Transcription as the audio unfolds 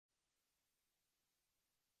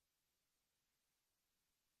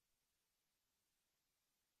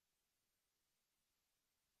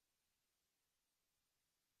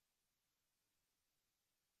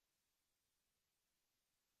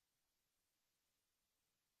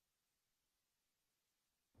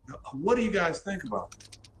What do you guys think about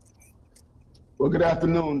it? Well, good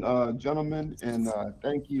afternoon, gentlemen, and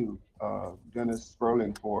thank you, Dennis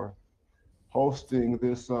Sperling, for hosting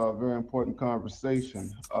this very important conversation.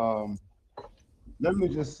 Let me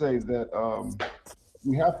just say that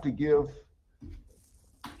we have to give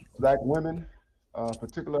Black women,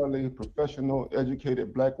 particularly professional,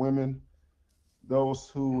 educated Black women, those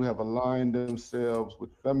who have aligned themselves with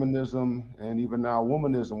feminism and even now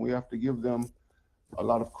womanism, we have to give them a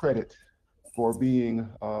lot of credit for being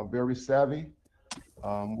very savvy.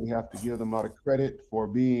 We have to give them a lot of credit for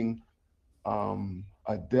being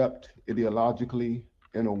adept ideologically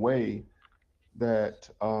in a way that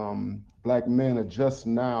Black men are just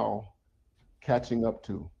now catching up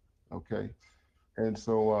to. Okay, and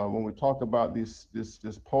so when we talk about this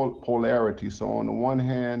polarity, so on the one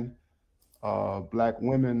hand, Black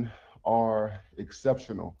women are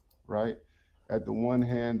exceptional, right? At the one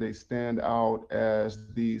hand, they stand out as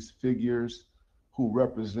these figures who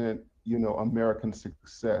represent, you know, American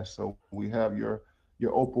success. So we have your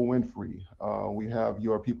Oprah Winfrey, we have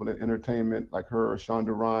your people in entertainment like her,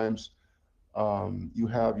 Shonda Rhimes. You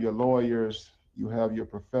have your lawyers, you have your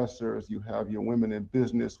professors, you have your women in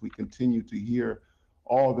business. We continue to hear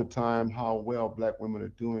all the time how well Black women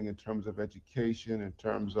are doing in terms of education, in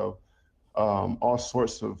terms of all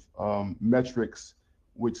sorts of metrics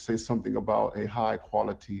which say something about a high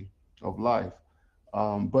quality of life.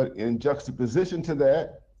 But in juxtaposition to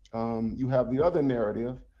that, you have the other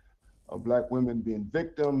narrative of Black women being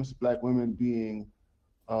victims, Black women being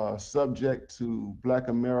subject to Black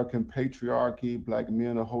American patriarchy. Black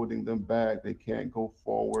men are holding them back. They can't go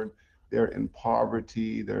forward. They're in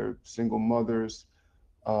poverty. They're single mothers.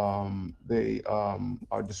 They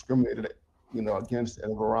are discriminated, you know, against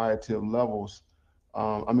at a variety of levels.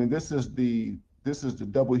 I mean, this is the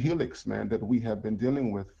double helix, man, that we have been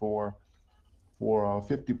dealing with for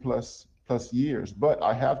 50 plus years. But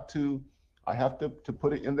I have to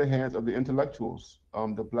put it in the hands of the intellectuals,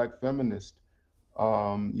 the Black feminists,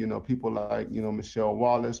 you know, people like, you know, Michelle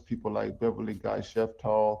Wallace, people like Beverly Guy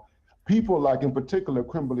Sheftall, people like, in particular,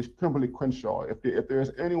 Kimberly Crenshaw. If there's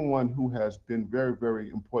anyone who has been very, very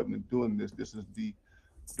important in doing this, this is the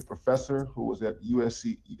professor who was at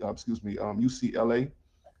UCLA.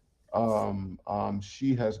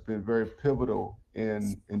 She has been very pivotal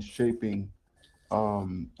in shaping,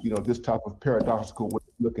 you know, this type of paradoxical way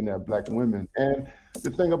of looking at Black women. And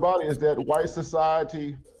the thing about it is that white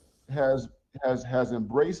society has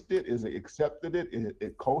embraced it, is accepted it,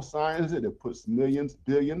 it co-signs it, it puts millions,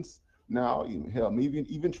 billions, now hell,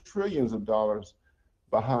 even trillions of dollars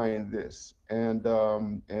behind this. And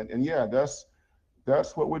yeah,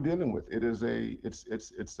 that's what we're dealing with. It is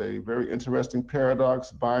it's a very interesting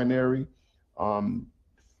paradox, binary,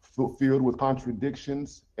 filled with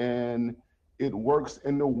contradictions, and it works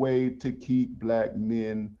in a way to keep Black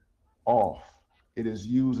men off. It is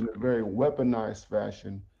used in a very weaponized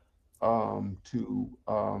fashion to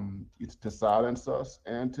silence us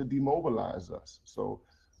and to demobilize us. So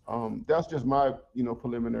that's just my, you know,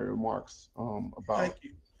 preliminary remarks about. Thank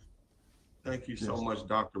you. Thank you so much,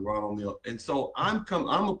 Dr. Ronald Neal. And so I'm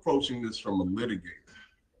approaching this from a litigator.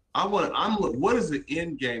 What is the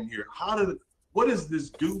end game here? What does this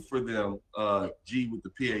do for them, G with the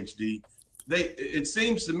PhD? It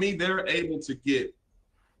seems to me they're able to get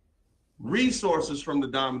resources from the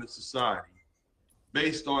dominant society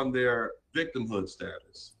based on their victimhood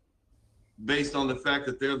status, based on the fact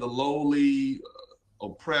that they're the lowly,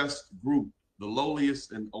 oppressed group, the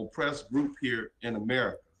lowliest and oppressed group here in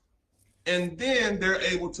America. And then they're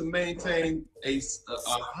able to maintain a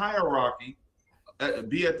hierarchy,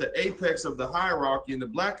 be at the apex of the hierarchy in the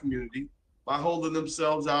Black community by holding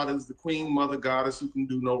themselves out as the queen, mother, goddess who can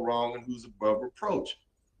do no wrong and who's above reproach.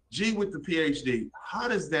 G with the PhD, how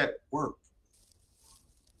does that work?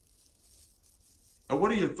 And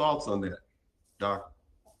what are your thoughts on that, Doc?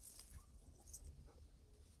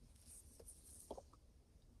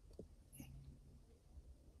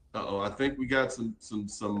 Uh-oh, I think we got some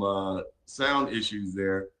sound issues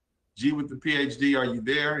there. G with the PhD, are you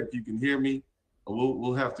there? If you can hear me,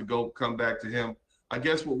 we'll have to come back to him. I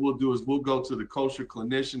guess what we'll do is we'll go to the kosher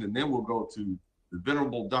clinician, and then we'll go to the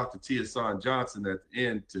venerable Dr. Tia San Johnson at the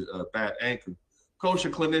end to bat anchor. Kosher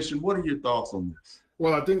clinician, what are your thoughts on this?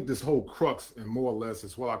 Well, I think this whole crux, and more or less,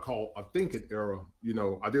 is what I call a thinking era. You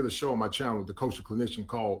know, I did a show on my channel with the kosher clinician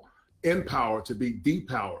called "Empowered to be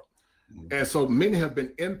Depowered." And so many have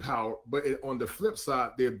been empowered, but on the flip side,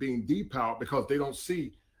 they're being depowered because they don't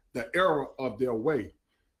see the error of their way.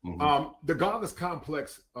 The godless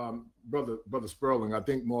complex, brother Sperling, I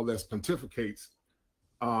think more or less pontificates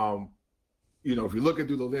you know, if you look at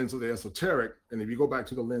through the lens of the esoteric, and if you go back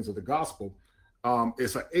to the lens of the gospel,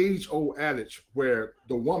 it's an age-old adage where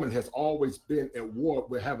the woman has always been at war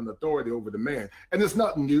with having authority over the man, and it's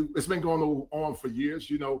nothing new. It's been going on for years.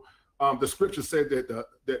 You know, the scripture said that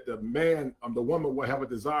the man, the woman will have a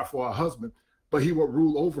desire for her husband, but he will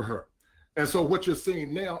rule over her. And so what you're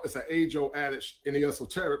seeing now is an age-old adage in the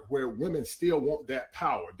esoteric where women still want that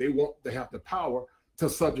power. They want to have the power to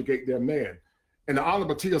subjugate their man. And the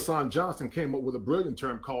Honorable Tia Son Johnson came up with a brilliant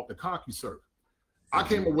term called the CompuServe. I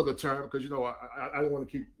came up with a term because, you know, I don't want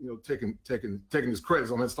to keep, you know, taking his credit,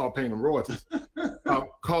 so I'm going to start paying him royalties,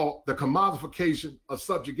 called the commodification of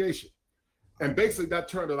subjugation. And basically that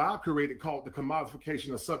term that I created called the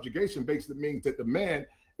commodification of subjugation basically means that the man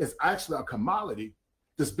is actually a commodity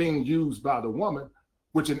that's being used by the woman,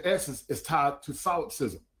 which in essence is tied to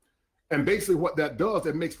solipsism. And basically what that does,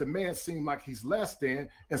 it makes the man seem like he's less than,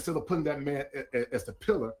 instead of putting that man as the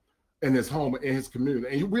pillar in his home, in his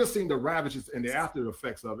community. And we're seeing the ravages and the after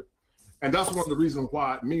effects of it. And that's one of the reasons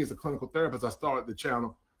why me as a clinical therapist, I started the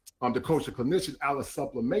channel, the Coach of Clinician, out of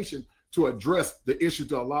sublimation, to address the issue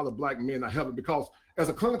that a lot of Black men are having. Because as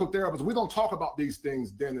a clinical therapist, we don't talk about these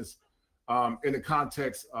things, Dennis, in the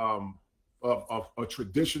context of a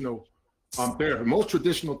traditional therapy. Most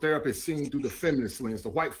traditional therapy is seen through the feminist lens, the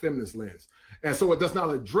white feminist lens. And so it does not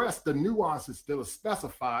address the nuances that are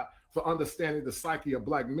specified for understanding the psyche of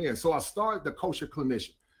Black men. So I started the Kosher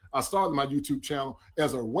Clinician. I started my YouTube channel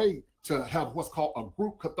as a way to have what's called a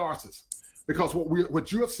group catharsis. Because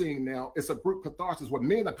what you're seeing now is a group catharsis where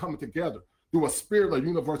men are coming together through a spirit of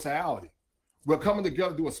universality. We're coming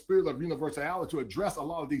together through a spirit of universality to address a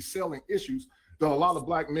lot of these salient issues that a lot of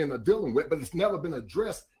Black men are dealing with, but it's never been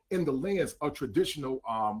addressed in the lens of traditional,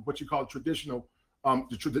 what you call traditional,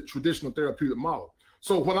 the traditional therapeutic model.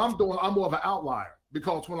 So what I'm doing, I'm more of an outlier,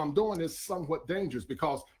 because what I'm doing is somewhat dangerous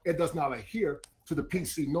because it does not adhere to the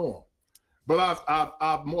PC norm. But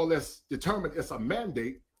I've more or less determined it's a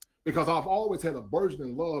mandate, because I've always had a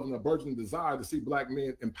burgeoning love and a burgeoning desire to see Black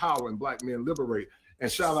men empower and Black men liberate.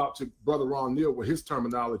 And shout out to Brother Ron Neal with his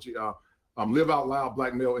terminology, live out loud,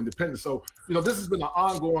 Black male independence. So, you know, this has been an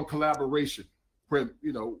ongoing collaboration where,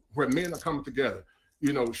 you know, where men are coming together,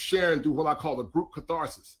 you know, sharing through what I call the group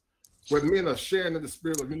catharsis, where men are sharing in the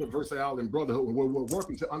spirit of universality and brotherhood, and where we're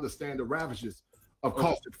working to understand the ravages of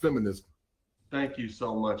caustic feminism. Thank you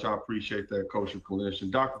so much. I appreciate that, Coach of Clinician.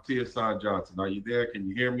 Dr. Tia Son Johnson, are you there? Can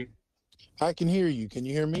you hear me? I can hear you. Can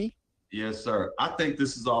you hear me? Yes, sir. I think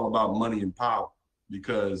this is all about money and power,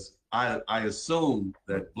 because I assume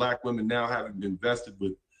that Black women now, having been vested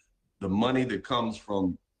with the money that comes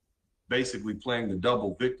from basically playing the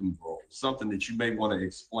double victim role, something that you may want to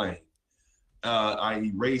explain,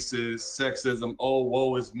 i.e. racist, sexism, oh,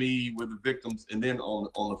 woe is me, we're the victims. And then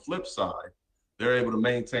on the flip side, they're able to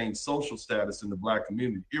maintain social status in the Black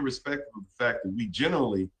community, irrespective of the fact that we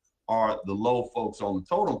generally are the low folks on the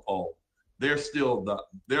totem pole. They're still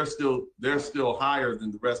higher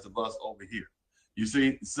than the rest of us over here. You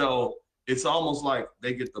see, so it's almost like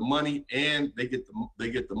they get the money, and they get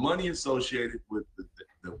the money associated with the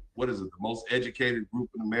what is it, the most educated group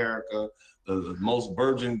in America, the most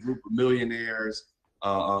burgeoning group of millionaires,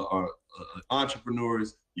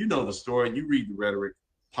 entrepreneurs. You know the story. You read the rhetoric.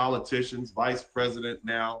 Politicians, vice president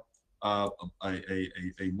now, a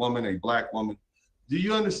woman, a Black woman. Do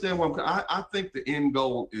you understand what I think the end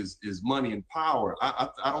goal is money and power.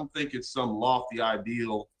 I don't think it's some lofty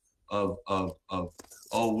ideal of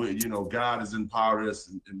oh, you know, God has empowered us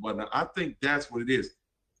and whatnot. I think that's what it is,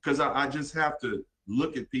 because I just have to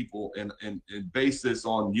look at people and base this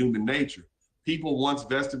on human nature. People once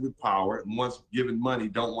vested with power and once given money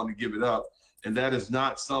don't want to give it up, and that is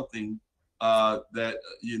not something that,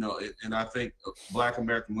 you know, and I think Black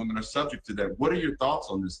American women are subject to that. What are your thoughts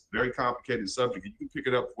on this very complicated subject? You can pick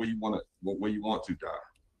it up where you want to, Doc.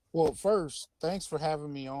 Well, first, thanks for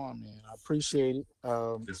having me on, man. I appreciate it.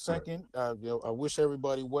 Yes, second, you know, I wish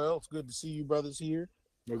everybody well. It's good to see you brothers here.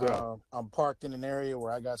 No doubt. I'm parked in an area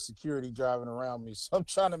where I got security driving around me, so I'm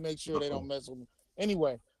trying to make sure they don't mess with me.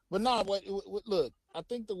 Anyway, but nah, look, I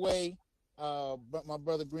think the way my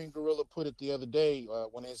brother Green Gorilla put it the other day,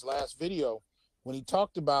 when his last video, when he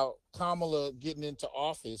talked about Kamala getting into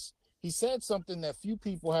office, he said something that few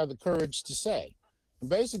people have the courage to say. And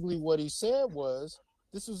basically what he said was,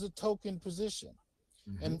 this was a token position.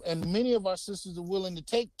 Mm-hmm. And many of our sisters are willing to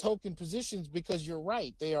take token positions because you're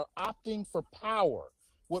right. They are opting for power.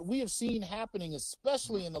 What we have seen happening,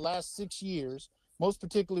 especially in the last 6 years, most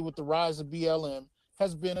particularly with the rise of BLM,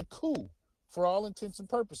 has been a coup for all intents and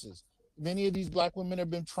purposes. Many of these Black women have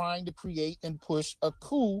been trying to create and push a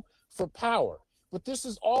coup for power. But this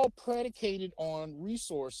is all predicated on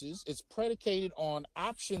resources. It's predicated on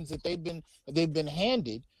options that they've been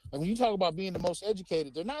handed. And when you talk about being the most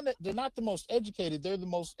educated, they're not the most educated. They're the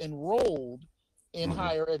most enrolled in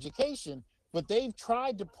higher education. But they've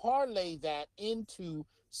tried to parlay that into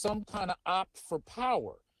some kind of opt for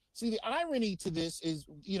power. See, the irony to this is,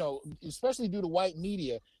 especially due to white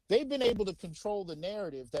media, they've been able to control the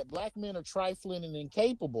narrative that black men are trifling and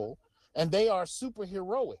incapable, and they are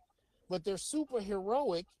superheroic. But they're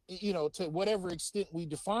superheroic, to whatever extent we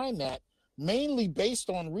define that, mainly based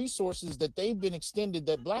on resources that they've been extended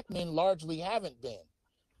that black men largely haven't been.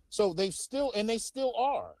 So they still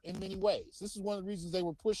are in many ways. This is one of the reasons they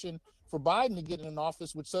were pushing for Biden to get in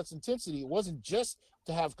office with such intensity. It wasn't just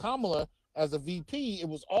to have Kamala as a VP. It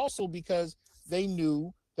was also because they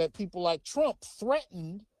knew that people like Trump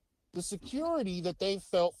threatened the security that they've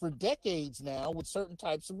felt for decades now with certain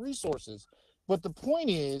types of resources. But the point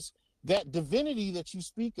is that divinity that you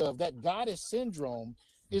speak of, that goddess syndrome,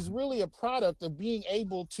 is really a product of being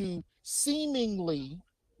able to seemingly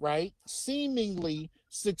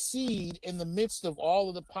succeed in the midst of all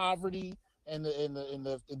of the poverty and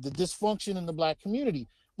the dysfunction in the black community.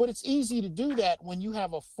 But it's easy to do that when you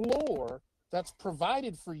have a floor that's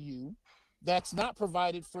provided for you that's not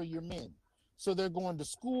provided for your men. So they're going to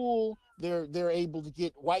school, they're able to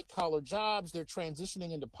get white collar jobs, they're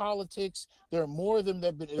transitioning into politics. There are more of them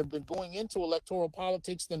that have been going into electoral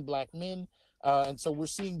politics than black men. And so we're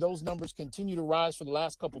seeing those numbers continue to rise for the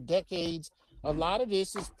last couple decades. A lot of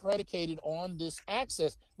this is predicated on this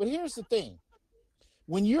access. But here's the thing.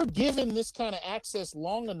 When you're given this kind of access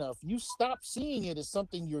long enough, you stop seeing it as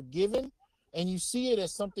something you're given and you see it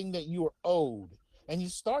as something that you are owed. And you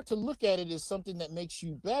start to look at it as something that makes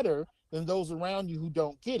you better than those around you who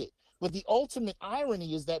don't get it. But the ultimate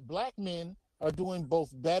irony is that black men are doing both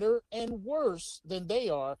better and worse than they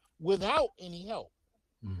are without any help.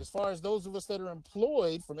 As far as those of us that are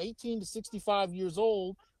employed from 18 to 65 years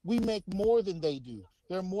old, we make more than they do.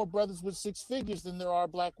 There are more brothers with six figures than there are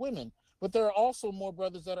black women, but there are also more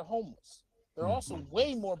brothers that are homeless. There are also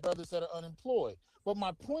way more brothers that are unemployed. But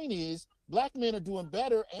my point is, black men are doing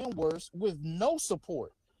better and worse with no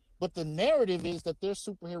support. But the narrative is that they're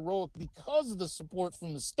superheroic because of the support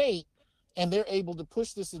from the state, and they're able to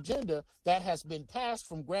push this agenda that has been passed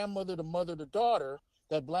from grandmother to mother to daughter,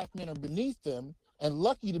 that black men are beneath them and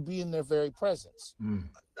lucky to be in their very presence.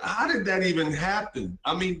 How did that even happen?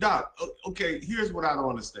 I mean, Doc, okay, here's what I don't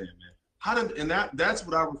understand, man. That's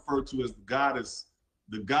what I refer to as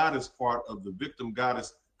the goddess part of the victim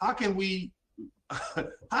goddess. How can we,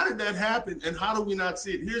 how did that happen? And how do we not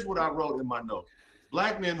see it? Here's what I wrote in my note.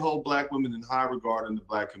 Black men hold black women in high regard in the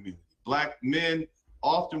black community. Black men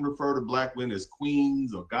often refer to black women as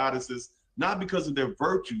queens or goddesses, not because of their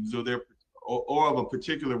virtues or of a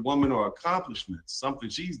particular woman or accomplishments, something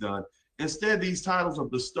she's done. Instead, these titles are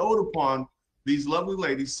bestowed upon these lovely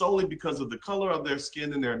ladies solely because of the color of their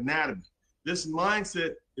skin and their anatomy. This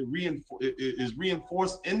mindset is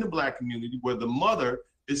reinforced in the black community, where the mother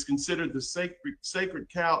is considered the sacred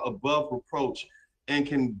cow above reproach and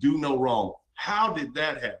can do no wrong. How did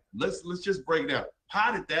that happen? Let's just break down.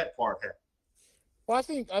 How did that part happen? Well,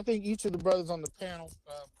 I think each of the brothers on the panel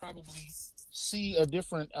probably see a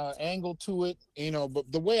different angle to it,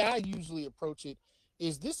 but the way I usually approach it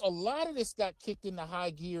is a lot of this got kicked into high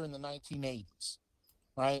gear in the 1980s,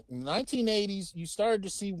 right? In the 1980s, you started to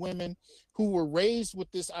see women who were raised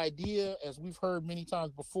with this idea, as we've heard many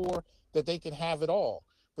times before, that they can have it all.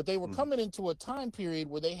 But they were coming into a time period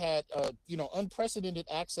where they had, unprecedented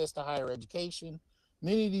access to higher education.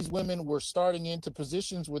 Many of these women were starting into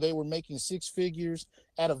positions where they were making six figures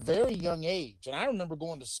at a very young age. And I remember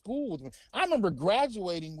going to school with them. I remember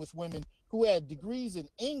graduating with women who had degrees in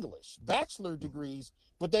English, bachelor degrees,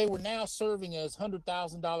 but they were now serving as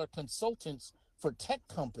 $100,000 consultants for tech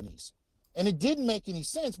companies. And it didn't make any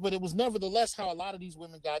sense, but it was nevertheless how a lot of these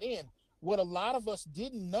women got in. What a lot of us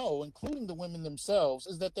didn't know, including the women themselves,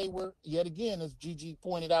 is that they were, yet again, as Gigi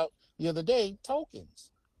pointed out the other day,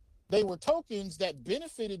 tokens. They were tokens that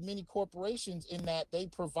benefited many corporations in that they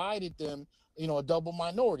provided them, a double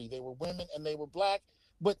minority. They were women and they were black.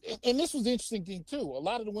 But, and this was the interesting thing too, a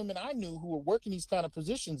lot of the women I knew who were working these kind of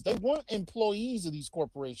positions, they weren't employees of these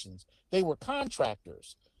corporations. They were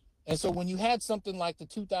contractors. And so when you had something like the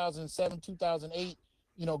 2007, 2008,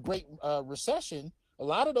 Great Recession, a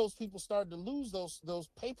lot of those people started to lose those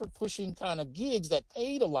paper pushing kind of gigs that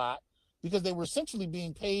paid a lot because they were essentially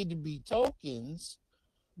being paid to be tokens,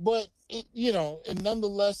 but it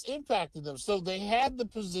nonetheless impacted them. So they had the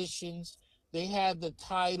positions, they had the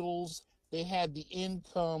titles, they had the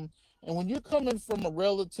income. And when you're coming from a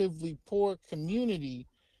relatively poor community,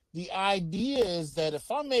 the idea is that if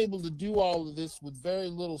I'm able to do all of this with very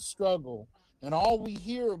little struggle, and all we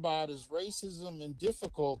hear about is racism and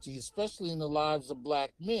difficulty, especially in the lives of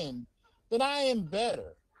black men, then I am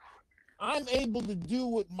better. I'm able to do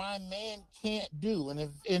what my man can't do. And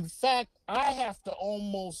if, in fact, I have to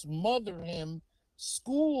almost mother him,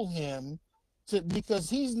 school him, because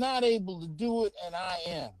he's not able to do it and I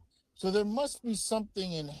am. So there must be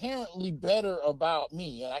something inherently better about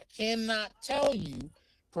me. And I cannot tell you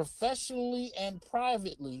professionally and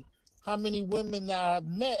privately how many women that I've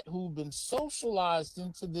met who've been socialized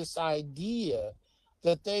into this idea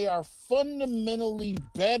that they are fundamentally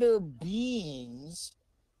better beings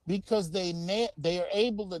because they are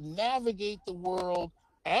able to navigate the world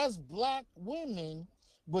as black women,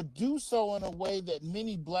 but do so in a way that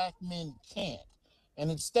many black men can't. And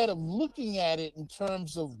instead of looking at it in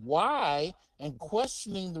terms of why and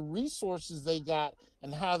questioning the resources they got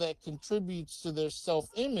and how that contributes to their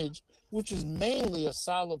self-image, which is mainly a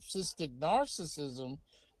solipsistic narcissism,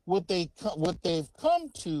 what they've come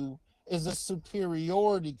to is a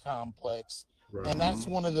superiority complex. Right. And that's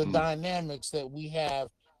one of the dynamics that we have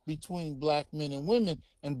between black men and women.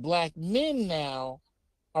 And black men now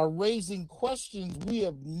are raising questions we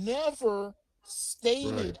have never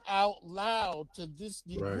stated out loud to this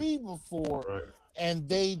degree before. And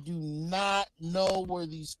they do not know where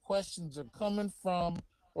these questions are coming from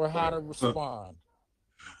or how to respond.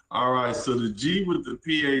 All right, so the G with the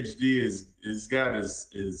PhD is got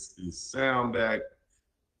his sound back.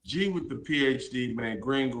 G with the PhD, man,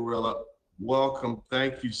 Green Gorilla, welcome.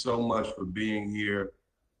 Thank you so much for being here.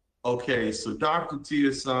 Okay, so Dr.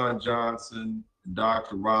 Tiasan Johnson,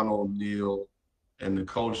 Dr. Ronald Neal, and the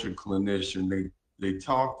culture clinician, they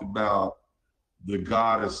talked about the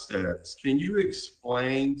goddess status. Can you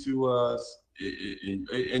explain to us,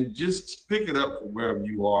 and just pick it up from wherever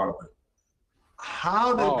you are, but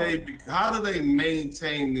how do they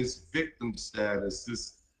maintain this victim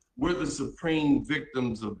status, we're the supreme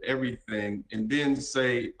victims of everything, and then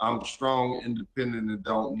say, I'm strong, independent, and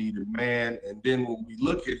don't need a man. And then when we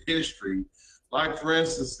look at history, like for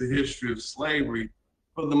instance, the history of slavery,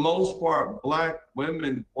 for the most part, black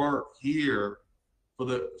women weren't here for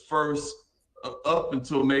the first, up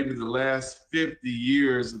until maybe the last 50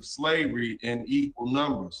 years of slavery in equal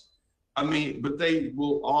numbers. I mean, but they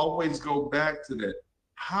will always go back to that.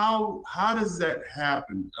 How does that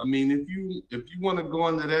happen? I mean, if you want to go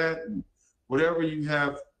into that, and whatever you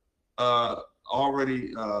have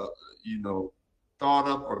already thought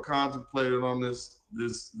up or contemplated on this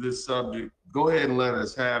subject, go ahead and let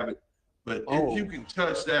us have it. But if you can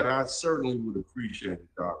touch that, I certainly would appreciate it,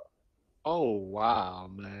 Doctor. Oh wow,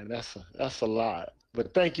 man, that's a lot.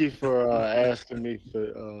 But thank you for asking me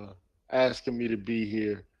to be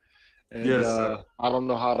here. And yes, sir. I don't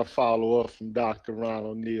know how to follow up from Dr.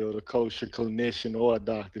 Ronald Neal, the kosher clinician, or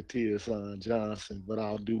Dr. Tiasan Johnson, but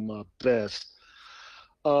I'll do my best.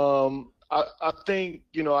 I think,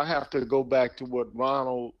 I have to go back to what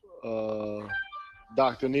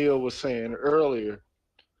Dr. Neal was saying earlier.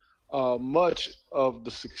 Much of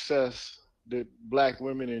the success that black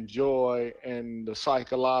women enjoy and the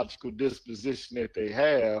psychological disposition that they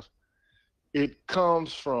have, it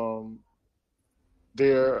comes from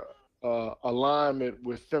their alignment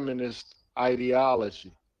with feminist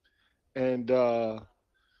ideology. And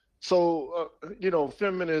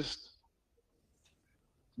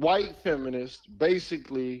white feminists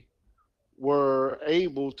basically were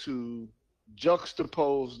able to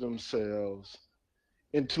juxtapose themselves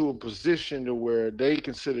into a position to where they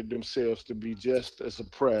considered themselves to be just as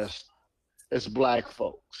oppressed as black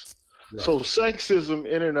folks. Right. So sexism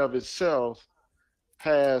in and of itself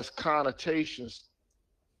has connotations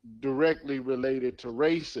directly related to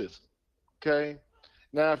racism. Okay,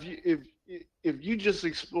 now if you just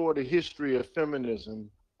explore the history of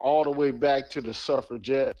feminism all the way back to the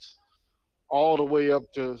suffragettes, all the way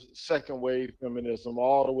up to second wave feminism,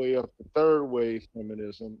 all the way up to third wave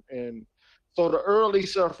feminism, and so the early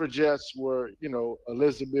suffragettes were,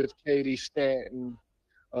 Elizabeth Cady Stanton,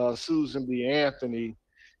 Susan B. Anthony,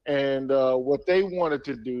 and what they wanted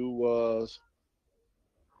to do was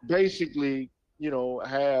basically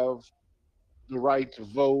have the right to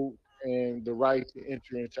vote and the right to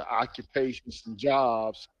enter into occupations and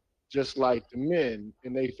jobs just like the men,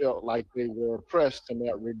 and they felt like they were oppressed in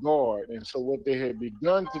that regard. And so what they had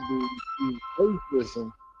begun to do was use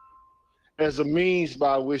racism as a means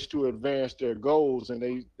by which to advance their goals, and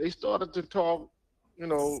they started to talk,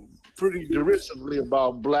 pretty derisively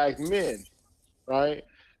about black men, right?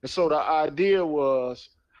 And so the idea was,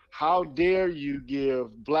 how dare you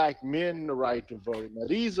give black men the right to vote? Now,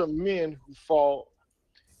 these are men who fought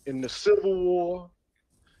in the Civil War.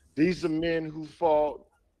 These are men who fought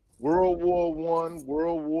World War I,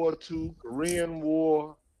 World War II, Korean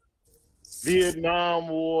War, Vietnam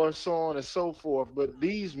War, so on and so forth. But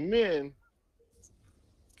these men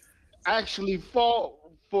actually fought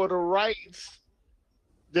for the rights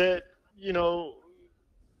that, you know,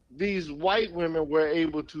 these white women were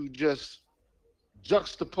able to just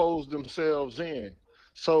juxtapose themselves in.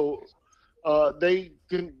 So they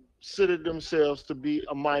considered themselves to be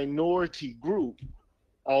a minority group,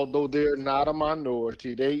 although they're not a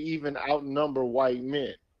minority. They even outnumber white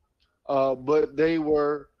men. But they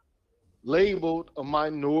were labeled a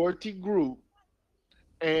minority group,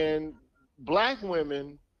 and black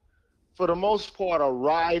women, for the most part, are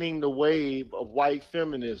riding the wave of white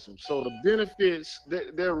feminism. So the benefits,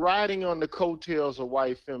 they're riding on the coattails of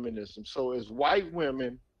white feminism. So as white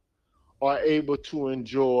women are able to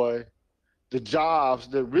enjoy the jobs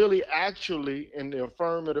that really actually in the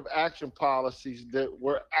affirmative action policies that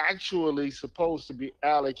were actually supposed to be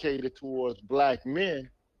allocated towards black men,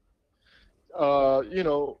 you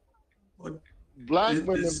know, But black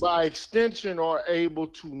women it's by extension are able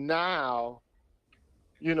to now,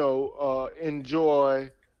 you know,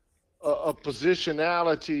 enjoy a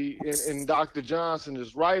positionality, and Dr. Johnson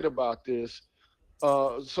is right about this.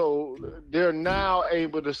 So they're now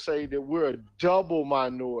able to say that we're a double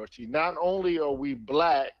minority. Not only are we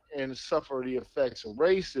black and suffer the effects of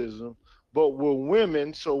racism, but we're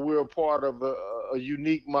women, so we're a part of a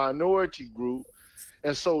unique minority group.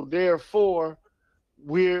 And so therefore,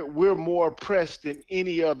 we're more oppressed than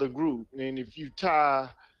any other group. And if you tie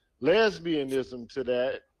lesbianism to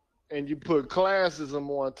that and you put classism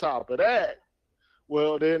on top of that,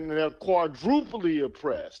 well, then they're quadruply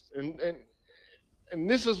oppressed. And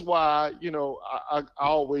this is why, you know, I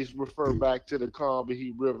always refer back to the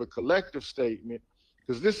Combahee River Collective statement,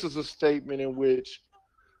 because this is a statement in which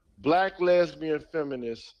black lesbian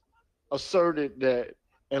feminists asserted that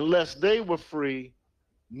unless they were free,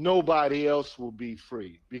 nobody else will be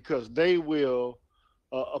free, because they will,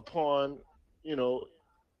 upon, you know,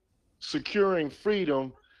 securing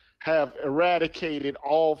freedom, have eradicated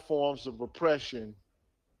all forms of oppression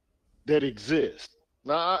that exist.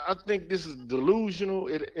 Now, I think this is delusional.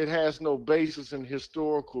 It has no basis in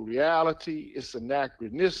historical reality. It's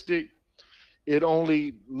anachronistic. It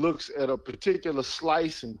only looks at a particular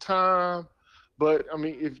slice in time. But I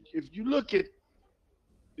mean, if you look at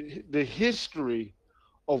the history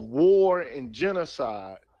of war and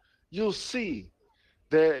genocide, you'll see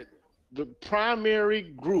that the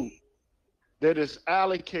primary group that is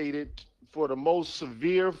allocated for the most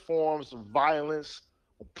severe forms of violence,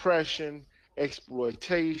 oppression,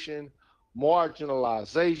 exploitation,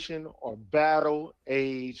 marginalization, or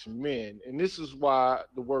battle-aged men. And this is why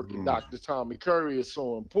the work of Dr. Tommy Curry is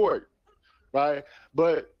so important, right?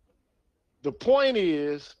 But the point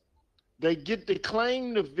is, they get to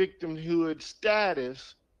claim the victimhood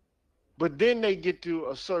status, but then they get to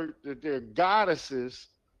assert that they're goddesses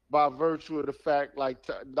by virtue of the fact, like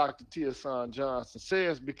Dr. Tiosan Johnson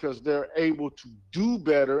says, because they're able to do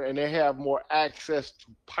better and they have more access to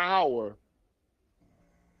power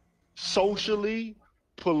socially,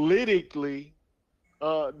 politically,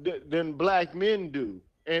 than black men do.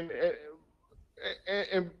 And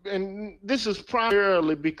this is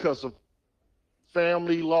primarily because of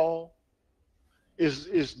family law.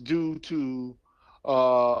 Is due to a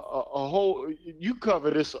whole, you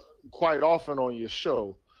cover this quite often on your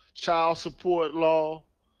show, child support law,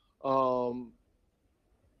 all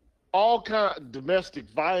kind of domestic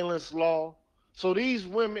violence law. So these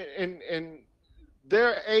women, and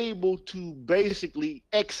they're able to basically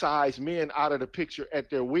excise men out of the picture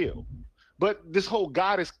at their will. But this whole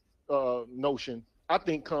goddess notion, I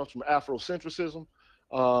think, comes from Afrocentrism.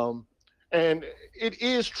 And it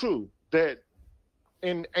is true that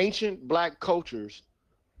in ancient black cultures,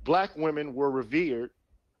 black women were revered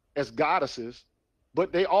as goddesses,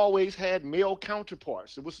 but they always had male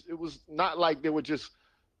counterparts. It was not like they were just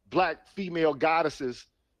black female goddesses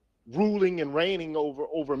ruling and reigning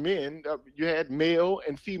over men. You had male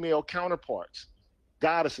and female counterparts,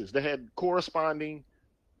 goddesses. They had corresponding,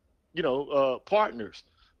 you know, partners.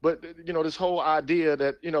 But, you know, this whole idea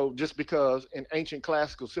that, you know, just because in ancient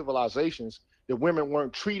classical civilizations that women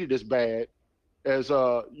weren't treated as bad as,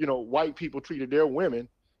 you know, white people treated their women,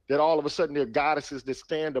 that all of a sudden they're goddesses that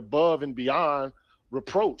stand above and beyond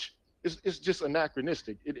reproach. It's just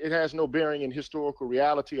anachronistic. It has no bearing in historical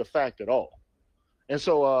reality or fact at all. And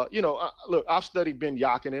so, you know, look, I've studied Ben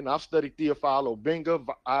Yakinen, I've studied Theophile Obenga,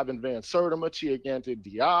 Ivan Van Sertima, Chiagante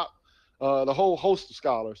Diop, the whole host of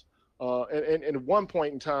scholars. And at one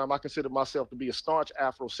point in time, I considered myself to be a staunch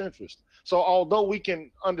Afrocentrist. So although we can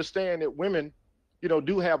understand that women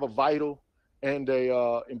do have a vital and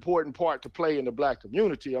a important part to play in the Black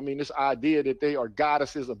community. I mean, this idea that they are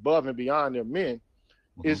goddesses above and beyond their men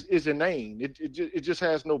is inane. It just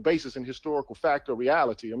has no basis in historical fact or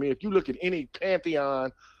reality. I mean, if you look at any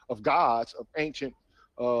pantheon of gods of ancient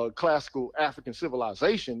classical African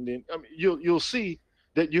civilization, then you'll see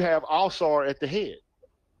that you have Alsar at the head,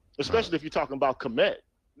 especially if you're talking about Kemet.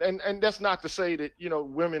 And that's not to say that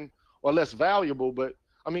women are less valuable, but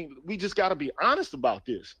I mean, we just got to be honest about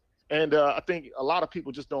this. And I think a lot of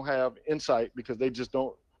people just don't have insight because they just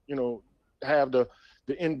don't have the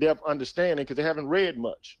in-depth understanding because they haven't read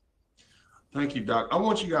much. Thank you, Doc. I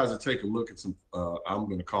want you guys to take a look at some, I'm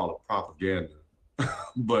going to call it propaganda,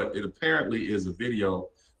 but it apparently is a video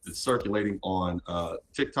that's circulating on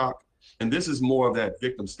TikTok. And this is more of that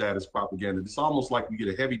victim status propaganda. It's almost like you get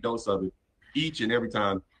a heavy dose of it each and every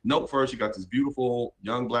time. Note first, you got this beautiful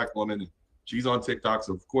young Black woman, and she's on TikTok,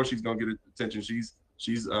 so of course she's going to get attention. She's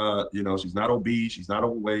she's not obese, she's not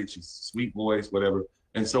overweight, she's sweet voice, whatever.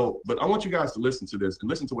 And so, but I want you guys to listen to this and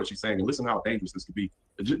listen to what she's saying and listen to how dangerous this could be.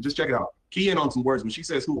 Just check it out. Key in on some words when she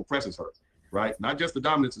says who oppresses her, right? Not just the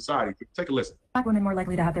dominant society, but take a listen. Black women more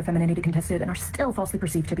likely to have their femininity contested and are still falsely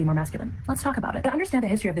perceived to be more masculine. Let's talk about it. To understand the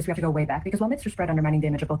history of this, we have to go way back, because while myths are spread undermining the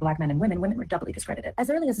image of both Black men and women were doubly discredited. As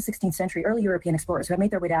early as the 16th century, early European explorers who had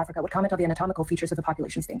made their way to Africa would comment on the anatomical features of the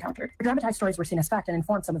populations they encountered. The dramatized stories were seen as fact and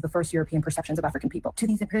informed some of the first European perceptions of African people. To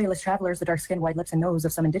these imperialist travelers, the dark skin, white lips, and nose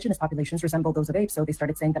of some indigenous populations resembled those of apes, so they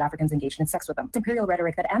started saying that Africans engaged in sex with them. This imperial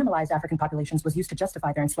rhetoric that animalized African populations was used to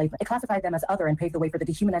justify their enslavement. It classified them as other and paved the way for the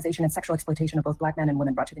dehumanization and sexual exploitation of both Black men and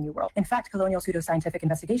women brought to the New World. In fact, colonial pseudoscientific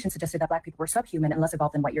investigations suggested that Black people were subhuman and less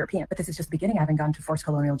evolved than white European. But this is just the beginning. I haven't gone to forced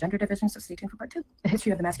colonial gender division, so stay tuned for part 2. The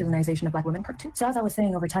history of the masculinization of Black women, part 2. So as I was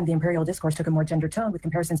saying, over time, the imperial discourse took a more gender tone, with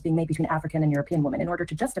comparisons being made between African and European women in order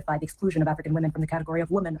to justify the exclusion of African women from the category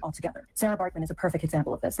of women altogether. Sarah Baartman is a perfect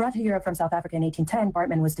example of this. Brought to Europe from South Africa in 1810,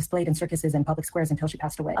 Baartman was displayed in circuses and public squares until she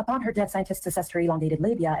passed away. Upon her death, scientists assessed her elongated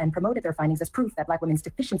labia and promoted their findings as proof that Black women's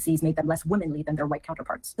deficiencies made them less womanly than their white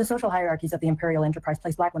counterparts. The social hierarchies of the imperial enterprise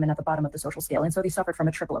placed Black women at the bottom of the social scale, and so they suffered from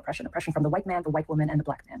a triple oppression from the white man, the white woman, and the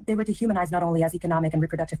Black man. They were dehumanized not only as economic and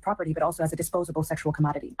reproductive property, but also as a disposable sexual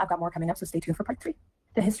commodity. I've got more coming up, so stay tuned for part 3.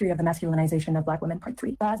 The history of the masculinization of Black women, part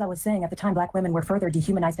 3. As I was saying, at the time, Black women were further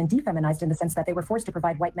dehumanized and defeminized in the sense that they were forced to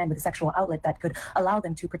provide white men with a sexual outlet that could allow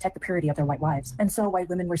them to protect the purity of their white wives. And so white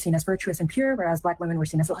women were seen as virtuous and pure, whereas Black women were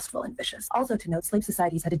seen as lustful and vicious. Also to note, slave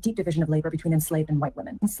societies had a deep division of labor between enslaved and white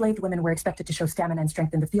women. Enslaved women were expected to show stamina and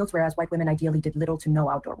strength in the fields, whereas white women ideally did little to no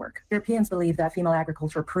outdoor work. Europeans believed that female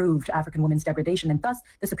agriculture proved African women's degradation and thus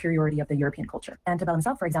the superiority of the European culture. Antebellum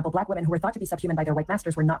himself, for example, Black women who were thought to be subhuman by their white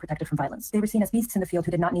masters were not protected from violence. They were seen as beasts in the field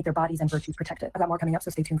who did not need their bodies and virtues protected. I've got more coming up, so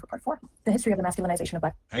stay tuned for part 4. The history of the masculinization of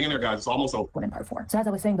Black Hang in there, guys. It's almost over. women, part 4. So as I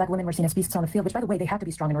was saying, Black women were seen as beasts on the field, which, by the way, they had to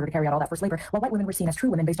be strong in order to carry out all that forced labor, while white women were seen as true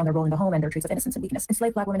women based on their role in the home and their traits of innocence and weakness.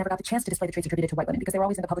 Enslaved Black women never got the chance to display the traits attributed to white women because they were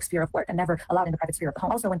always in the public sphere of work and never allowed in the private sphere of the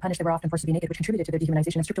home. Also, when punished, they were often forced to be naked, which contributed to their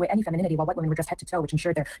dehumanization and stripped away any femininity, while white women were dressed head to toe, which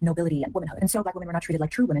ensured their nobility and womanhood. And so Black women were not treated like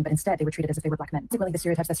true women, but instead they were treated as if they were Black men. Consequently, the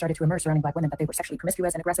stereotypes that started to emerge surrounding Black women, that they were sexually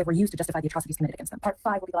promiscuous and aggressive, were used to justify the atrocities committed against them. Part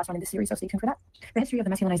 5 will be the last one in this series, so stay tuned for that. The history of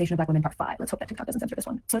the masculinization of Black women, part 5. Let's hope that TikTok doesn't censor this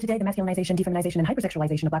one. So today, the masculinization, defeminization, and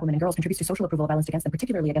hypersexualization of Black women and girls contributes to social approval violence against them,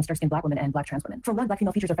 particularly against dark-skinned Black women and Black trans women. For one, Black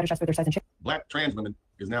female features are fetishized for their size and shape. Black trans women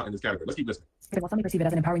is now in this category. Let's keep listening. While some may perceive it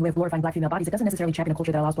as an empowering way of glorifying Black female bodies, it doesn't necessarily champion a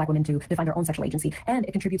culture that allows Black women to define their own sexual agency, and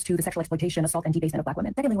it contributes to the sexual exploitation, assault, and debasement of Black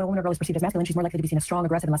women. Secondly, when a woman or girl is perceived as masculine, she's more likely to be seen as strong,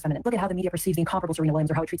 aggressive, and less feminine. Look at how the media perceives the incomparable Serena Williams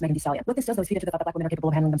or how it treats Megan Thee Stallion. What this does, though, is feed into the thought that Black women are capable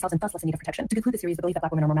of handling themselves and thus less in need of protection. To conclude the series, the belief that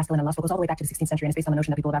Black women are more masculine and lustful goes all the way back to the 16th century and is based on the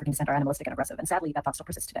notion that people of African descent are animalistic and aggressive. And sadly, that thought still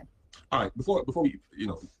persists today. All right, before we,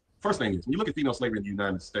 first thing is, when you look at female slavery in the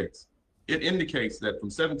United States, it indicates that from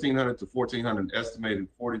 1700 to 1400, an estimated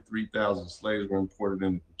 43,000 slaves were imported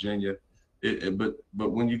into Virginia. But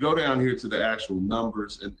when you go down here to the actual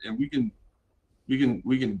numbers, and we can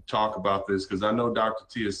talk about this, because I know Dr.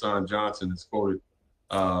 Tia Son Johnson has quoted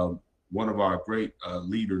one of our great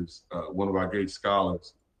leaders, one of our great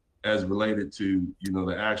scholars, as related to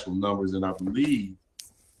the actual numbers, and I believe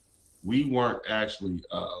we weren't actually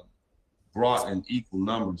brought in equal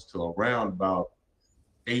numbers to around about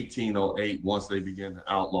 1808 once they began to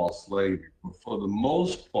outlaw slavery. But for the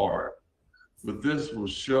most part, what this will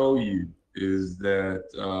show you is that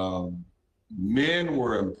men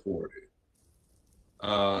were imported.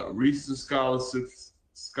 Recent scholarship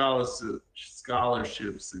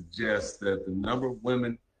suggests that the number of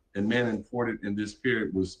women and men imported in this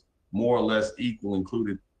period was more or less equal,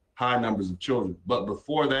 included high numbers of children. But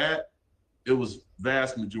before that, it was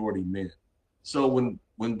vast majority men. So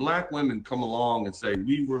when black women come along and say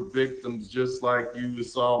we were victims just like you,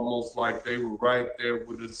 it's almost like they were right there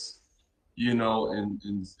with us, you know,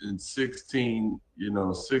 in 16, you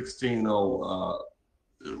know, 16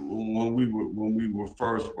 when we were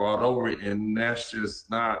first brought over, and that's just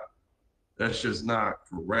not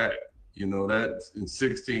correct. You know, that's in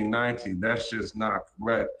 1619, that's just not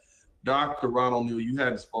correct. Dr. Ronald Neal, you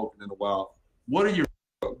hadn't spoken in a while. What are your,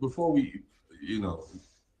 before we, you know,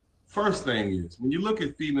 first thing is, when you look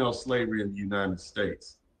at female slavery in the United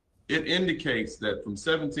States, it indicates that from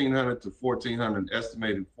 1700 to 1400,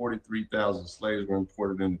 estimated 43,000 slaves were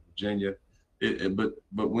imported into Virginia. But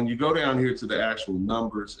when you go down here to the actual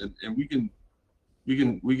numbers, and we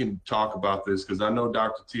can talk about this, because I know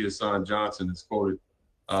Dr. Tiasan Johnson has quoted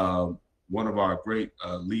one of our great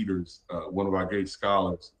leaders, one of our great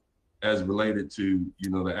scholars, as related to, you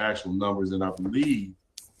know, the actual numbers. And I believe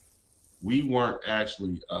we weren't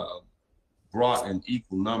actually brought in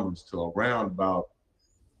equal numbers to around about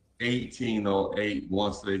 1808,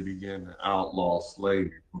 once they began to outlaw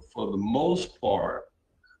slavery. But for the most part,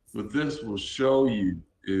 what this will show you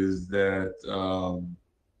is that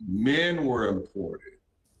men were imported.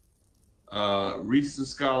 Recent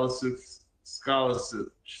scholarship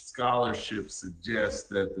suggests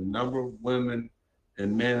that the number of women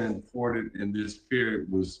and men imported in this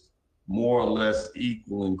period was more or less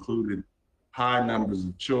equal, included high numbers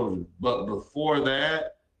of children. But before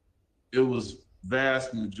that, it was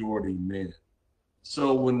vast majority men.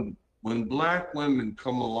 So when black women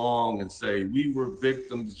come along and say we were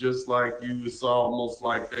victims just like you, it's almost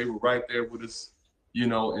like they were right there with us, you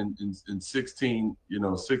know, in 16, you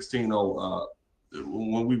know, 16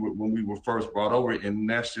 when we were first brought over, and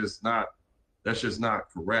that's just not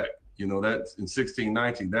correct. You know, that's in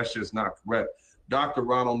 1619, that's just not correct. Dr.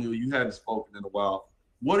 Ronald Neal, you hadn't spoken in a while.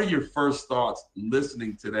 What are your first thoughts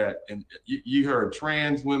listening to that? And you heard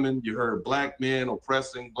trans women, you heard black men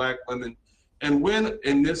oppressing black women. And when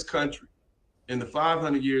in this country, in the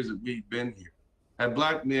 500 years that we've been here, have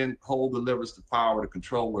black men hold the levers to power to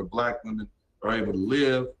control where black women are able to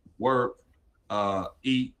live, work,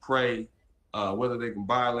 eat, pray, whether they can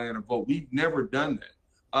buy land or vote? We've never done that.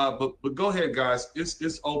 But go ahead, guys.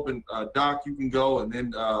 It's open. Doc, you can go, and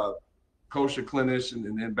then kosher clinician,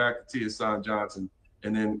 and then back to Tiasan Johnson,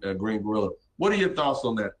 and then Green Gorilla. What are your thoughts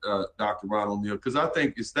on that, Dr. Ronald Neal? Because I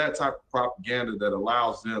think it's that type of propaganda that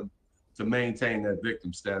allows them to maintain that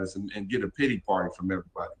victim status and get a pity party from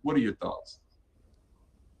everybody. What are your thoughts?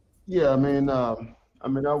 Yeah, I mean, I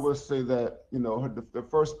would say that, you know, the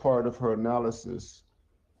first part of her analysis,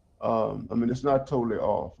 I mean, it's not totally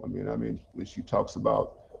off. I mean, when she talks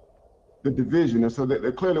about the division, and so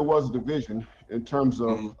there clearly was a division in terms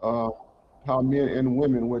of how men and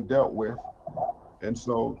women were dealt with, and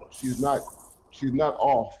so she's not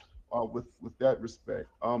off with that respect.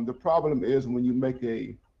 The problem is when you make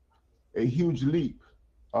a huge leap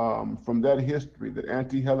from that history, that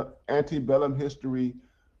antebellum history,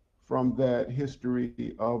 from that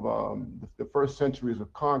history of the first centuries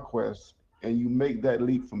of conquest, and you make that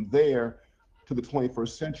leap from there to the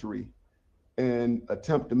 21st century and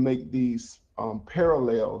attempt to make these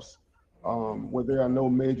parallels where there are no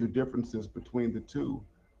major differences between the two.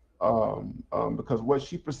 Because what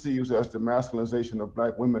she perceives as the masculinization of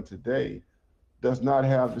black women today does not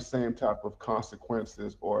have the same type of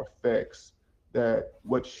consequences or effects that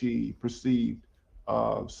what she perceived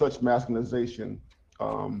such masculinization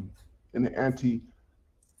in the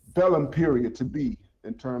antebellum period to be,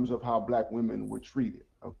 in terms of how black women were treated.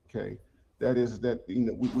 Okay, that is that, you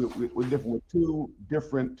know, we're different with two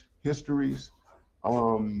different histories,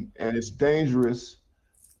 and it's dangerous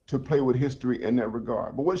to play with history in that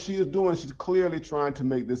regard. But what she is doing, she's clearly trying to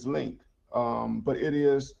make this link. But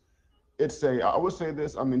I would say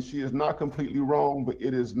this, I mean, she is not completely wrong, but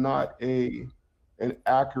it is not an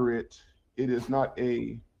accurate, it is not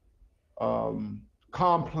a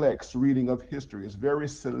complex reading of history. It's very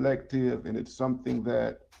selective, and it's something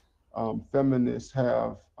that feminists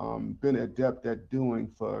have been adept at doing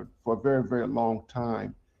for a very, very long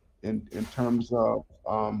time in terms of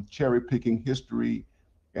cherry picking history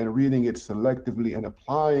and reading it selectively and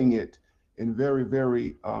applying it in very,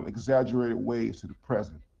 very exaggerated ways to the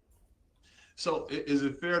present. So is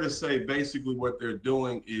it fair to say basically what they're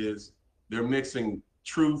doing is they're mixing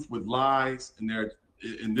truth with lies,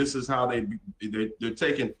 and this is how they're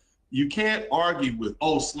taking, you can't argue with,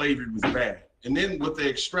 oh, slavery was bad. And then what they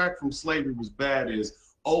extract from slavery was bad is,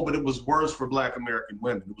 oh, but it was worse for black American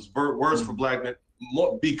women. It was worse for black men,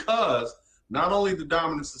 because not only the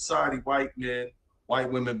dominant society, white men, white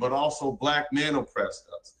women, but also black men oppressed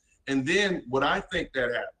us. And then what I think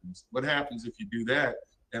what happens if you do that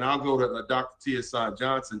and I'll go to Dr. T.S.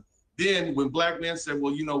 Johnson. Then when black men said,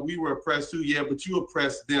 well, you know, we were oppressed too, yeah, but you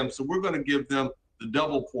oppressed them. So we're going to give them the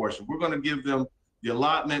double portion. We're going to give them the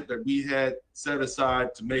allotment that we had set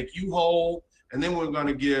aside to make you whole. And then we're going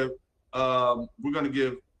to give them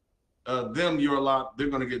your allotment. They're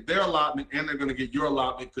going to get their allotment and they're going to get your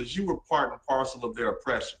allotment because you were part and parcel of their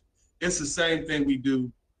oppression. It's the same thing we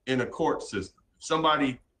do in a court system. If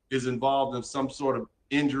somebody is involved in some sort of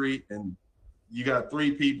injury and you got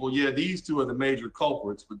 3 people, yeah, these 2 are the major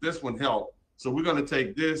culprits, but this one helped. So we're going to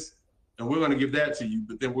take this and we're going to give that to you,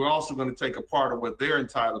 but then we're also going to take a part of what they're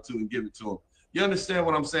entitled to and give it to them. You understand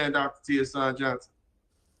what I'm saying, Dr. T.S. Johnson?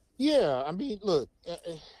 Yeah, I mean, look,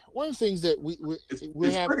 one of the things that we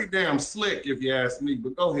have, pretty damn slick, if you ask me.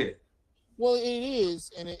 But go ahead. Well, it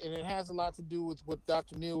is, and it has a lot to do with what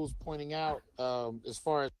Dr. Neal was pointing out as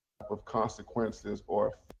far as of consequences.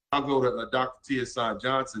 Or I'll go to Dr. T.S.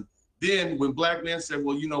 Johnson. Then when black men said,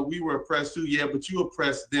 well, you know, we were oppressed too, yeah, but you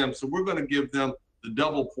oppressed them. So we're going to give them the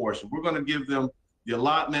double portion. We're going to give them the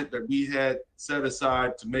allotment that we had set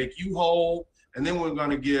aside to make you whole. And then we're going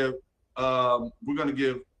to give them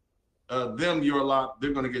your allotment.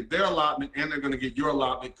 They're going to get their allotment and they're going to get your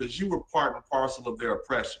allotment because you were part and parcel of their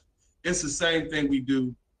oppression. It's the same thing we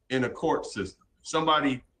do in a court system. If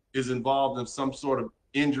somebody is involved in some sort of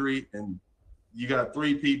injury and you got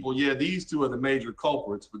 3 people, yeah, these 2 are the major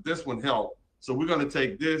culprits, but this one helped. So we're going to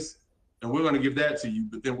take this and we're going to give that to you,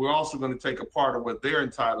 but then we're also going to take a part of what they're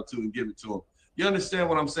entitled to and give it to them. You understand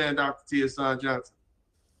what I'm saying, Dr. T.S. Johnson?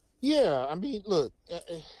 Yeah, I mean, look,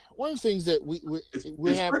 one of the things that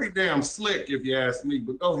we have, pretty damn slick, if you ask me,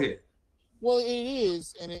 but go ahead. Well, it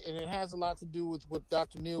is, and it has a lot to do with what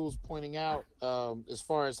Dr. Neal was pointing out as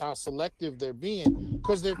far as how selective they're being,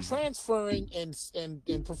 because they're transferring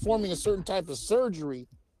and performing a certain type of surgery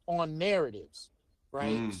on narratives,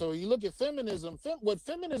 right? So you look at feminism,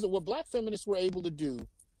 what black feminists were able to do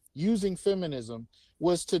using feminism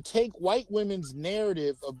was to take white women's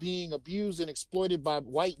narrative of being abused and exploited by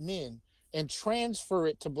white men and transfer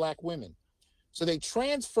it to black women. So they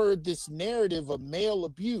transferred this narrative of male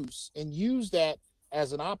abuse and used that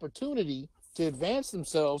as an opportunity to advance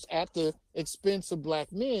themselves at the expense of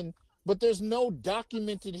black men. But there's no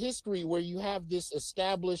documented history where you have this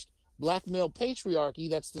established black male patriarchy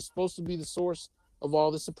that's supposed to be the source of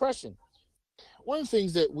all this oppression. One of the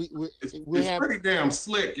things that we have, pretty damn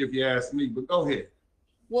slick, if you ask me, but go ahead.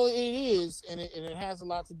 Well, it is, and it has a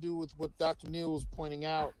lot to do with what Dr. Neal was pointing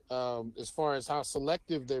out as far as how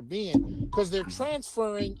selective they're being, because they're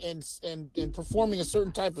transferring and performing a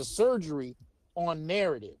certain type of surgery on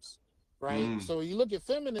narratives, right? So you look at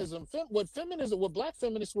feminism, what black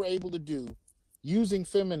feminists were able to do using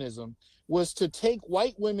feminism was to take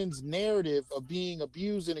white women's narrative of being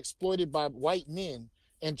abused and exploited by white men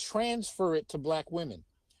and transfer it to black women.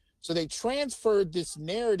 So they transferred this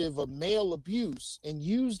narrative of male abuse and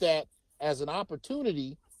used that as an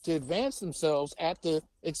opportunity to advance themselves at the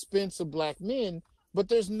expense of black men. But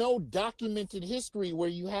there's no documented history where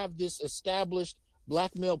you have this established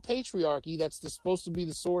black male patriarchy that's supposed to be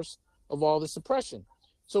the source of all this oppression.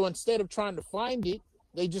 So instead of trying to find it,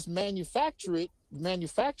 they just manufactured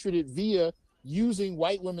it via using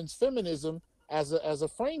white women's feminism as a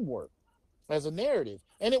framework, as a narrative.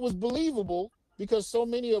 And it was believable because so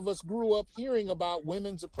many of us grew up hearing about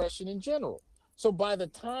women's oppression in general. So by the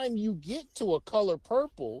time you get to A Color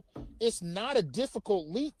Purple, it's not a difficult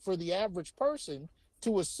leap for the average person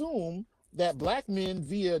to assume that black men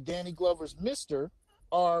via Danny Glover's Mr.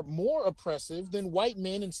 are more oppressive than white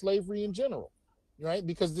men in slavery in general, right?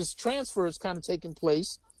 Because this transfer is kind of taking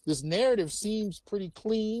place. This narrative seems pretty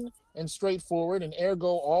clean and straightforward, and ergo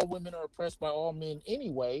all women are oppressed by all men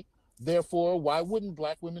anyway. Therefore, why wouldn't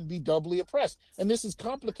black women be doubly oppressed? And this is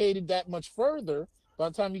complicated that much further by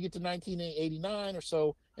the time you get to 1989 or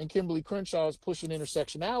so, and Kimberly Crenshaw is pushing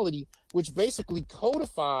intersectionality, which basically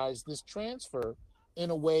codifies this transfer in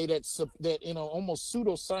a way that in an almost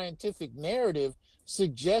pseudoscientific narrative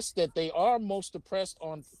suggests that they are most oppressed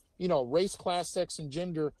on, race, class, sex, and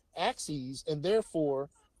gender axes, and therefore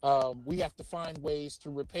we have to find ways to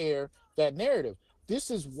repair that narrative. This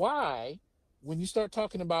is why when you start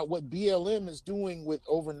talking about what BLM is doing with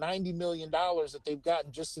over $90 million that they've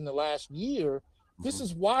gotten just in the last year, this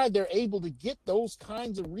is why they're able to get those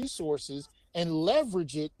kinds of resources and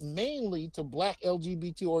leverage it mainly to black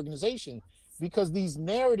LGBT organizations, because these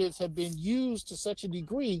narratives have been used to such a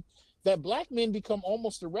degree that black men become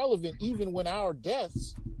almost irrelevant, even when our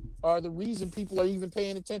deaths are the reason people are even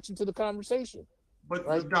paying attention to the conversation. But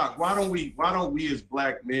right? Doc, why don't we as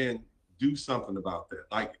black men do something about that?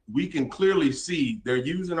 Like, we can clearly see they're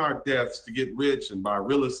using our deaths to get rich and buy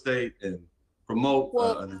real estate and promote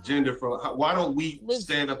an agenda for? Why don't we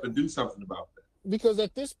stand up and do something about that? Because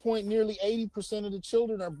at this point, nearly 80% of the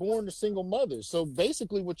children are born to single mothers. So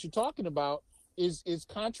basically what you're talking about is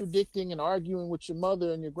contradicting and arguing with your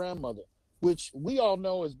mother and your grandmother, which we all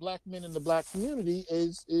know as Black men in the Black community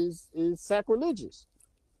is sacrilegious,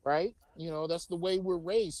 right? You know, that's the way we're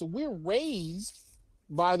raised. So we're raised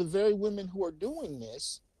by the very women who are doing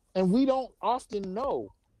this, and we don't often know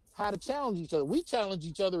how to challenge each other. We challenge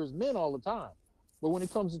each other as men all the time, but when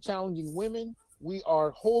it comes to challenging women, we are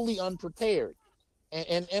wholly unprepared.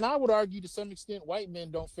 And I would argue to some extent white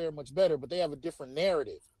men don't fare much better, but they have a different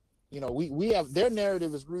narrative. You know, we have, their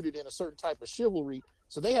narrative is rooted in a certain type of chivalry,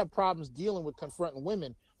 so they have problems dealing with confronting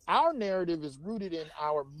women. Our narrative is rooted in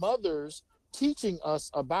our mothers teaching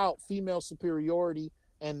us about female superiority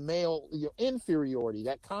and male inferiority.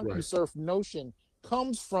 That CompuServe notion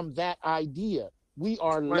comes from that idea. We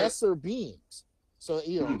are lesser beings. So,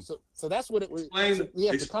 you know, so that's what it was.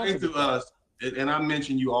 Explain to us, and I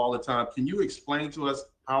mention you all the time. Can you explain to us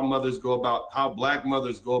how Black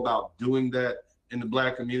mothers go about doing that in the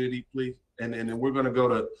Black community, please? And then we're going to go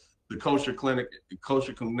to the kosher clinic, the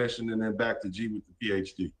kosher clinician, and then back to G with the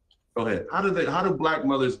PhD. Go ahead. How do Black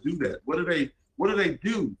mothers do that? What do they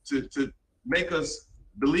do to make us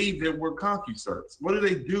believe that we're CompuServes? What do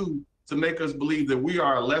they do to make us believe that we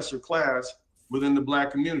are a lesser class within the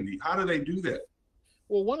Black community? How do they do that?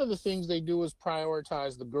 Well, one of the things they do is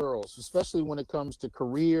prioritize the girls, especially when it comes to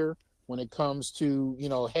career, when it comes to, you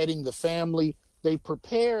know, heading the family. They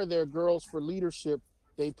prepare their girls for leadership.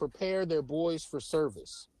 They prepare their boys for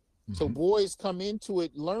service. So boys come into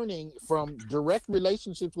it learning from direct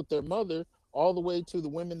relationships with their mother all the way to the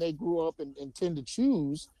women they grew up and tend to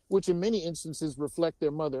choose, which in many instances reflect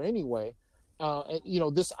their mother anyway. You know,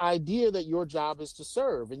 this idea that your job is to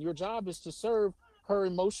serve, and your job is to serve her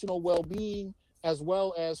emotional well-being as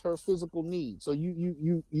well as her physical needs. So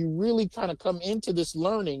you really kind of come into this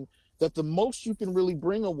learning that the most you can really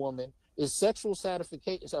bring a woman is sexual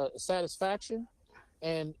satisfaction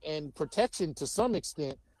and protection to some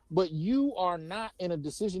extent, but you are not in a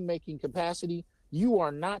decision-making capacity. You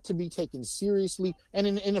are not to be taken seriously. And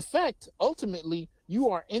in effect, ultimately, you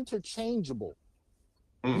are interchangeable.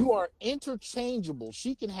 You are interchangeable.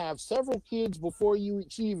 She can have several kids before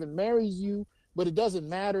she even marries you, but it doesn't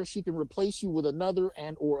matter. She can replace you with another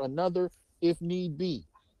or another if need be.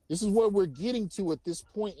 This is where we're getting to at this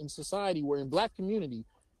point in society, where in Black community,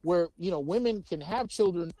 where, you know, women can have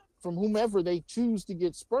children from whomever they choose to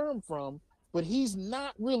get sperm from, but he's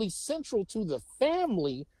not really central to the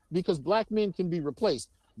family because Black men can be replaced.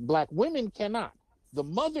 Black women cannot. The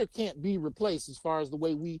mother can't be replaced as far as the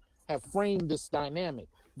way we have framed this dynamic,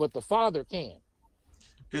 but the father can.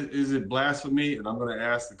 Is it blasphemy? And I'm going to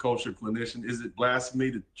ask the kosher clinician, is it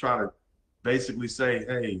blasphemy to try to basically say,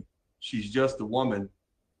 hey, she's just a woman.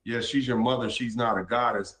 Yes, she's your mother. She's not a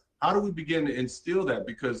goddess. How do we begin to instill that?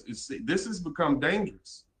 Because this has become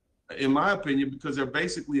dangerous, in my opinion, because they're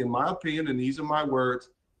basically, in my opinion, and these are my words,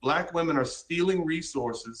 Black women are stealing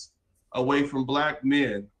resources away from Black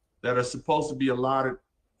men that are supposed to be allotted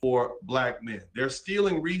for Black men. They're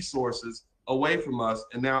stealing resources away from us,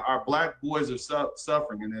 and now our Black boys are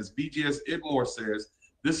suffering. And as BGS Idmore says,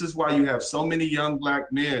 this is why you have so many young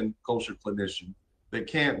Black men, kosher clinician, that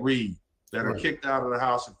can't read, that are kicked out of the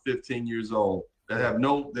house at 15 years old, that have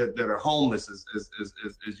that are homeless, as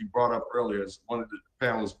you brought up earlier, as one of the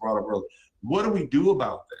panelists brought up earlier. What do we do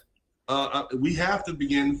about that? We have to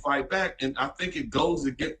begin to fight back, and I think it goes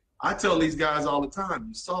again. I tell these guys all the time,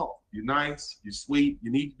 you're soft, you're nice, you're sweet,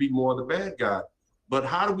 you need to be more the bad guy. But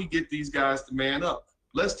how do we get these guys to man up?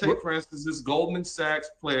 Let's take, for instance, this Goldman Sachs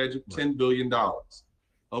pledge of $10 billion.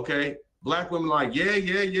 Okay, Black women are like,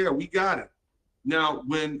 yeah, we got it. Now,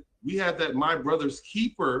 when we had that My Brother's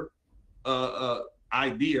Keeper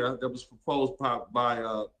idea that was proposed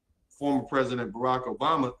by former President Barack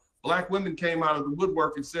Obama, Black women came out of the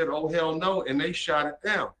woodwork and said, oh, hell no, and they shot it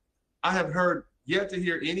down. I have yet to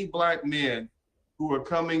hear any Black men who are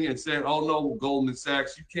coming and saying, oh no, Goldman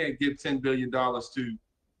Sachs, you can't give $10 billion to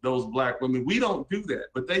those Black women. We don't do that,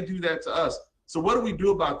 but they do that to us. So what do we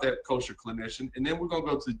do about that, kosher clinician? And then we're gonna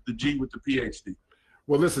go to the G with the PhD.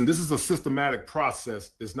 Well, listen, this is a systematic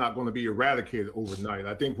process. It's not going to be eradicated overnight.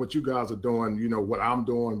 I think what you guys are doing, you know, what I'm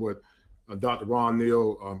doing, what Dr. Ron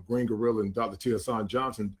Neal, Green Gorilla, and Dr. Tia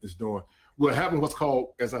Johnson is doing, we're having what's called,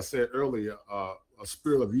 as I said earlier, a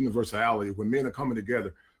spirit of universality, when men are coming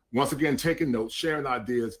together, once again, taking notes, sharing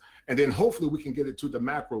ideas, and then hopefully we can get it to the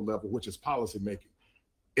macro level, which is policy making.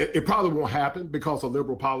 It probably won't happen because of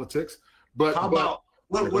liberal politics, but— How about,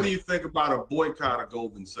 what do you think about a boycott of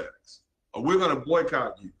Goldman Sachs? we're going to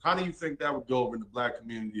boycott you. How do you think that would go over in the Black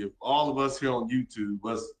community if all of us here on YouTube,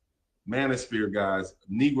 us manosphere guys,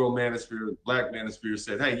 Negro manosphere, Black manosphere,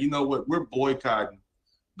 said, hey, you know what, we're boycotting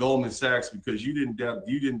Goldman Sachs because you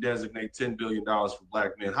didn't designate $10 billion for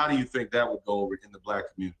Black men. How do you think that would go over in the Black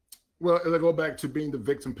community? Well, it'll go back to being the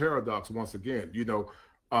victim paradox once again. You know,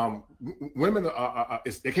 women,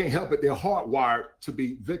 they can't help it. They're hardwired to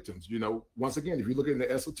be victims. You know, once again, if you look in the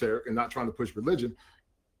esoteric and not trying to push religion,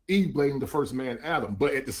 Eve blamed the first man, Adam.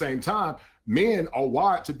 But at the same time, men are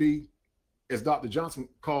wired to be, as Dr. Johnson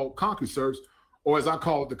called, concussors, or as I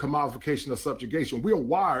call it, the commodification of subjugation. We are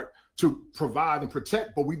wired to provide and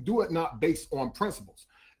protect, but we do it not based on principles.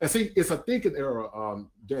 And see, it's a thinking error,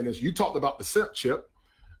 Dennis. You talked about the simp chip,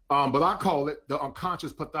 but I call it the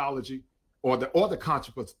unconscious pathology or the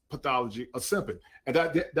conscious pathology of simping. And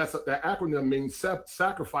that acronym means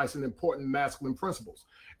sacrificing important masculine principles.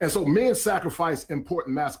 And so men sacrifice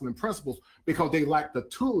important masculine principles because they lack the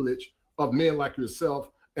tutelage of men like yourself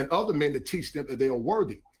and other men to teach them that they are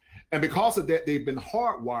worthy. And because of that, they've been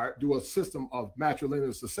hardwired through a system of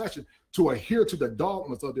matrilineal succession to adhere to the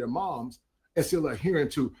dogmas of their moms and still adhering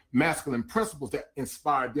to masculine principles that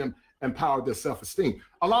inspire them, empower their self-esteem.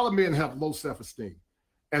 A lot of men have low self-esteem.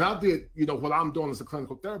 And I did, you know, what I'm doing as a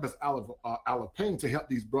clinical therapist out of pain to help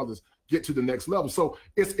these brothers get to the next level. So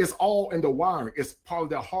it's all in the wiring. It's part of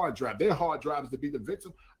their hard drive. Their hard drive is to be the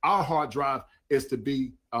victim. Our hard drive is to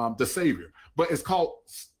be the savior. But it's called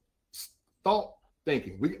thought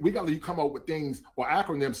thinking. We got to come up with things or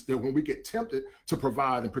acronyms that when we get tempted to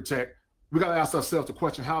provide and protect, we got to ask ourselves the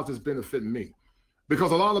question, how is this benefiting me?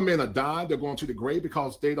 Because a lot of men are dying, they're going to the grave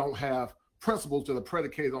because they don't have principles that are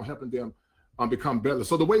predicated on helping them become better.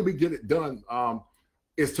 So the way we get it done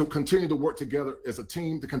is to continue to work together as a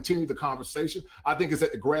team, to continue the conversation. I think it's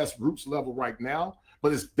at the grassroots level right now,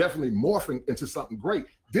 but it's definitely morphing into something great.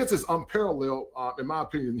 This is unparalleled, in my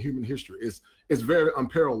opinion, in human history. It's very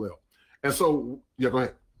unparalleled. And so, yeah, go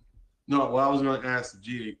ahead. No, well, I was going to ask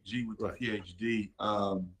the G with the PhD.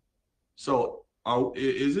 So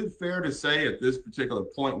is it fair to say at this particular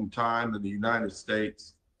point in time in the United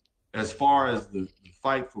States, as far as the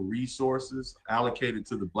fight for resources allocated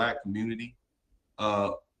to the Black community,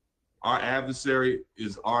 our adversary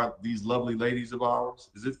are these lovely ladies of ours?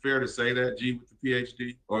 Is it fair to say that, G, with the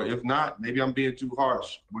PhD? Or if not, maybe I'm being too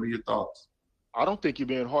harsh. What are your thoughts? I don't think you're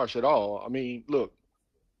being harsh at all. I mean, look,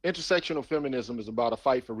 intersectional feminism is about a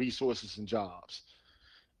fight for resources and jobs.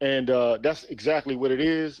 And that's exactly what it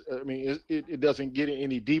is. I mean, it doesn't get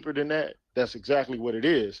any deeper than that. That's exactly what it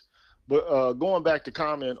is. But going back to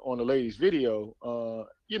comment on the lady's video,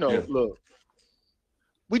 you know, yeah. Look,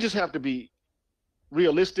 we just have to be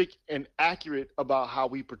realistic and accurate about how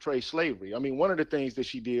we portray slavery. I mean, one of the things that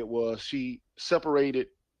she did was she separated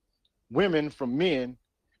women from men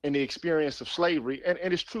in the experience of slavery. And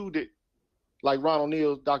it's true that, like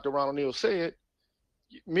Dr. Ronald Neal said,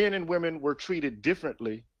 men and women were treated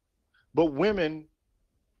differently, but women,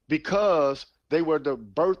 because they were the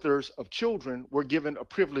birthers of children, were given a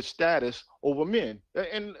privileged status over men.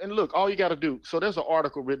 And look, all you got to do, so there's an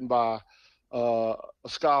article written by a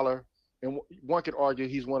scholar, and one could argue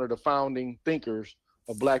he's one of the founding thinkers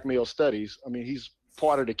of Black male studies. I mean, he's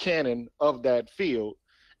part of the canon of that field.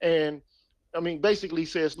 And I mean, basically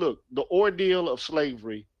says, look, the ordeal of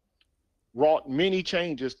slavery wrought many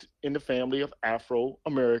changes in the family of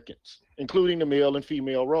Afro-Americans, including the male and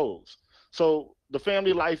female roles. So the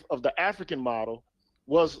family life of the African model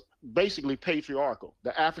was basically patriarchal.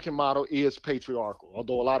 The African model is patriarchal,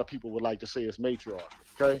 although a lot of people would like to say it's matriarchal,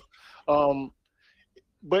 okay?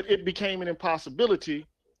 But it became an impossibility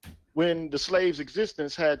when the slave's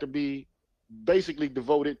existence had to be basically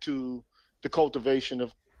devoted to the cultivation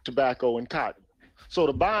of tobacco and cotton. So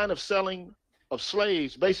the buying of selling of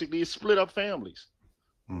slaves basically is split up families,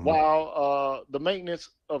 while the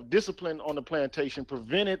maintenance of discipline on the plantation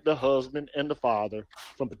prevented the husband and the father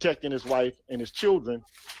from protecting his wife and his children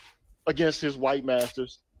against his white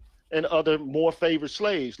masters and other more favored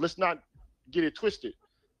slaves. Let's not get it twisted.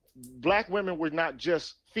 Black women were not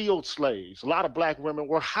just field slaves. A lot of Black women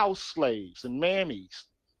were house slaves and mammies,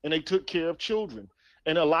 and they took care of children.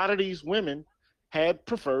 And a lot of these women had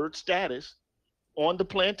preferred status on the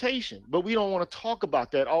plantation, but we don't want to talk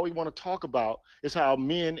about that. All we want to talk about is how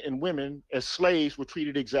men and women as slaves were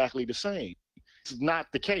treated exactly the same. It's not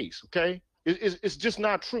the case, okay? It's just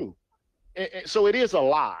not true. So it is a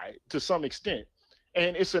lie to some extent.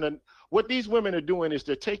 And what these women are doing is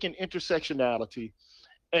they're taking intersectionality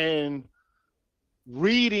and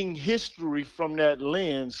reading history from that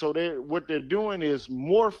lens. So what they're doing is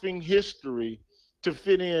morphing history to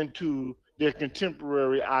fit into their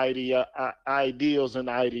contemporary ideals and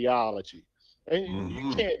ideology. And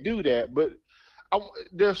you can't do that. But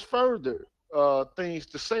there's further things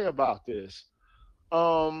to say about this.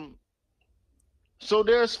 So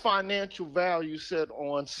there's financial value set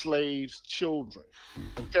on slaves' children,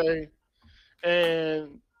 okay?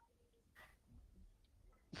 And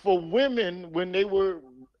for women, when they were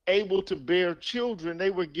able to bear children, they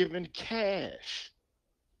were given cash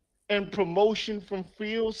and promotion from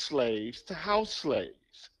field slaves to house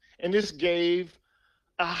slaves. And this gave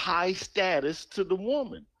a high status to the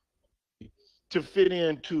woman to fit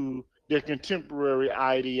into their contemporary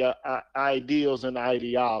ideals and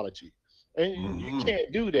ideology. And you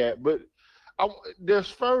can't do that. But there's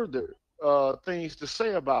further things to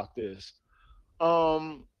say about this.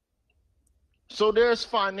 So there's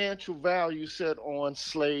financial value set on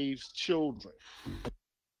slaves' children.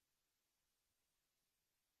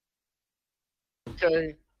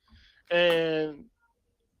 Okay. And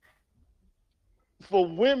for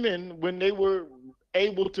women, when they were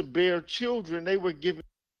able to bear children, they were given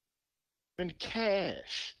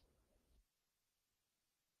cash.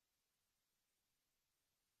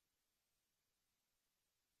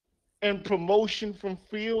 And promotion from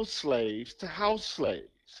field slaves to house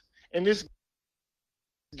slaves. And this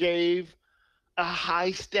gave a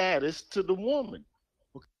high status to the woman.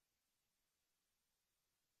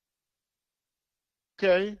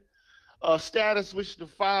 Okay? A status which the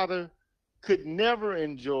father could never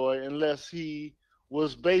enjoy unless he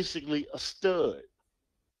was basically a stud.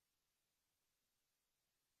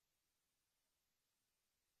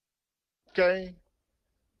 Okay?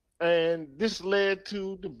 And this led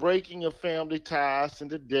to the breaking of family ties and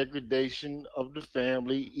the degradation of the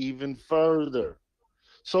family even further.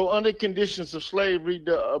 So under conditions of slavery,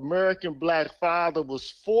 the American black father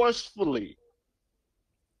was forcefully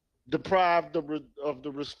deprived of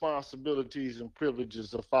the responsibilities and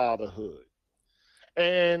privileges of fatherhood.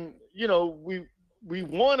 And, you know, we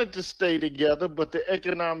wanted to stay together, but the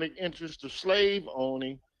economic interest of slave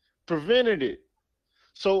owning prevented it.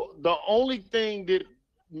 So the only thing that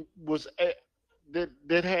was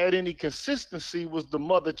that had any consistency was the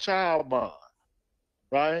mother-child bond,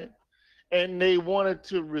 right? And they wanted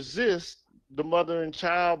to resist the mother and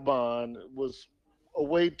child bond was a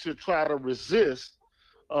way to try to resist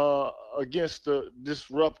against the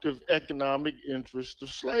disruptive economic interest of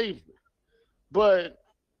slavery. But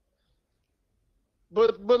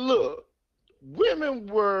look, women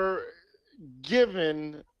were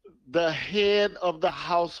given the head of the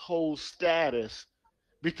household status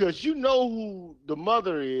because you know who the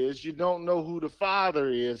mother is, you don't know who the father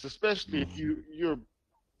is, especially if you're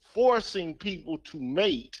forcing people to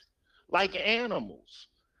mate like animals.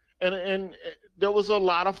 And there was a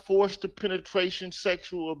lot of forced penetration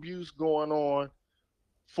sexual abuse going on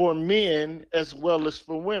for men as well as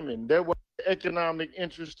for women. There was economic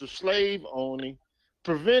interest of slave owning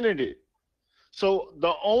prevented it. So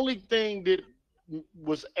the only thing that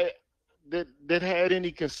was that had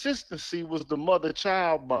any consistency was the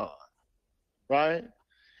mother-child bond, right?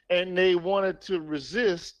 And they wanted to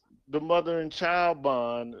resist the mother and child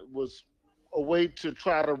bond was a way to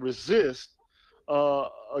try to resist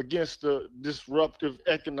against the disruptive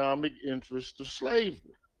economic interest of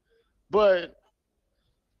slavery. But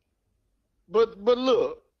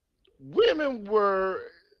look, women were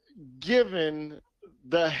given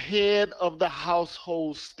the head of the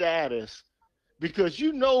household status because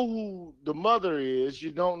you know who the mother is, you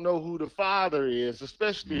don't know who the father is,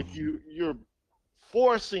 especially if you're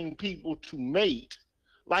forcing people to mate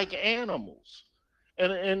like animals.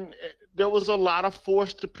 And there was a lot of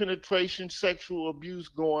forced penetration sexual abuse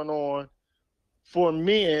going on for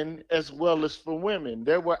men as well as for women.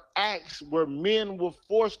 There were acts where men were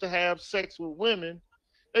forced to have sex with women.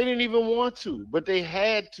 They didn't even want to, but they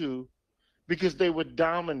had to because they were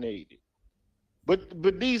dominated.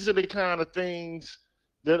 But these are the kind of things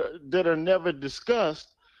that are never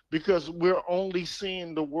discussed because we're only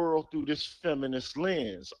seeing the world through this feminist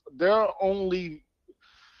lens. Only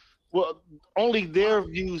their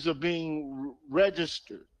views are being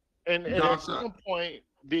registered. And at some point,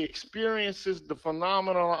 the experiences, the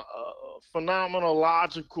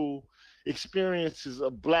phenomenological experiences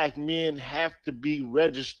of black men have to be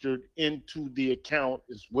registered into the account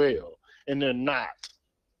as well. And they're not.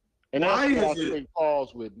 And that's what I take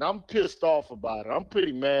pause with. And I'm pissed off about it. I'm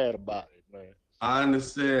pretty mad about it, man. I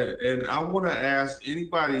understand. And I want to ask,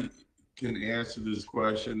 anybody can answer this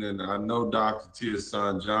question, and I know Dr. Tia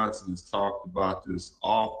Son Johnson has talked about this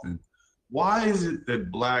often. Why is it that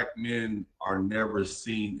black men are never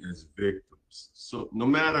seen as victims? So no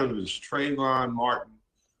matter if it's Trayvon Martin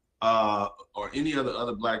or any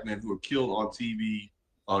other black men who are killed on TV,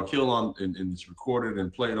 killed on and it's recorded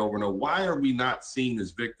and played over and over, why are we not seen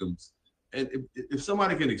as victims? And if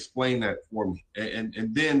somebody can explain that for me,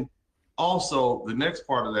 and then also the next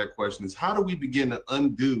part of that question is, how do we begin to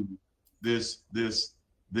undo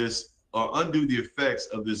undo the effects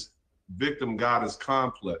of this victim goddess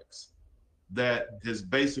complex that has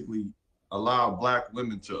basically allowed black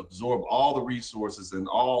women to absorb all the resources and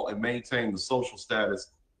maintain the social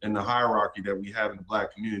status and the hierarchy that we have in the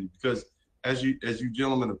black community? Because as you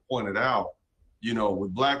gentlemen have pointed out,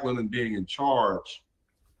 with black women being in charge,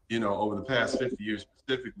 over the past 50 years,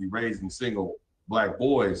 specifically raising single black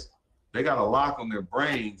boys, they got a lock on their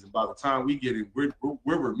brains, and by the time we get in, we're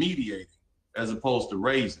remediating as opposed to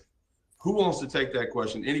raising. Who wants to take that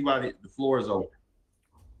question? Anybody? The floor is open.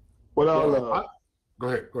 Well, go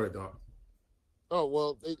ahead, Doc. Oh,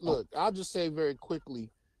 well, look, I'll just say very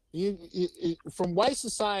quickly, from white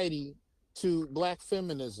society to black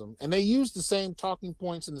feminism, and they use the same talking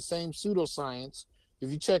points and the same pseudoscience.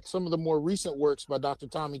 If you check some of the more recent works by Dr.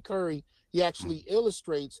 Tommy Curry, he actually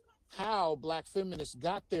illustrates how black feminists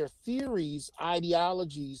got their theories,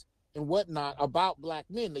 ideologies, and whatnot about black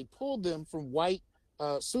men. They pulled them from white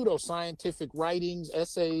pseudoscientific writings,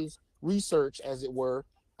 essays, research, as it were,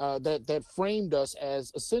 that framed us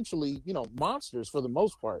as essentially, monsters for the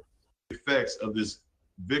most part. Effects of this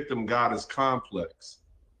victim goddess complex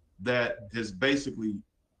that has basically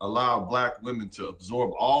allowed black women to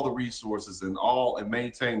absorb all the resources and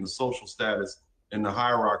maintain the social status and the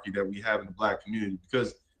hierarchy that we have in the black community.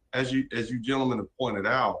 Because as you gentlemen have pointed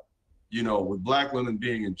out, with black women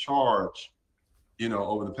being in charge,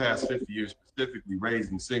 over the past 50 years, specifically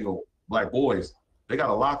raising single black boys, they got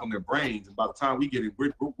a lock on their brains, and by the time we get in,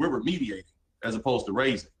 we're remediating as opposed to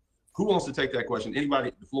raising. Who wants to take that question?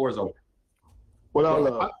 Anybody? The floor is open.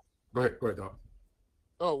 Well, go ahead, Doc.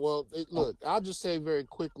 Oh, well, look, I'll just say very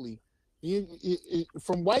quickly,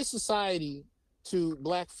 from white society to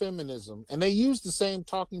black feminism, and they use the same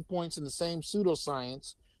talking points and the same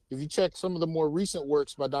pseudoscience. If you check some of the more recent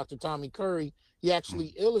works by Dr. Tommy Curry, he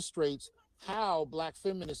actually illustrates how black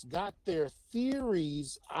feminists got their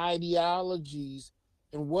theories, ideologies,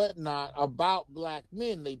 and whatnot about black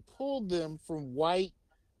men. They pulled them from white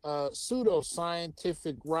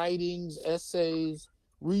pseudoscientific writings, essays,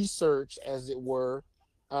 research, as it were,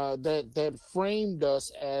 that framed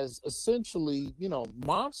us as essentially,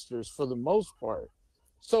 monsters for the most part.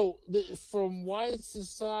 So from white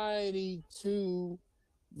society to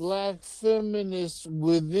black feminists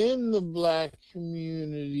within the black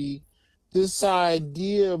community, this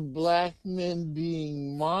idea of black men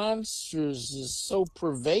being monsters is so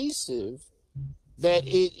pervasive that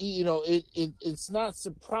it's not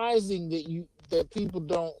surprising that people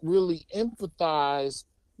don't really empathize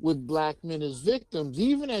with black men as victims.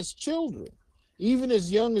 Even as children, even as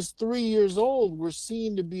young as 3 years old, we're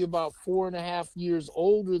seen to be about 4.5 years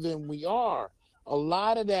older than we are. A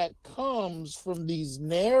lot of that comes from these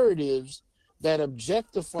narratives that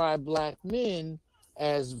objectify black men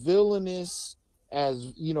as villainous,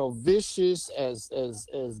 as vicious,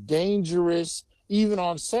 as dangerous, even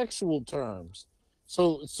on sexual terms.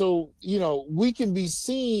 So we can be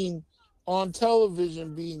seen on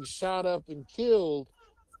television being shot up and killed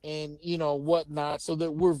and whatnot, so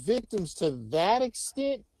that we're victims to that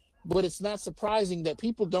extent. But it's not surprising that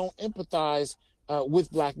people don't empathize with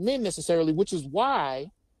black men necessarily, which is why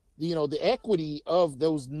the equity of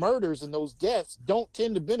those murders and those deaths don't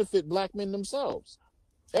tend to benefit black men themselves.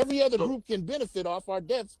 Every other group can benefit off our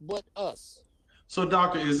deaths but us. So,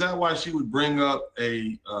 Doctor, is that why she would bring up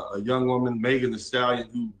a young woman, Megan Thee Stallion,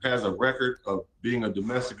 who has a record of being a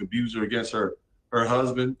domestic abuser against her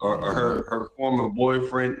husband or her former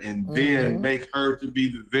boyfriend, and then make her to be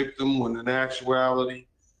the victim when in actuality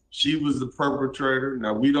she was the perpetrator?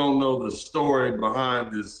 Now, we don't know the story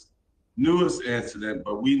behind this newest incident,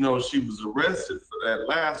 but we know she was arrested for that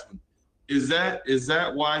last one. Is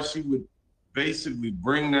that why she would basically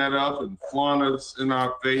bring that up and flaunt us in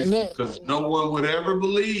our face? Because no one would ever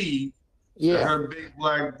believe that her big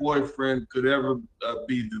black boyfriend could ever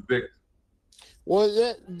be the victim.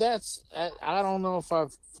 Well, that's I don't know if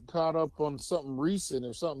I've caught up on something recent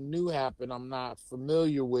or something new happened. I'm not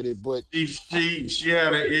familiar with it, but she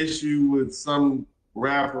had an issue with some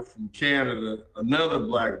rapper from Canada, another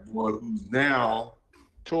black boy who's now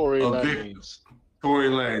Tory Lanez. Tory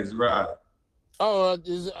Lanez, right? Oh,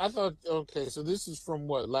 I thought, okay, so this is from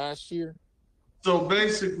what, last year? So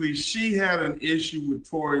basically, she had an issue with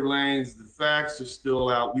Tory Lanez. The facts are still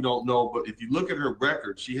out. We don't know. But if you look at her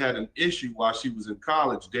record, she had an issue while she was in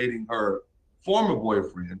college dating her former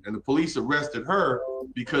boyfriend. And the police arrested her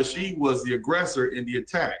because she was the aggressor in the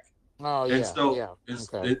attack. Oh And yeah, so yeah.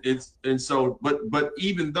 Okay. but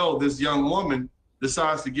even though this young woman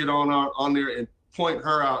decides to get on there and point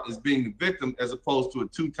her out as being the victim as opposed to a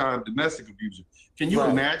 2-time domestic abuser. Can you Right.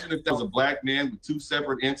 imagine if that was a black man with 2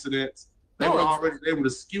 separate incidents? They No, would it's- already able to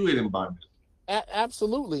skew it in by now.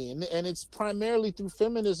 Absolutely, and it's primarily through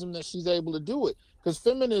feminism that she's able to do it, because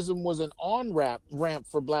feminism was an ramp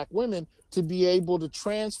for Black women to be able to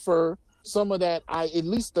transfer some of that, at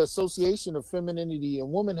least the association of femininity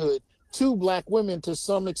and womanhood, to Black women to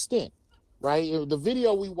some extent, right? The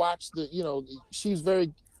video we watched,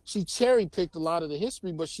 she cherry picked a lot of the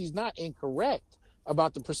history, but she's not incorrect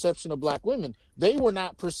about the perception of Black women. They were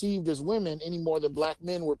not perceived as women any more than Black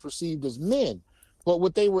men were perceived as men. But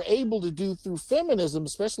what they were able to do through feminism,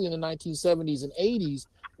 especially in the 1970s and 80s,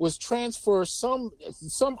 was transfer some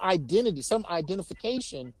identity, some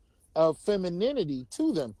identification of femininity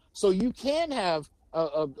to them. So you can have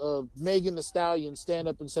a Megan Thee Stallion stand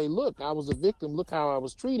up and say, look, I was a victim. Look how I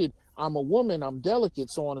was treated. I'm a woman. I'm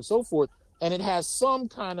delicate, so on and so forth. And it has some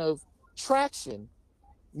kind of traction,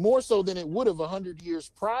 more so than it would have 100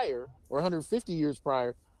 years prior or 150 years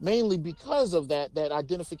prior, mainly because of that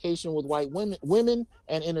identification with white women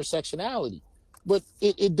and intersectionality. But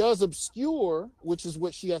it does obscure, which is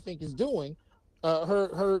what she, I think, is doing,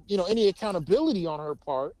 her any accountability on her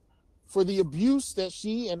part for the abuse that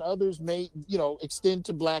she and others may extend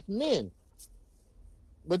to Black men.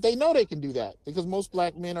 But they know they can do that because most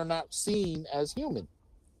Black men are not seen as human.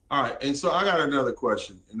 All right, and so I got another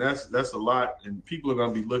question, and that's a lot, and people are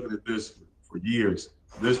going to be looking at this for years,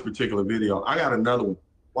 this particular video. I got another one.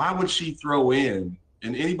 Why would she throw in,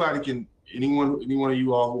 and anyone of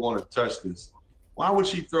you all who want to touch this, why would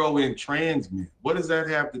she throw in trans men? What does that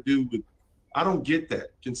have to do with, I don't get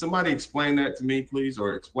that. Can somebody explain that to me, please,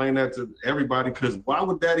 or explain that to everybody? Because why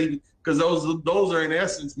would that even, because those are in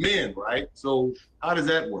essence men, right? So how does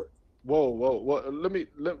that work? Whoa.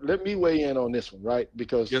 Let me weigh in on this one, right?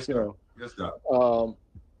 Because Yes,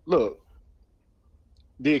 look,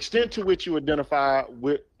 the extent to which you identify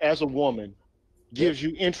with as a woman gives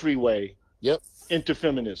you entryway into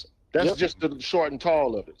feminism. That's just the short and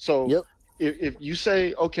tall of it. So if you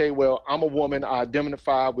say, okay, well, I'm a woman, I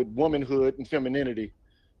identify with womanhood and femininity,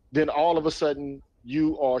 then all of a sudden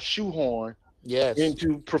you are shoehorned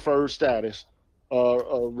into preferred status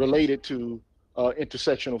related to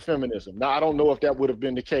intersectional feminism. Now, I don't know if that would have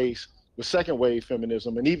been the case with second wave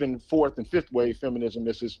feminism and even fourth and fifth wave feminism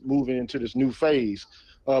as it's moving into this new phase,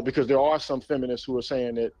 because there are some feminists who are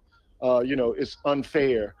saying that, it's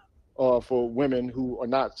unfair for women who are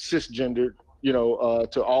not cisgendered,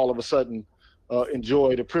 to all of a sudden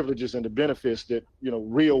enjoy the privileges and the benefits that,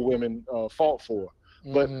 real women fought for.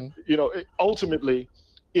 But, ultimately,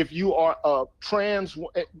 if you are a trans,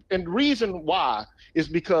 and the reason why is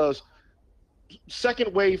because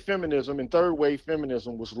second wave feminism and third wave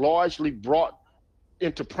feminism was largely brought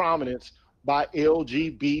into prominence by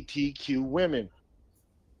LGBTQ women.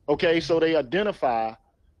 Okay, so they identify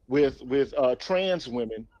with trans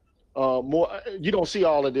women more. You don't see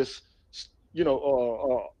all of this,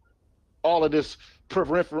 all of this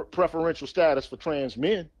preferential status for trans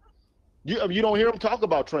men. You don't hear them talk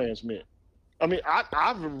about trans men. I mean,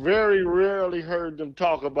 I've very rarely heard them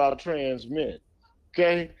talk about trans men.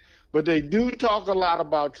 Okay. But they do talk a lot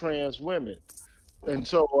about trans women, and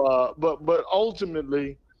so, but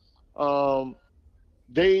ultimately,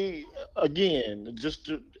 they, again, just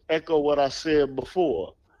to echo what I said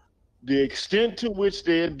before, the extent to which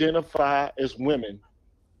they identify as women,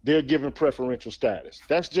 they're given preferential status.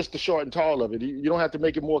 That's just the short and tall of it. You don't have to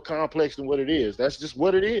make it more complex than what it is. That's just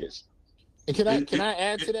what it is. And can I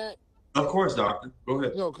add to that? Of course, doctor. Go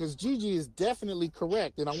ahead. Because Gigi is definitely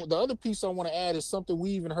correct. And the other piece I want to add is something we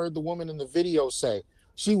even heard the woman in the video say.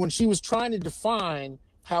 When she was trying to define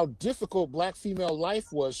how difficult Black female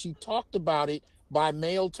life was, she talked about it by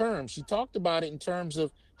male terms. She talked about it in terms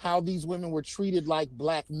of how these women were treated like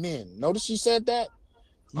Black men. Notice she said that?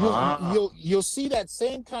 You'll see that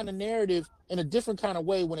same kind of narrative in a different kind of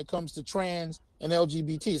way when it comes to trans and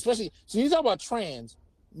LGBT, especially. So you talk about trans.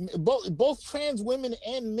 Both trans women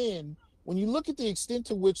and men, when you look at the extent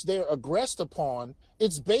to which they're aggressed upon,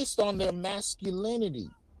 it's based on their masculinity.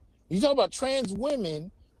 You talk about trans women,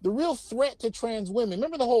 the real threat to trans women.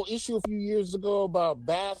 Remember the whole issue a few years ago about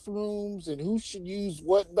bathrooms and who should use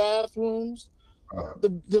what bathrooms?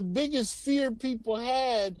 The biggest fear people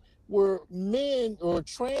had were men or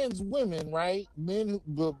trans women, right? Men,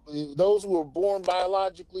 those who were born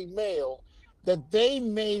biologically male, that they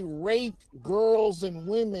may rape girls and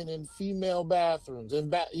women in female bathrooms.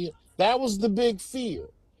 And that was the big fear.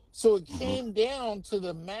 So it came down to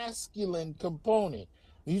the masculine component.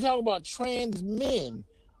 When you talk about trans men,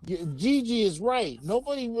 Gigi is right.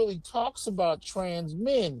 Nobody really talks about trans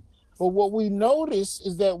men. But what we notice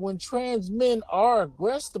is that when trans men are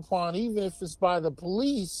aggressed upon, even if it's by the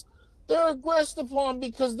police, they're aggressed upon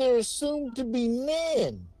because they're assumed to be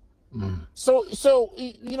men. So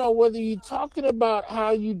whether you're talking about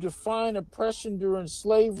how you define oppression during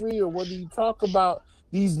slavery, or whether you talk about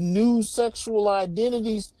these new sexual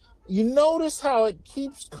identities, you notice how it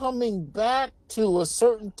keeps coming back to a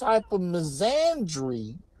certain type of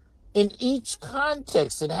misandry in each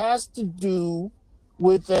context. It has to do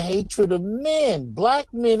with the hatred of men,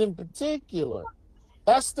 black men in particular.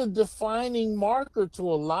 That's the defining marker to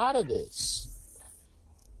a lot of this.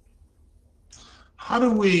 How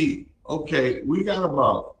do we, okay, we got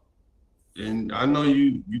about, and I know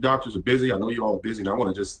you doctors are busy. I know you all are busy, and I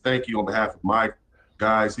want to just thank you on behalf of my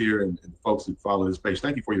guys here and folks who follow this page.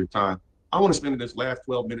 Thank you for your time. I want to spend this last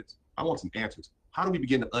 12 minutes. I want some answers. How do we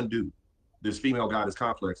begin to undo this female goddess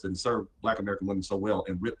complex that has served Black American women so well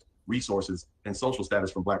and ripped resources and social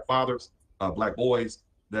status from Black fathers, Black boys,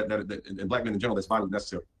 and Black men in general that's vitally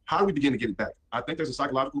necessary? How do we begin to get it back? I think there's a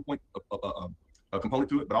psychological component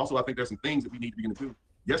to it, but also I think there's some things that we need to begin to do.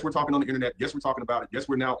 Yes, we're talking on the internet. Yes, we're talking about it. Yes,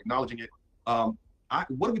 we're now acknowledging it.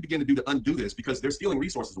 What do we begin to do to undo this? Because they're stealing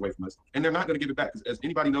resources away from us, and they're not going to give it back. As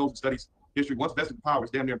anybody knows who studies history, once vested in power,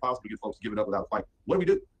 it's damn near impossible to get folks to give it up without a fight. What do we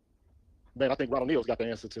do? Man, I think Ron O'Neal's got the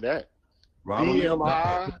answer to that.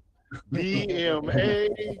 BMI, BMA,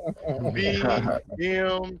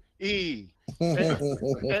 BME.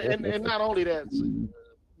 And not only that,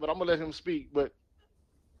 but I'm gonna let him speak. But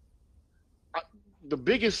the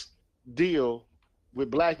biggest deal with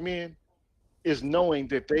Black men is knowing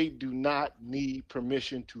that they do not need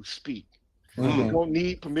permission to speak. They don't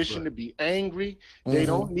need permission to be angry. They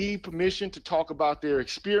don't need permission to talk about their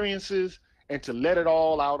experiences and to let it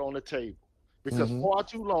all out on the table. Because far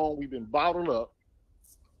too long we've been bottled up.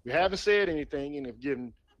 We haven't said anything and have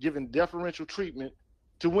given deferential treatment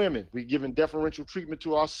to women. We've given deferential treatment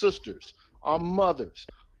to our sisters, our mothers,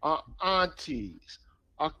 our aunties,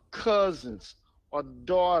 our cousins, our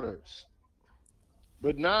daughters.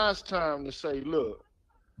 But now it's time to say, look,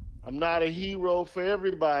 I'm not a hero for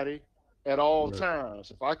everybody at all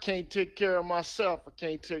times. If I can't take care of myself, I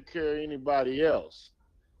can't take care of anybody else.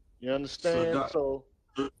 You understand?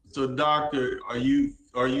 So doctor, are you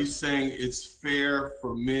saying it's fair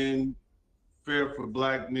for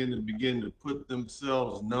Black men to begin to put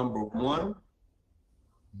themselves number one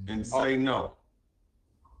and say no?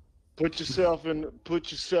 Put yourself in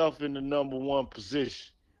the number one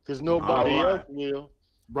position, because nobody else will.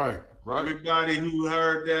 Right. Everybody who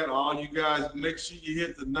heard that, all you guys, make sure you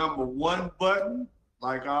hit the number one button.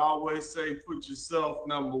 Like I always say, put yourself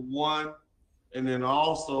number one. And then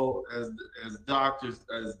also, as doctors,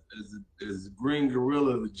 as Green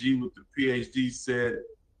Gorilla, the G with the PhD said,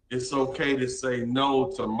 it's okay to say no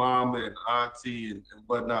to mama and auntie and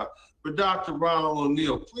whatnot. But Dr. Ronald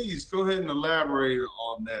O'Neal, please go ahead and elaborate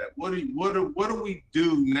on that. What do we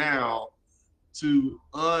do now to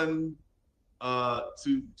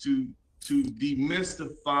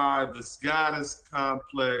demystify the goddess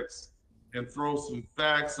complex and throw some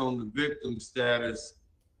facts on the victim status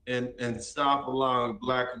and stop allowing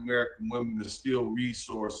Black American women to steal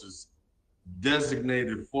resources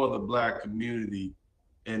designated for the Black community,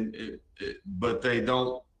 but they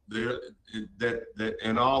don't,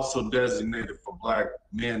 and also designated for Black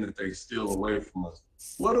men that they steal away from us?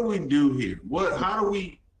 What do we do here? What do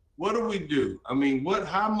we do? I mean, what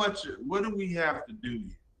do we have to do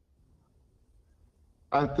here?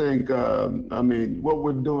 I think, what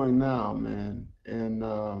we're doing now, man, and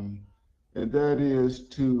that is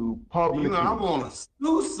to publicly. I want to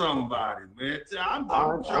sue somebody, man.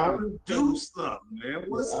 I'm trying to do something, man.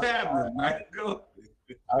 What's happening, man? Go.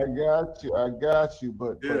 I got you.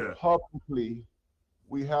 But publicly,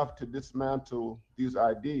 we have to dismantle these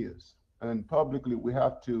ideas, and publicly, we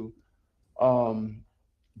have to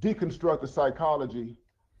deconstruct the psychology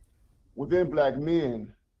within Black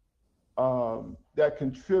men that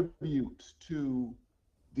contributes to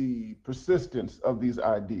the persistence of these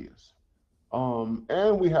ideas.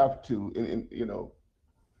 And we have to,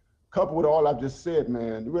 coupled with all I've just said,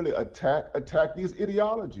 man, really attack these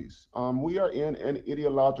ideologies. We are in an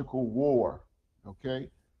ideological war, okay?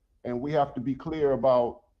 And we have to be clear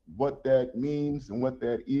about what that means and what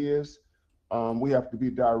that is. We have to be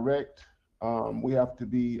direct. We have to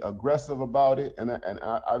be aggressive about it. And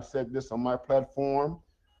I've said this on my platform,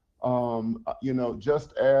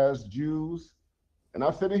 just as Jews, and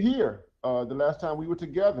I've said it here the last time we were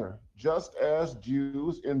together, just as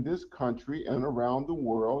Jews in this country and around the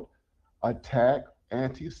world attack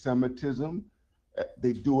anti-Semitism,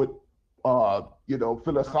 they do it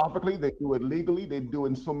Philosophically, they do it legally, they do it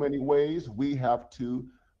in so many ways. We have to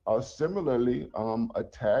similarly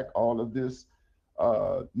attack all of this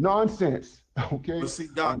nonsense. Okay. But see,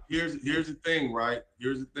 Doc, here's the thing, right?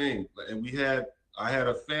 Here's the thing, and I had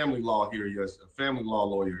a family law here yesterday, a family law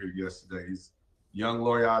lawyer here yesterday. He's a young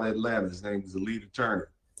lawyer out of Atlanta. His name is the lead attorney.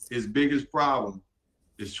 His biggest problem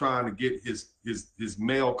is trying to get his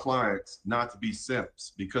male clients not to be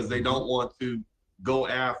simps because they don't want to go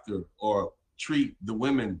after or treat the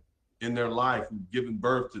women in their life who've given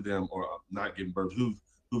birth to them, or not given birth,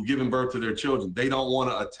 who've given birth to their children. They don't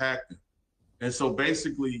want to attack them. And so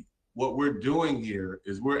basically what we're doing here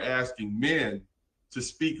is we're asking men to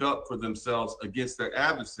speak up for themselves against their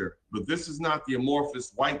adversary. But this is not the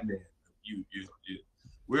amorphous white man.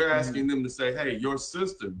 We're asking them to say, hey, your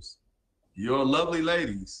sisters, your lovely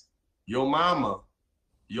ladies, your mama,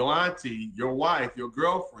 your auntie, your wife, your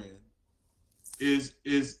girlfriend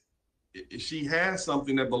she has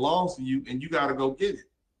something that belongs to you, and you got to go get it.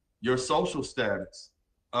 Your social status,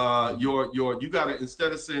 you got to,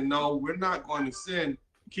 instead of saying, no, we're not going to send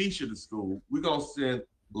Keisha to school, we're going to send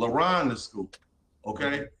LaRon to school,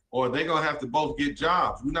 okay? Or they're going to have to both get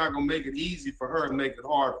jobs. We're not going to make it easy for her and make it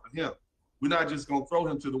hard for him. We're not just going to throw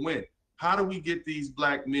him to the wind. How do we get these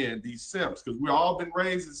black men, these simps? Because we've all been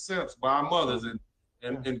raised as simps by our mothers,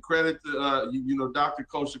 and credit to Dr.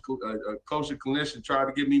 Kosher Clinician tried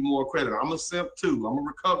to give me more credit. I'm a simp too. I'm a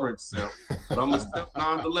recovering simp, but I'm a simp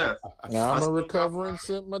nonetheless. Now I'm a recovering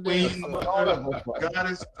simp, my damn. Got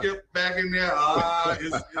his skip back in there.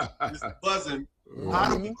 It's buzzing.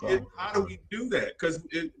 How do we do that? Because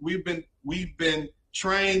we've been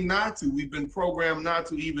trained not to. We've been programmed not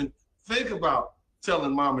to even think about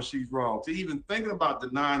telling mama she's wrong, to even thinking about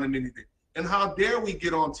denying them anything. And how dare we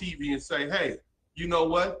get on TV and say, hey, you know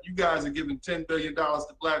what? You guys are giving $10 billion to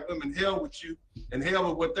black women. Hell with you and hell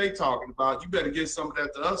with what they talking about. You better give some of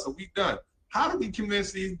that to us or we done. How do we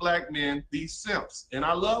convince these black men, these simps? And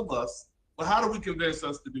I love us, but how do we convince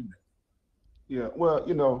us to do that? Yeah, well,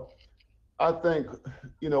 I think,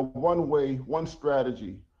 one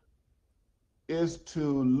strategy is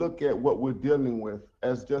to look at what we're dealing with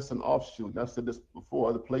as just an offshoot. I've said this before,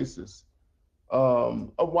 other places.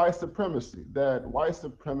 Of white supremacy, that white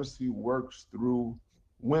supremacy works through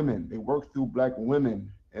women. They work through black women,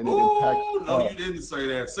 and it impacts. No, you didn't say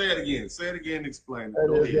that. Say it again. Say it again. Explain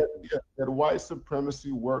it. That white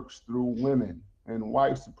supremacy works through women, and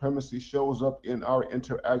white supremacy shows up in our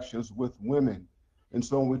interactions with women. And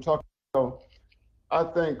so when we talk about, I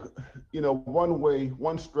think,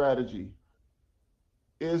 one strategy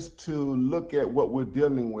is to look at what we're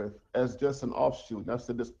dealing with as just an offshoot. I've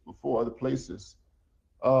said this before, other places,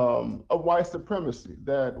 of white supremacy,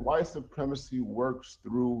 that white supremacy works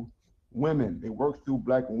through women. They work through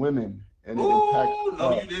black women, and it impacts.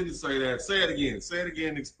 No, you didn't say that. Say it again. Say it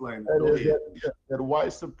again. Explain it. That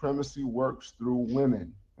white supremacy works through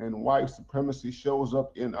women, and white supremacy shows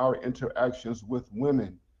up in our interactions with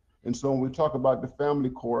women. And so when we talk about the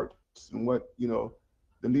family courts and what,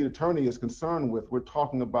 the lead attorney is concerned with, we're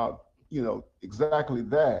talking about, exactly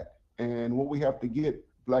that. And what we have to get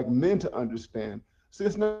black men to understand, see,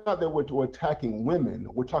 it's not that we're attacking women.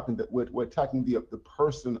 We're talking that we're attacking the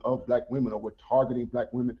person of black women, or we're targeting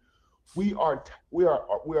black women. We are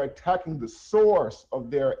attacking the source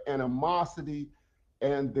of their animosity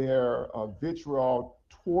and their vitriol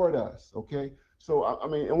toward us. Okay, so I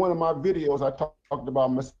mean, in one of my videos, I talked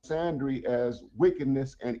about misandry as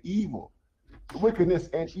wickedness and evil. Wickedness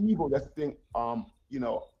and evil that's being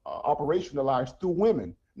operationalized through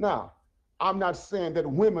women. Now, I'm not saying that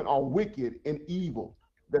women are wicked and evil,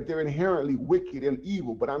 that they're inherently wicked and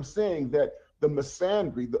evil, but I'm saying that the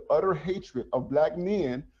misandry, the utter hatred of black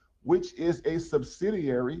men, which is a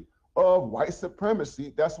subsidiary of white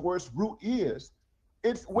supremacy, that's where its root is,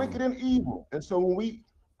 it's wicked and evil. And so when we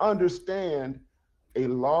understand a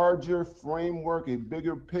larger framework, a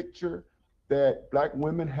bigger picture, that black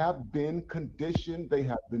women have been conditioned, they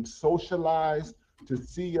have been socialized to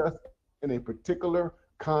see us in a particular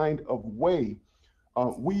kind of way.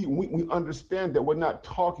 We understand that we're not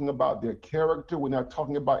talking about their character, we're not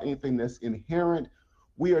talking about anything that's inherent.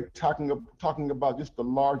 We are talking about just the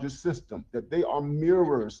larger system, that they are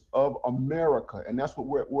mirrors of America, and that's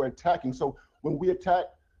what we're attacking. So when we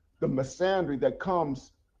attack the misandry that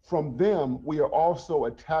comes from them, we are also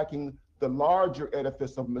attacking the larger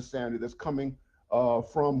edifice of misandry that's coming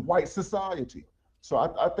from white society. So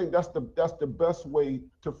I think that's the best way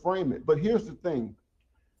to frame it. But here's the thing.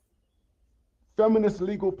 Feminist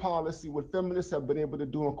legal policy, what feminists have been able to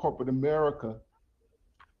do in corporate America,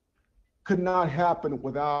 could not happen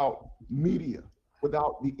without media.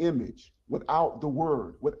 without the image, without the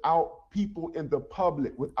word, without people in the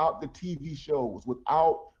public, without the TV shows,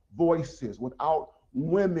 without voices, without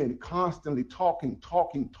women constantly talking,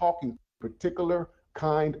 particular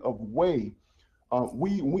kind of way.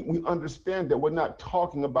 We understand that we're not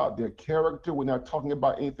talking about their character. We're not talking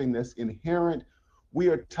about anything that's inherent. We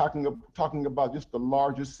are talking about just the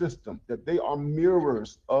larger system, that they are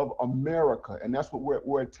mirrors of America. And that's what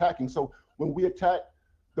we're attacking. So when we attack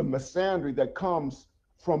the misandry that comes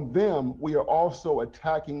from them, we are also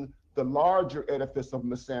attacking the larger edifice of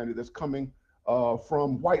misandry that's coming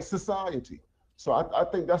from white society. So I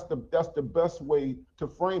think that's the best way to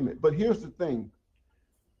frame it. But here's the thing.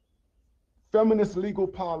 Feminist legal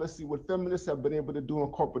policy, what feminists have been able to do in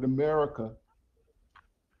corporate America,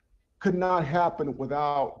 could not happen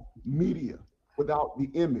without media, without the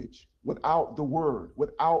image, without the word,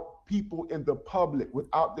 without people in the public,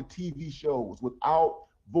 without the TV shows, without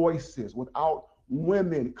voices, without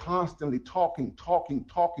women constantly talking.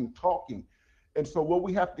 And so what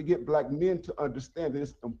we have to get Black men to understand is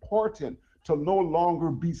it's important to no longer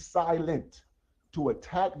be silent, to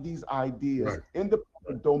attack these ideas in the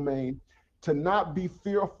public domain, to not be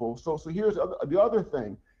fearful. So here's the other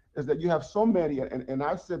thing, is that you have so many, and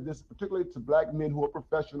I've said this particularly to Black men who are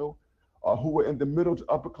professional, who are in the middle to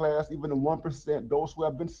upper class, even the 1%, those who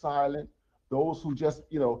have been silent, those who just,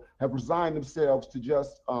 have resigned themselves to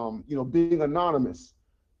just, being anonymous.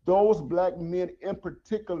 Those Black men in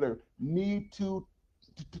particular need to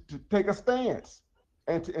take a stance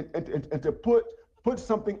and to put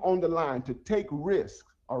something on the line, to take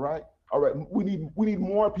risks. All right. We need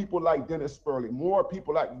more people like Dennis Sperling, more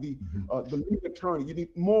people like the lead attorney. You need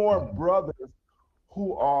more brothers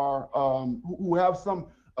who are who have some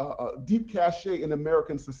deep cachet in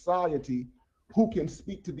American society, who can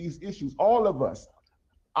speak to these issues. All of us.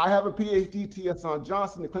 I have a PhD, T.S.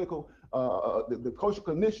 Johnson, the clinical, the coaching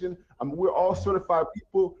clinician. We're all certified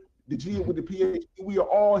people. The G with the PhD. We are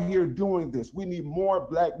all here doing this. We need more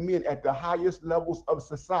Black men at the highest levels of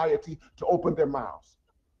society to open their mouths.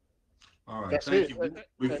 All right, thank you.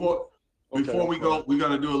 Before we go, we're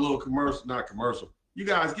gonna do a little commercial, not commercial. You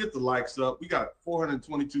guys get the likes up. We got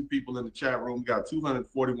 422 people in the chat room. We got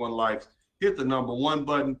 241 likes. Hit the number 1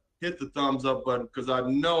 button, hit the thumbs up button, because I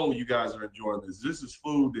know you guys are enjoying this. This is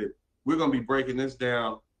food that we're gonna be breaking this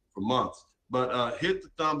down for months. But hit the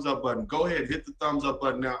thumbs up button. Go ahead, hit the thumbs up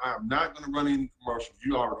button. Now, I'm not gonna run any commercials.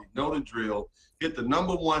 You already know the drill. Hit the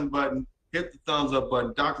number 1 button, hit the thumbs up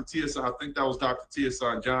button. Dr. T.S., I think that was Dr. T.S.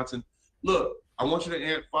 Johnson. Look, I want you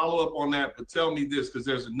to follow up on that, but tell me this, because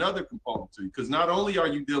there's another component to you. Because not only are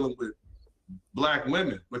you dealing with Black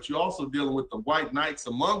women, but you're also dealing with the white knights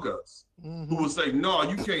among us who will say, no,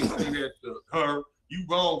 you can't say that to her. You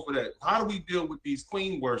wrong for that. How do we deal with these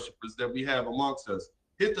queen worshipers that we have amongst us?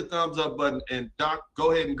 Hit the thumbs up button, and Doc,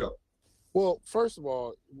 go ahead and go. Well, first of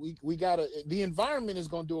all, we gotta, the environment is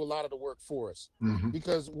gonna do a lot of the work for us,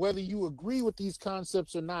 because whether you agree with these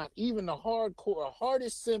concepts or not, even the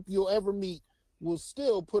hardest simp you'll ever meet will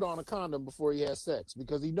still put on a condom before he has sex,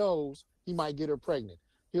 because he knows he might get her pregnant.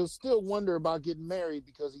 He'll still wonder about getting married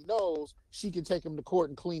because he knows she can take him to court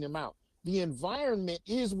and clean him out. The environment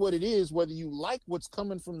is what it is, whether you like what's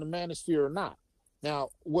coming from the manosphere or not. Now,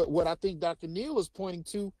 what I think Dr. Neal is pointing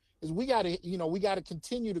to is we got to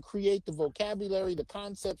continue to create the vocabulary, the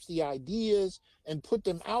concepts, the ideas, and put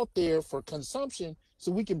them out there for consumption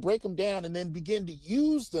so we can break them down and then begin to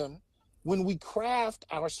use them when we craft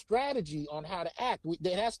our strategy on how to act.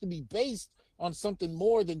 It has to be based on something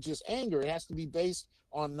more than just anger. It has to be based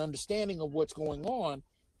on an understanding of what's going on,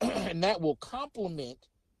 and that will complement,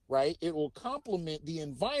 right? It will complement the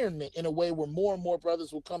environment in a way where more and more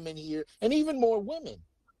brothers will come in here, and even more women.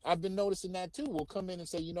 I've been noticing that too. Will come in and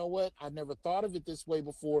say, you know what? I never thought of it this way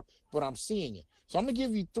before, but I'm seeing it. So I'm going to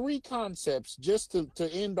give you 3 concepts just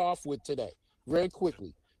to end off with today, very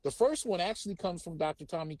quickly. The first one actually comes from Dr.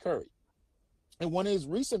 Tommy Curry. In one of his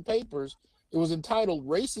recent papers, it was entitled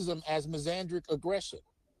Racism as Misandric Aggression.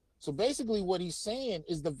 So basically what he's saying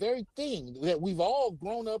is the very thing that we've all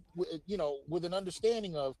grown up with, with an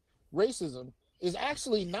understanding of racism is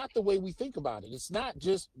actually not the way we think about it. It's not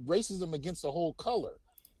just racism against a whole color.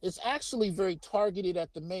 It's actually very targeted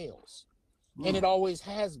at the males, and it always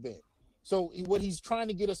has been. So what he's trying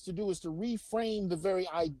to get us to do is to reframe the very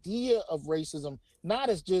idea of racism, not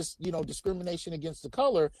as just, discrimination against the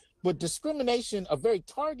color, but discrimination, a very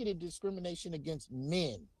targeted discrimination against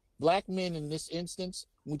men, Black men in this instance,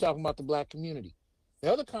 when we're talking about the Black community.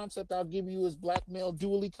 The other concept I'll give you is Black male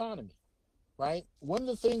dual economy, right? One of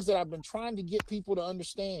the things that I've been trying to get people to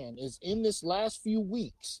understand is in this last few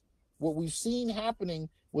weeks, what we've seen happening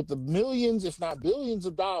with the millions, if not billions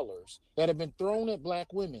of dollars that have been thrown at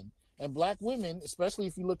black women. And black women, especially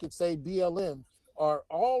if you look at, say, BLM, are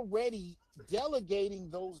already delegating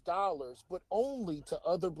those dollars, but only to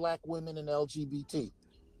other black women and LGBT.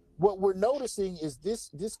 What we're noticing is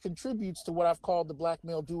this contributes to what I've called the black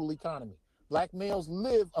male dual economy. Black males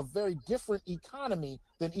live a very different economy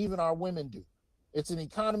than even our women do. It's an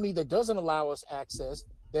economy that doesn't allow us access,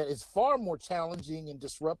 that is far more challenging and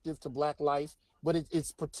disruptive to black life, but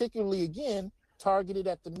it's particularly, again, targeted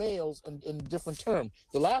at the males in a different term.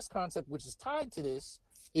 The last concept, which is tied to this,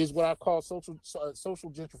 is what I call social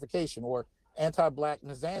gentrification, or anti-black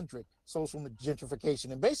misandric social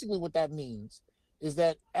gentrification. And basically what that means is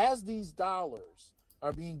that as these dollars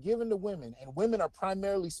are being given to women, and women are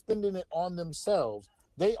primarily spending it on themselves,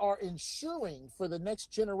 they are ensuring for the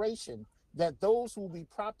next generation that those who will be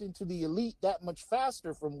propped into the elite that much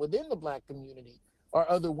faster from within the black community are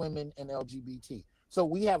other women and LGBT. So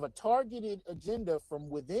we have a targeted agenda from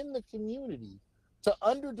within the community to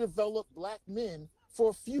underdevelop black men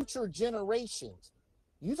for future generations.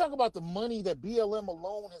 You talk about the money that BLM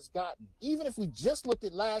alone has gotten. Even if we just looked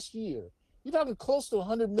at last year, you're talking close to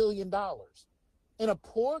 $100 million. In a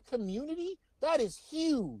poor community, that is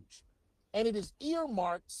huge. And it is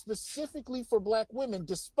earmarked specifically for black women,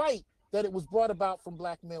 despite that it was brought about from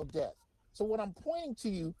black male death. So what I'm pointing to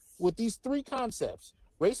you with these three concepts,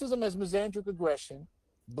 racism as misandric aggression,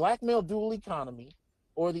 black male dual economy,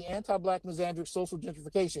 or the anti-black misandric social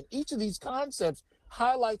gentrification, each of these concepts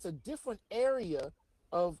highlights a different area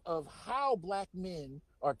of how black men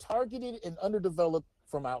are targeted and underdeveloped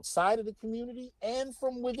from outside of the community and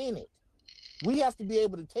from within it. We have to be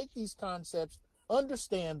able to take these concepts,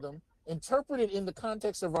 understand them, interpret it in the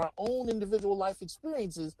context of our own individual life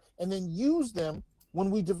experiences, and then use them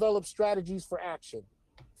when we develop strategies for action.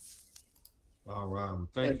 All right.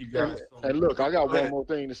 Thank you guys. And look, I got one more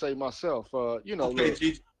thing to say myself. You know, okay,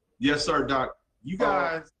 look, yes, sir, Doc. You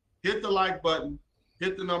guys hit the like button,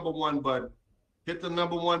 hit the #1 button, hit the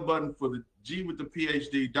 #1 button for the G with the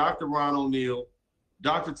PhD, Dr. Ron O'Neill,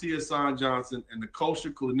 Dr. Tia San Johnson, and the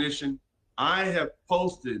kosher clinician. I have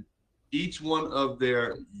posted each one of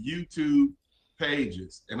their YouTube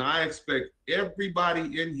pages, and I expect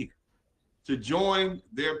everybody in here to join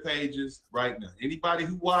their pages right now. Anybody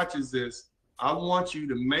who watches this, I want you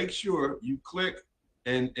to make sure you click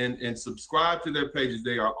and subscribe to their pages.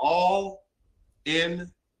 They are all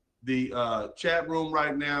in the chat room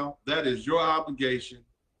right now. That is your obligation.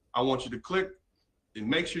 I want you to click and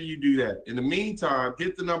make sure you do that. In the meantime,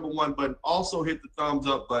 hit the #1 button. Also hit the thumbs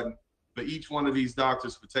up button for each one of these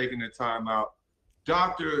doctors for taking their time out.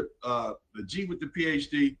 Dr. The G with the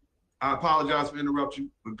PhD, I apologize for interrupting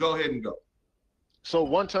you, but go ahead and go. So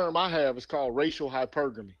one term I have is called racial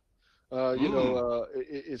hypergamy. You know,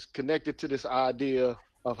 it's connected to this idea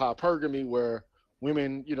of hypergamy, where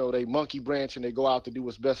women, you know, they monkey branch and they go out to do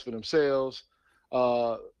what's best for themselves.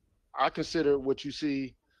 I consider what you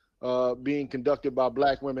see being conducted by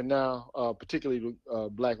black women now, particularly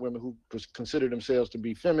black women who consider themselves to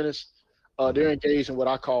be feminists. They're engaged in what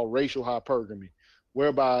I call racial hypergamy,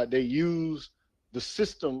 whereby they use the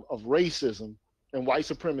system of racism and white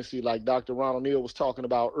supremacy, like Dr. Ron O'Neill was talking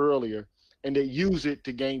about earlier, and they use it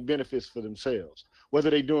to gain benefits for themselves. Whether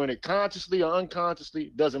they're doing it consciously or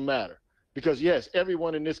unconsciously, doesn't matter. Because yes,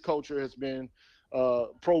 everyone in this culture has been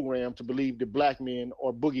programmed to believe that black men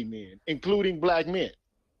are boogeymen, including black men.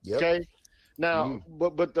 Yep. Okay. Now,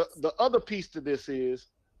 but the other piece to this is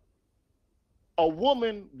a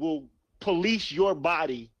woman will police your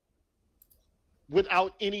body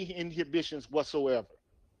without any inhibitions whatsoever,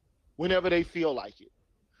 whenever they feel like it.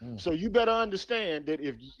 So you better understand that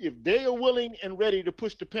if they are willing and ready to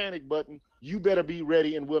push the panic button, you better be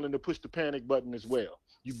ready and willing to push the panic button as well.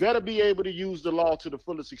 You better be able to use the law to the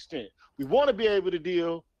fullest extent. We want to be able to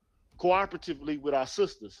deal cooperatively with our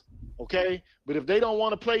sisters, okay? But if they don't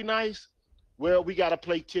want to play nice, well, we got to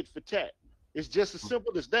play tit for tat. It's just as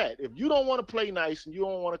simple as that. If you don't want to play nice and you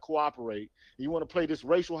don't want to cooperate, and you want to play this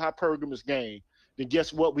racial hypergamous game, then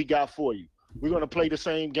guess what we got for you? We're going to play the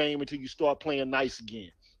same game until you start playing nice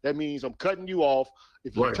again. That means I'm cutting you off.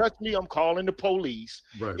 If you touch me, I'm calling the police.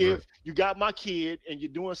 If you got my kid and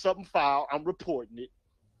you're doing something foul, I'm reporting it.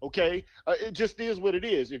 Okay? It just is what it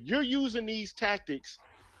is. If you're using these tactics,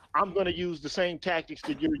 I'm going to use the same tactics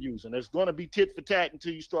that you're using. It's going to be tit for tat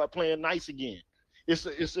until you start playing nice again.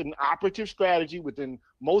 It's an operative strategy within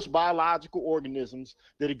most biological organisms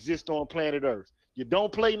that exist on planet Earth. You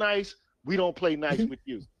don't play nice, we don't play nice with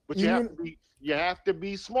you. But you have to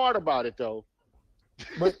be smart about it, though.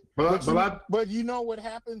 But you know what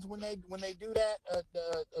happens when they do that,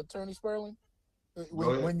 Attorney Sperling?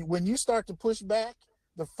 When you start to push back,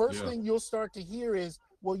 the first thing you'll start to hear is,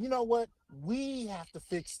 well, you know what? We have to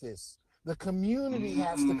fix this. The community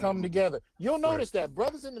has to come together. You'll notice that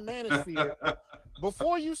brothers in the manosphere,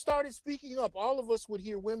 before you started speaking up, all of us would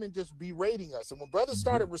hear women just berating us. And when brothers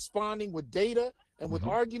started responding with data and with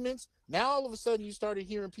arguments, now all of a sudden you started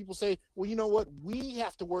hearing people say, well, you know what? We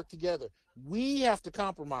have to work together. We have to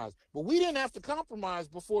compromise. But we didn't have to compromise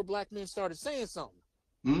before black men started saying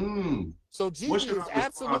something. So Gigi is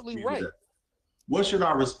absolutely right. What should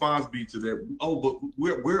our response be to that? Oh, but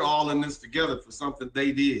we're all in this together for something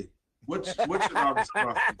they did. What should our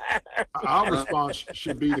response be? Our response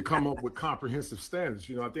should be to come up with comprehensive standards.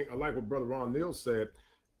 You know, I like what Brother Ron Neal said,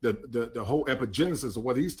 the whole epigenesis of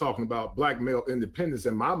what he's talking about, black male independence.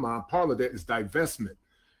 In my mind, part of that is divestment.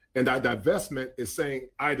 And that divestment is saying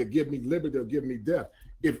either give me liberty or give me death.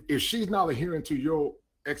 If she's not adhering to your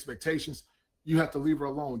expectations, you have to leave her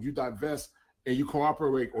alone. You divest and you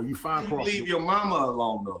cooperate, or you find. How do you leave your mama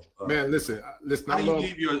alone, though? Man, listen. How do you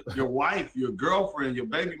leave your wife, your girlfriend, your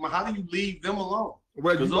baby? How do you leave them alone?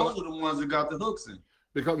 Well, because those are the ones that got the hooks in.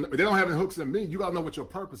 Because they don't have any hooks in me. You gotta know what your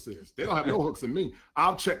purpose is. They don't have no hooks in me.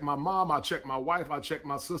 I'll check my mom. I'll check my wife. I'll check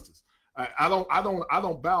my sisters. I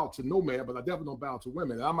don't bow to no man, but I definitely don't bow to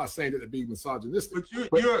women. And I'm not saying that to be misogynistic.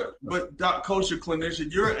 But kosher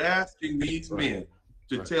clinician, you're asking these men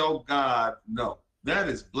to tell God no. That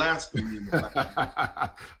is blasphemy.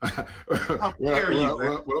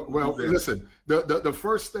 Well, listen, the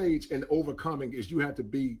first stage in overcoming is you have to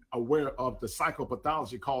be aware of the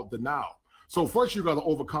psychopathology called denial. So first you got to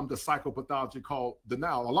overcome the psychopathology called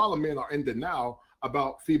denial. A lot of men are in denial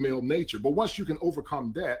about female nature, but once you can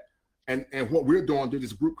overcome that, and what we're doing to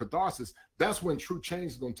this group catharsis, that's when true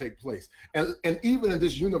change is going to take place. And even in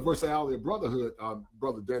this universality of brotherhood,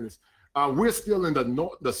 Brother Dennis, we're still in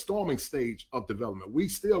the storming stage of development. We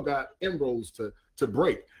still got inroads to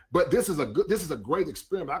break, but this is a great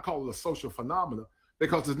experiment. I call it a social phenomenon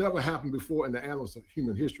because it's never happened before in the annals of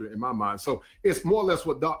human history, in my mind. So it's more or less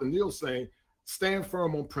what Dr. Neal's saying: stand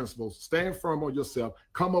firm on principles, stand firm on yourself.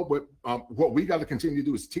 Come up with what we got to continue to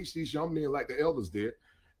do is teach these young men like the elders did,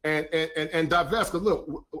 and divest. Cause look,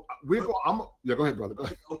 go ahead, brother. Go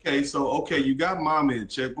ahead. Okay, you got mama in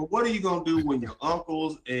check, but what are you gonna do when your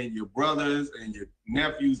uncles and your brothers and your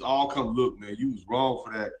nephews all come? Look, man, you was wrong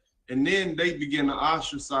for that, and then they begin to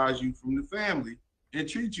ostracize you from the family and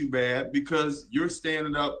treat you bad because you're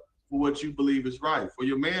standing up for what you believe is right, for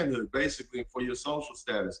your manhood, basically, and for your social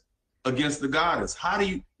status against the goddess. How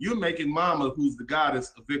do you're making mama, who's the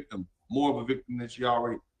goddess, a victim, more of a victim than she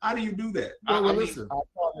already. How do you do that? Listen.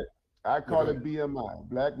 I call it BMI,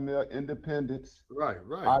 black male independence. Right.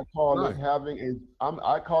 I call it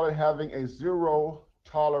having a zero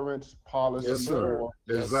tolerance policy. Yes, sir.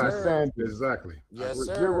 Exactly. Yes,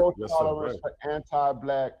 sir. Zero tolerance for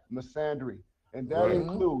anti-black misandry, and that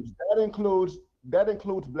includes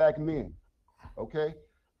black men. Okay.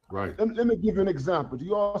 Right. Let me give you an example. Do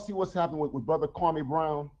you all see what's happening with Brother Kwame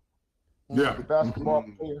Brown? Yeah. The basketball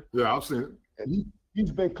player. Yeah, I've seen it. And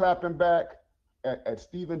he's been clapping back at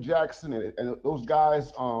Steven Jackson and those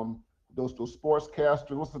guys, those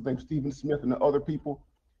sportscasters, what's his name, Stephen Smith and the other people.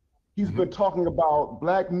 He's been talking about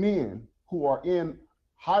black men who are in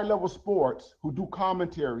high-level sports, who do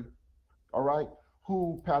commentary, all right,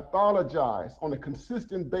 who pathologize on a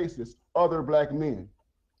consistent basis other black men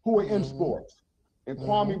who are in sports. And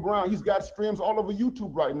Kwame Brown, he's got streams all over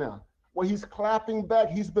YouTube right now where he's clapping back.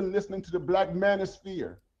 He's been listening to the black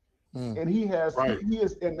manosphere. And he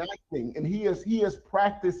is enacting and he is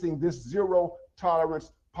practicing this zero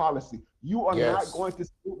tolerance policy. You are not going to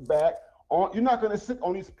sit back on. You're not going to sit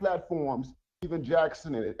on these platforms. Stephen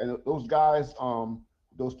Jackson and those guys,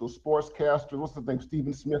 those sportscasters. What's the name?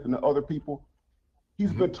 Stephen Smith and the other people.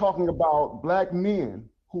 He's been talking about black men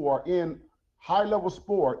who are in high-level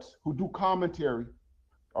sports, who do commentary,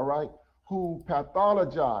 all right, who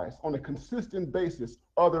pathologize on a consistent basis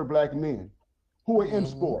other black men who are in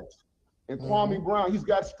sports. And Kwame Brown, he's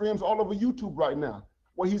got streams all over YouTube right now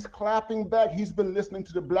where he's clapping back. He's been listening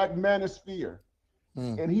to the black manosphere.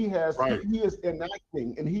 And he is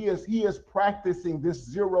enacting and he is practicing this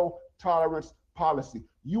zero tolerance policy.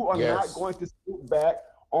 You are not going to sit back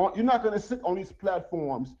on, you're not going to sit on these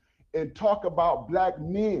platforms and talk about black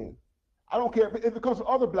men. I don't care if it comes to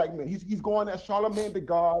other black men. He's going at Charlamagne the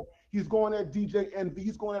God. He's going at DJ Envy.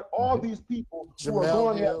 He's going at all these people who are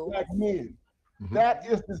going at black men. That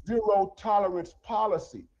is the zero tolerance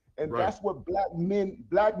policy. And that's what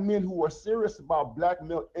black men who are serious about black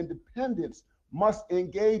male independence must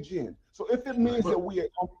engage in. So if it means that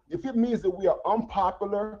we are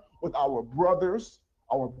unpopular with our brothers,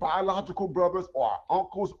 our biological brothers or our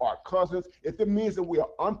uncles or our cousins, if it means that we are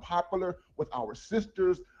unpopular with our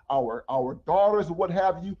sisters, our daughters, or what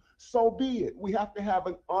have you, so be it. We have to have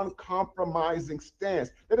an uncompromising stance.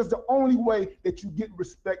 That is the only way that you get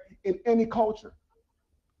respect in any culture.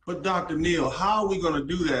 But Dr. Neal, how are we going to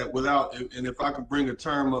do that without, and if I could bring a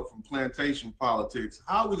term up from plantation politics,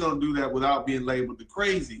 how are we going to do that without being labeled the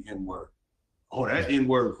crazy N-word? Oh, that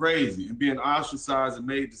N-word crazy, and being ostracized and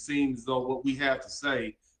made to seem as though what we have to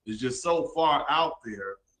say is just so far out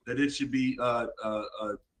there that it should be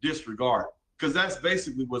disregarded. Because that's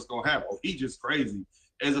basically what's going to happen. Oh, he's just crazy,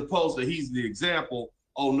 as opposed to he's the example.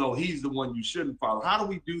 Oh, no, he's the one you shouldn't follow. How do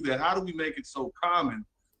we do that? How do we make it so common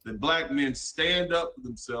that Black men stand up for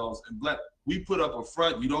themselves and we put up a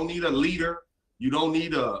front? You don't need a leader. You don't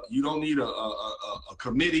need a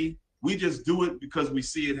committee. We just do it because we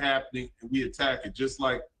see it happening and we attack it, just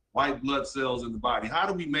like white blood cells in the body. How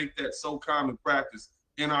do we make that so common practice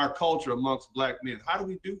in our culture amongst Black men? How do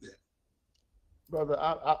we do that? Brother,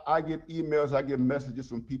 I get emails, I get messages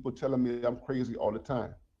from people telling me I'm crazy all the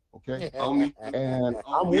time. Okay. And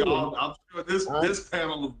I'm sure this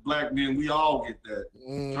panel of Black men, we all get that.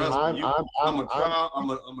 Trust me, I'm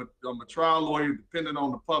a trial lawyer dependent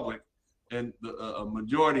on the public, and a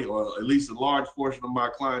majority, or at least a large portion of my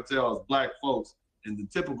clientele is Black folks, and the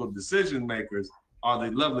typical decision makers are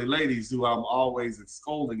the lovely ladies who I'm always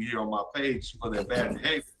scolding here on my page for their bad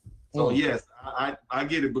behavior. So yes, I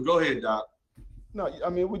get it, but go ahead, Doc. No, I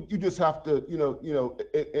mean, you just have to,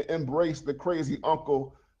 embrace the crazy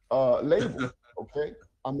uncle label, okay?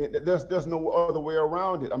 I mean, there's no other way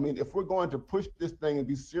around it. I mean, if we're going to push this thing and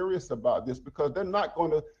be serious about this, because they're not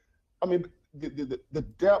going to, I mean, the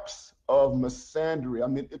depths of misandry, I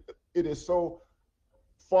mean, it is so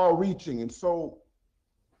far-reaching and so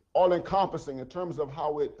all-encompassing in terms of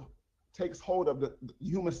how it takes hold of the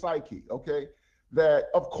human psyche, okay? That,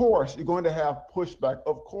 of course, you're going to have pushback.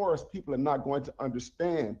 Of course, people are not going to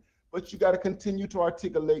understand, but you got to continue to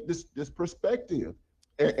articulate this perspective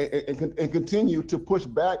and continue to push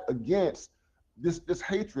back against this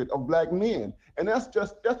hatred of Black men. And that's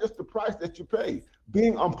just the price that you pay.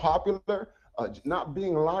 Being unpopular, not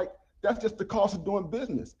being liked, that's just the cost of doing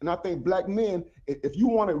business. And I think Black men, if you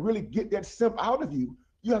want to really get that simp out of you,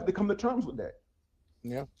 you have to come to terms with that.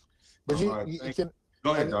 Yeah. But you can.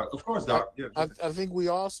 Go ahead, Doc. Of course, Doc. Yeah. I think we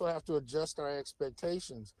also have to adjust our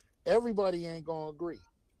expectations. Everybody ain't going to agree.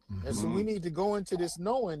 And so we need to go into this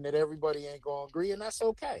knowing that everybody ain't going to agree, and that's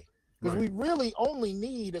okay. Because we really only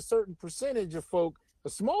need a certain percentage of folk, a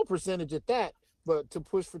small percentage at that, but to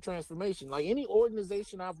push for transformation. Like any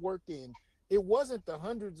organization I've worked in, it wasn't the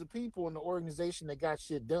hundreds of people in the organization that got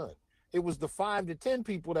shit done. It was the 5 to 10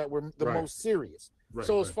 people that were the most serious.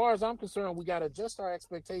 So as far as I'm concerned, we got to adjust our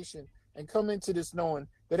expectation and come into this knowing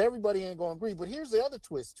that everybody ain't going to agree. But here's the other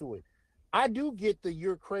twist to it. I do get the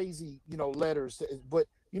 "you're crazy," letters, but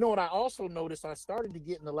you know what I also noticed I started to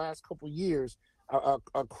get in the last couple of years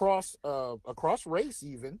across race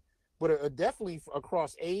even, but definitely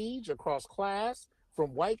across age, across class,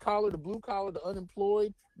 from white collar to blue collar to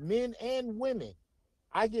unemployed, men and women.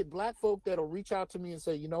 I get Black folk that'll reach out to me and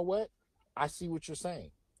say, you know what? I see what you're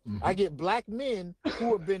saying. I get Black men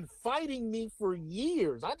who have been fighting me for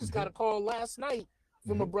years. I just got a call last night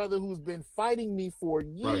from a brother who's been fighting me for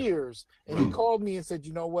years. And he called me and said,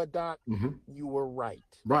 you know what, Doc? You were right.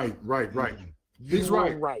 Right. He's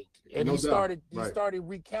right. And he started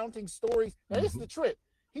recounting stories. Now, this is the trip.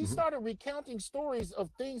 He started recounting stories of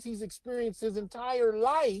things he's experienced his entire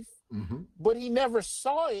life, but he never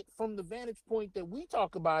saw it from the vantage point that we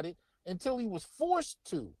talk about it until he was forced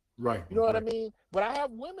to. Right. You know what I mean? But I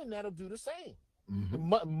have women that'll do the same.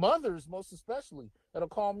 Mothers, most especially, that'll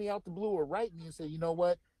call me out the blue or write me and say, you know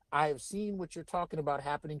what? I have seen what you're talking about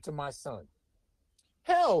happening to my son.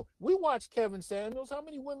 Hell, we watched Kevin Samuels. How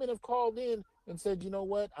many women have called in and said, you know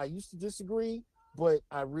what? I used to disagree, but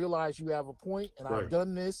I realize you have a point and I've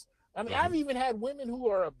done this. I mean, I've even had women who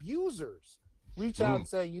are abusers reach out and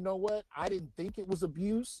say, you know what? I didn't think it was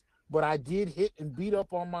abuse, but I did hit and beat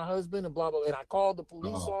up on my husband and blah, blah, and I called the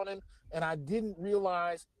police on him, and I didn't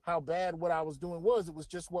realize how bad what I was doing was. It was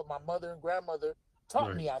just what my mother and grandmother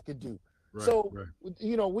taught me I could do.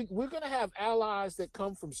 You know, we're going to have allies that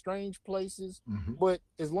come from strange places, but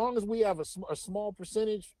as long as we have a small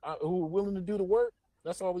percentage who are willing to do the work,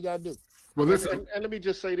 that's all we got to do. Well, listen, and let me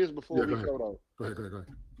just say this before we go on. Go ahead.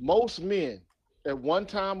 Most men, at one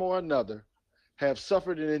time or another, have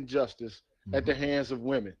suffered an injustice at the hands of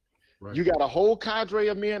women. You got a whole cadre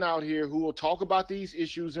of men out here who will talk about these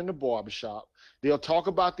issues in the barbershop. They'll talk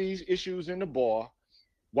about these issues in the bar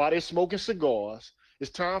while they're smoking cigars. It's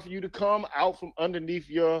time for you to come out from underneath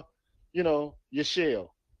your your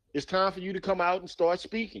shell. It's time for you to come out and start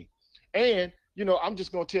speaking. And, I'm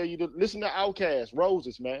just going to tell you to listen to Outkast,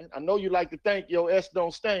 Roses, man. I know you like to think your S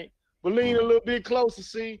don't stink, but lean a little bit closer,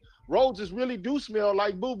 see? Roses really do smell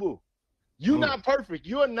like boo-boo. You're not perfect.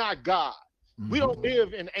 You're not God. We don't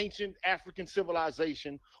live in ancient African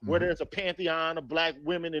civilization where there's a pantheon of black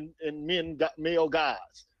women and male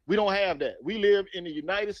gods. We don't have that. We live in the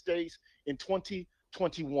United States in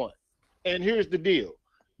 2021. And here's the deal.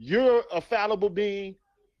 You're a fallible being.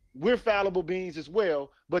 We're fallible beings as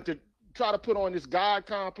well. But to try to put on this God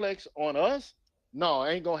complex on us, no,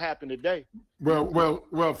 it ain't going to happen today.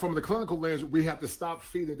 Well, from the clinical lens, we have to stop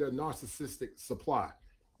feeding their narcissistic supply.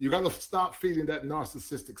 You got to stop feeding that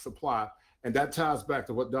narcissistic supply. And that ties back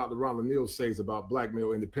to what Dr. Ronald Neal says about black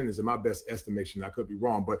male independence, in my best estimation. I could be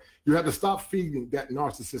wrong, but you have to stop feeding that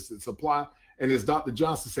narcissistic supply. And as Dr.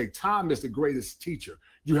 Johnson say, time is the greatest teacher.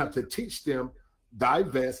 You have to teach them,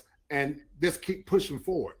 divest, and just keep pushing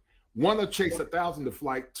forward. One will chase 1,000 to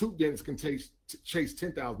flight. Two dentists can chase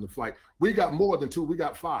 10,000 to flight. We got more than two. We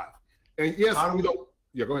got 5. And yes,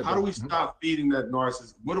 yeah, go ahead. How do we stop feeding that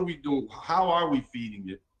narcissist? What are we doing? How are we feeding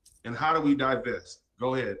it? And how do we divest?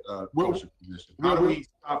 Go ahead, How do we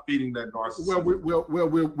stop feeding that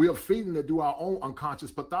narcissism? We're feeding it through our own unconscious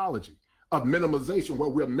pathology of minimization, where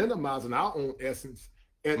we're minimizing our own essence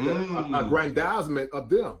and the aggrandizement of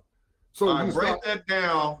them. So you break that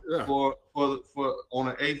down for on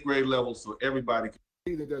an 8th grade level, so everybody can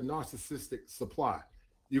feeding their narcissistic supply.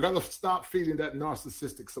 You got to stop feeding that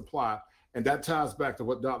narcissistic supply. And that ties back to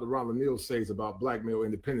what Dr. Ronald Neal says about black male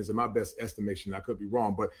independence, in my best estimation. I could be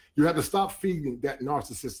wrong, but you have to stop feeding that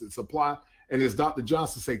narcissistic supply. And as Dr.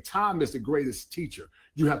 Johnson say, time is the greatest teacher.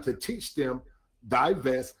 You have to teach them,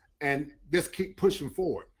 divest, and just keep pushing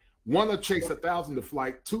forward. One will chase 1,000 to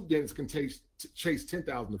flight. Two dentists can chase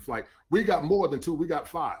 10,000 to flight. We got more than 2. We got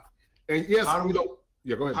 5. And yes,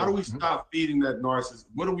 yeah, go ahead. How do we stop feeding that narcissist?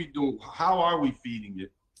 What are we doing? How are we feeding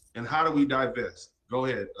it? And how do we divest? Go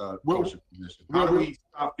ahead, How do we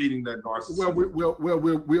stop feeding that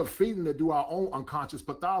narcissism? We're feeding it through our own unconscious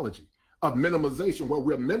pathology of minimization, where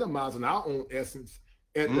we're minimizing our own essence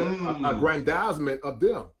and the aggrandizement of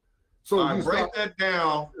them. So you break that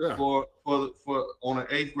down for on an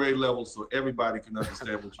 8th grade level, so everybody can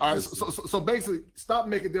understand what you're saying. So basically, start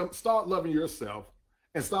loving yourself,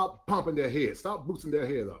 and start pumping their head, start boosting their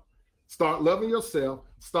head up. Start loving yourself,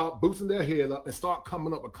 start boosting their head up, and start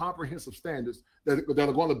coming up with comprehensive standards that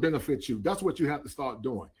are going to benefit you. That's what you have to start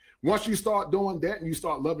doing. Once you start doing that and you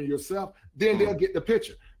start loving yourself, then they'll get the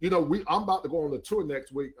picture. I'm about to go on a tour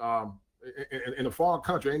next week in a foreign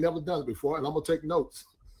country. I ain't never done it before, and I'm going to take notes.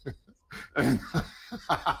 And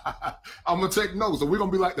I'm going to take notes. And we're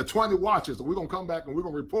going to be like the 20 watchers. And we're going to come back and we're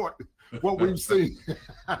going to report what we've seen.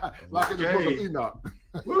 Like in the book of Enoch.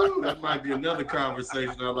 Woo, that might be another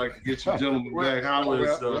conversation I'd like to get you gentlemen back. How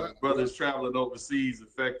is brothers traveling overseas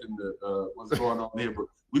affecting what's going on here? But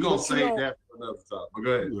we're going to save that for another time. But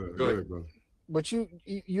go ahead. Go ahead, brother. But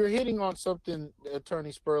you're hitting on something,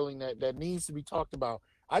 Attorney Sperling, that needs to be talked about.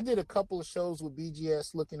 I did a couple of shows with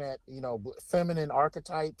BGS looking at, feminine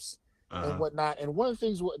archetypes and whatnot. And one of the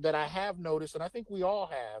things that I have noticed, and I think we all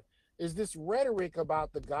have, is this rhetoric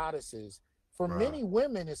about the goddesses. For many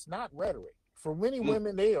women, it's not rhetoric. For many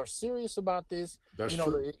women, they are serious about this. That's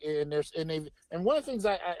true. And one of the things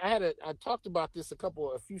I talked about this a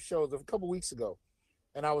couple weeks ago,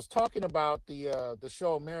 and I was talking about the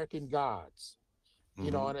show American Gods.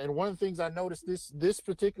 And one of the things I noticed this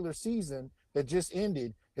particular season that just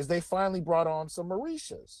ended is they finally brought on some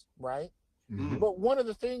Marishas, right? But one of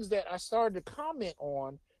the things that I started to comment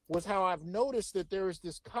on was how I've noticed that there is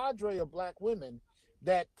this cadre of black women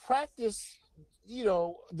that practice,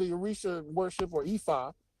 the Orisha worship or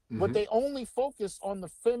Ifa, but they only focus on the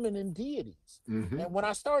feminine deities. And when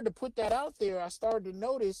I started to put that out there, I started to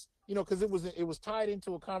notice, because it was tied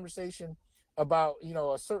into a conversation about,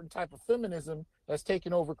 a certain type of feminism that's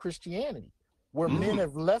taken over Christianity, where men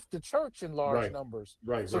have left the church in large numbers.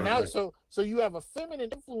 So you have a feminine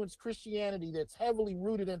influenced Christianity that's heavily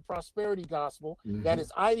rooted in prosperity gospel that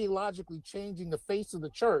is ideologically changing the face of the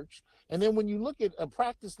church. And then when you look at a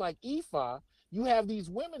practice like Ifa, you have these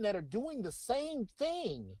women that are doing the same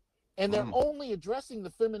thing, and they're only addressing the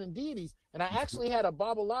feminine deities. And I actually had a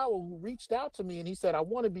Babalawo who reached out to me, and he said, I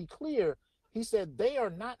want to be clear. He said, they are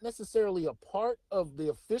not necessarily a part of the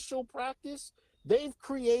official practice. They've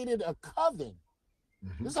created a coven.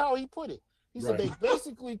 This is how he put it. He said they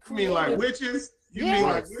basically created. You mean like witches? You mean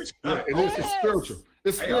like witches? It's spiritual.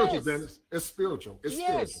 It's spiritual, Dennis. It's spiritual. It's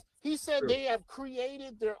spiritual. He said they have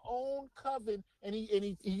created their own coven, and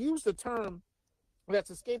he used the term that's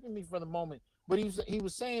escaping me for the moment, but he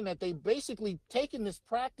was saying that they basically taken this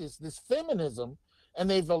practice, this feminism, and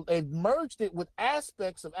they've merged it with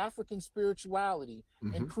aspects of African spirituality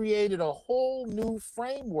and created a whole new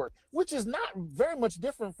framework, which is not very much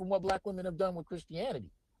different from what Black women have done with Christianity,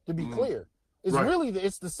 to be clear. It's really,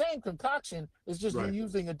 it's the same concoction, it's just them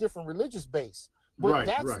using a different religious base. But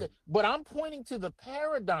but I'm pointing to the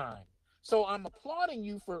paradigm. So I'm applauding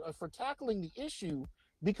you for tackling the issue,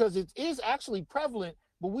 because it is actually prevalent,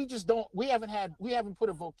 but we haven't put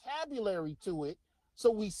a vocabulary to it.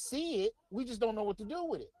 So we see it, we just don't know what to do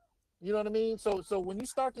with it. You know what I mean? So when you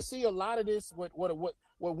start to see a lot of this, what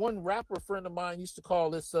one rapper friend of mine used to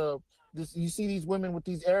call this, you see these women with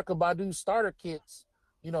these Erykah Badu starter kits,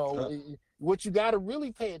 you know, what you got to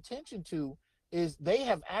really pay attention to is they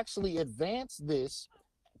have actually advanced this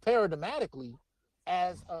paradigmatically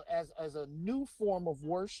as a new form of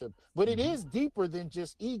worship, but it is deeper than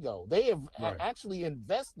just ego. They have actually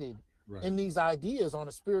invested in these ideas on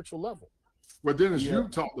a spiritual level. Well, Dennis,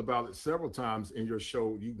 you've talked about it several times in your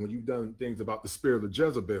show when you've done things about the spirit of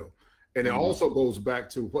Jezebel. And it also goes back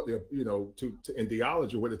to what they're, you know, to in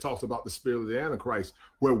theology, where it talks about the spirit of the Antichrist,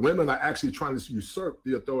 where women are actually trying to usurp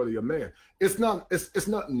the authority of man. It's not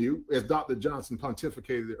new, as Dr. Johnson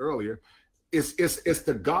pontificated earlier. It's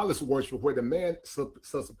the godless worship where the man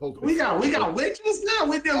supposed to be. We got witches now.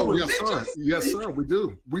 We're dealing with witches. Sir. Yes, sir. We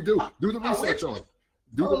do. Do the research on it.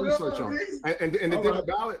 Do the research on it. And the thing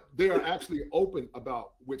about it, they are actually open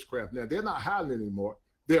about witchcraft now. They're not hiding anymore.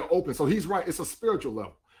 They're open. So he's right. It's a spiritual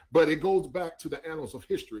level. But it goes back to the annals of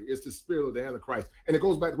history. It's the spirit of the Antichrist. And it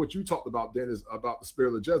goes back to what you talked about, Dennis, about the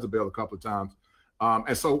spirit of Jezebel a couple of times.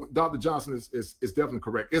 And so Dr. Johnson is definitely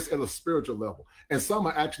correct. It's at a spiritual level. And some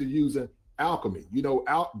are actually using alchemy. You know,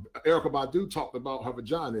 Erykah Badu talked about her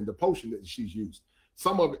vagina and the potion that she's used.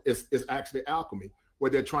 Some of it is actually alchemy,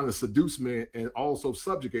 where they're trying to seduce men and also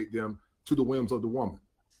subjugate them to the whims of the woman.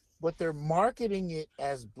 But they're marketing it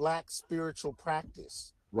as Black spiritual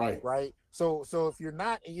practice. Right. So if you're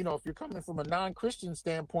not, you know, if you're coming from a non-Christian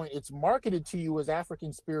standpoint, it's marketed to you as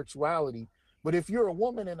African spirituality. But if you're a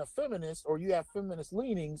woman and a feminist, or you have feminist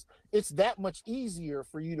leanings, it's that much easier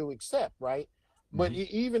for you to accept, right? But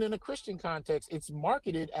even in a Christian context, it's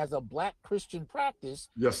marketed as a Black Christian practice.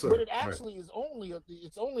 Yes, sir. But it actually is only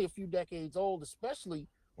a few decades old, especially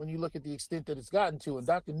when you look at the extent that it's gotten to. And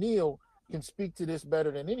Dr. Neal can speak to this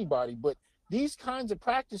better than anybody. But these kinds of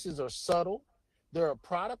practices are subtle. They're a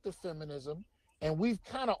product of feminism, and we've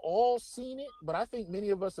kind of all seen it, but I think many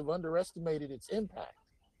of us have underestimated its impact.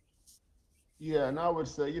 Yeah, and I would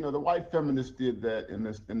say, you know, the white feminists did that in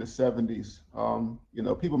the 70s. You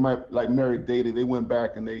know, people like Mary Daly, they went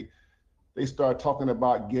back and they started talking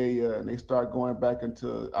about Gaia, and they started going back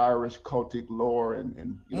into Irish cultic lore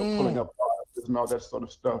and you know, pulling up and all that sort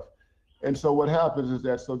of stuff. And so what happens is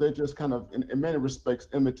that, so they're just kind of, in many respects,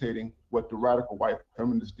 imitating what the radical white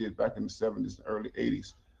feminists did back in the 70s and early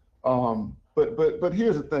 80s. But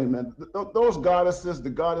here's the thing, man. Those goddesses,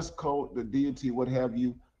 the goddess cult, the deity, what have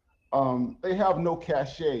you, they have no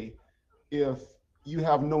cachet if you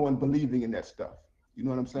have no one believing in that stuff. You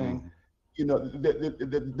know what I'm saying? You know,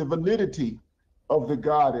 the validity of the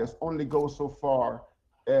goddess only goes so far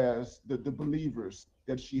as the believers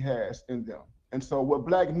that she has in them. And so what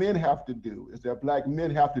Black men have to do is that Black men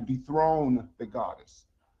have to dethrone the goddess.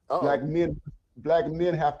 Black men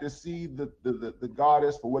have to see the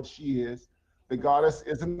goddess for what she is. The goddess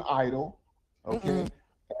is an idol, okay? And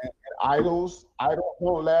idols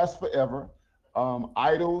don't last forever.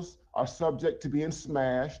 Idols are subject to being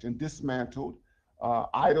smashed and dismantled.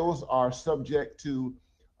 Idols are subject to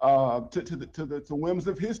the whims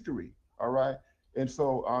of history, all right? And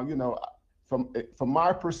so, you know, from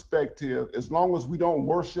my perspective, as long as we don't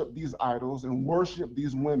worship these idols and worship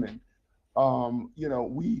these women, you know,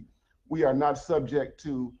 we are not subject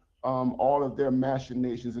to all of their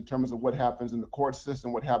machinations in terms of what happens in the court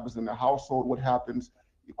system, what happens in the household, what happens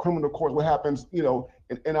in criminal court, what happens, you know,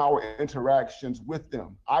 in our interactions with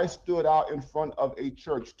them. I stood out in front of a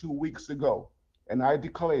church 2 weeks ago, and I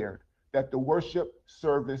declared that the worship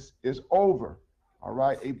service is over. All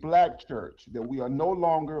right, a Black church, that we are no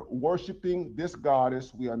longer worshiping this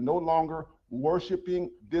goddess. We are no longer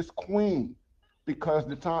worshiping this queen, because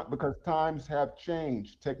times have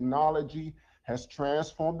changed. Technology has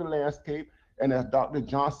transformed the landscape, and as Dr.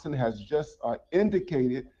 Johnson has just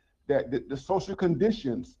indicated, that the social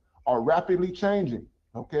conditions are rapidly changing.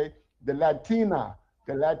 Okay, the Latina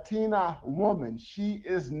woman, she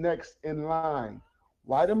is next in line.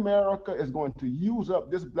 White America is going to use up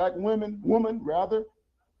this Black woman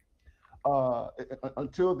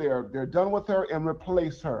until they're done with her and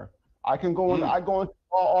replace her. I go into our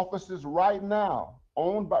offices right now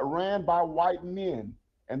ran by white men,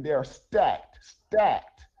 and they are stacked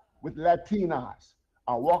with Latinas.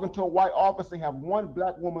 I walk into a white office, they have one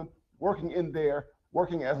black woman working in there,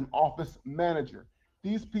 working as an office manager.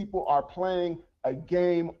 These people are playing a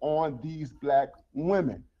game on these black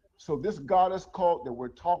women. So this goddess cult that we're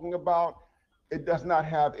talking about, it does not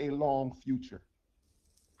have a long future.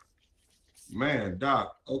 Man,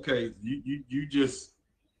 Doc, okay, you just,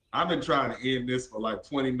 I've been trying to end this for like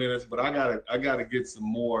 20 minutes, but I gotta get some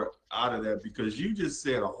more out of that, because you just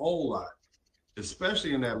said a whole lot,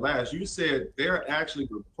 especially in that last. You said they're actually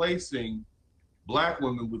replacing black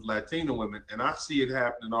women with Latino women, and I see it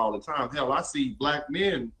happening all the time. Hell, I see black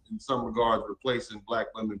men in some regards replacing black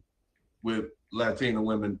women with Latino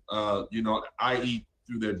women, you know, i.e.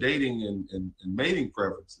 through their dating and mating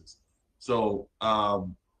preferences. So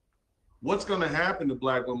what's going to happen to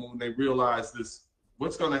black women when they realize this?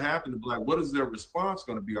 What's going to happen to black? What is their response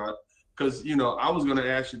going to be? Because, you know, I was going to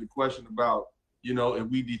ask you the question about, you know, if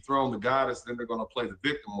we dethrone the goddess, then they're going to play the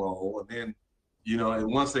victim role. And then, you know,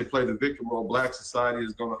 and once they play the victim role, black society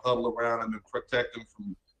is going to huddle around them and protect them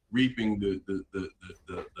from reaping the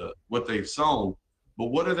what they've sown. But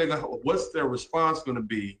what are they going? What's their response going to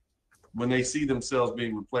be when they see themselves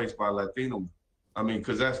being replaced by Latino? I mean,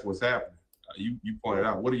 because that's what's happening. You pointed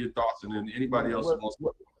out. What are your thoughts? And then anybody else wants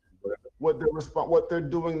to. What they're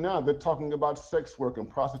doing now, they're talking about sex work and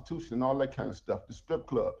prostitution and all that kind of stuff. The strip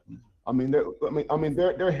club. I mean, they're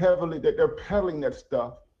peddling that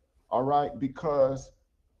stuff. All right, because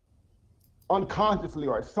unconsciously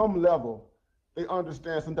or at some level, they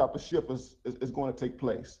understand some type of shift is going to take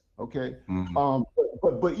place. Okay,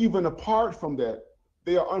 but even apart from that,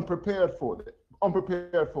 they are unprepared for it.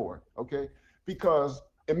 Okay, because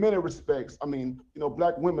in many respects, I mean, you know,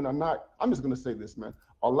 black women are not. I'm just going to say this, man.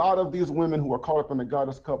 A lot of these women who are caught up in the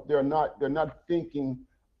goddess cup, they're not thinking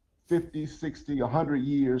 50, 60, 100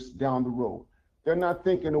 years down the road. They're not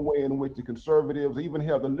thinking the way in which the conservatives, even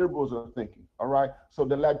hell, the liberals are thinking, all right? So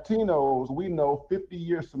the Latinos, we know 50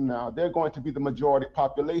 years from now, they're going to be the majority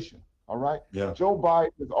population, all right? Yeah. Joe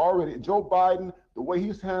Biden, the way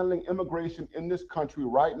he's handling immigration in this country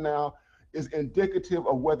right now is indicative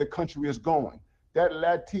of where the country is going. That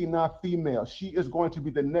Latina female, she is going to be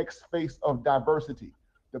the next face of diversity.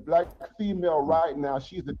 The black female right now,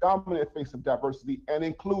 she's the dominant face of diversity and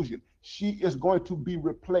inclusion. She is going to be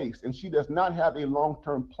replaced, and she does not have a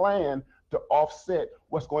long-term plan to offset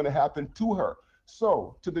what's going to happen to her.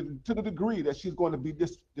 So to the degree that she's going to be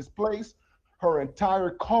displaced, her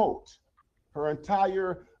entire cult, her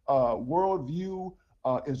entire worldview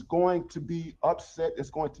is going to be upset. It's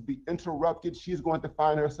going to be interrupted. She's going to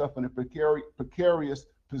find herself in a precarious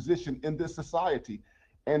position in this society.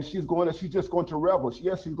 And she's just going to revel.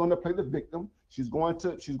 Yes, she's going to play the victim. She's going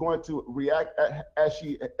to react as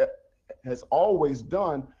she has always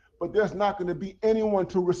done, but there's not going to be anyone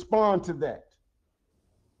to respond to that.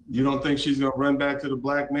 You don't think she's going to run back to the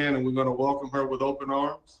black man and we're going to welcome her with open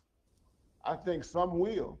arms? I think some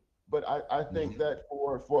will, but I think that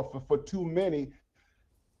for too many,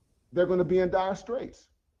 they're going to be in dire straits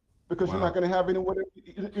because you're not going to have anyone.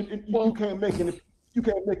 You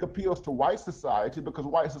can't make appeals to white society because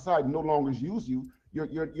white society no longer uses you. Your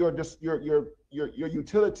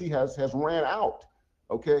utility has ran out,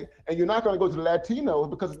 okay? And you're not going to go to the Latinos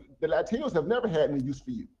because the Latinos have never had any use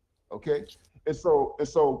for you, okay? And so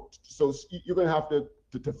you're going to have to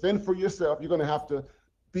fend for yourself. You're going to have to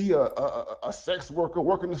be a sex worker,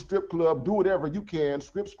 work in a strip club, do whatever you can,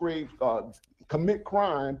 scrape, commit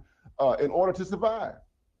crime in order to survive.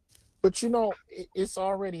 But you know, it's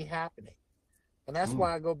already happening. And that's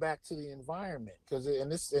why I go back to the environment, because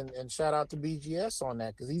and shout out to BGS on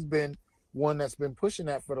that, because he's been one that's been pushing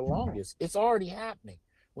that for the longest. It's already happening.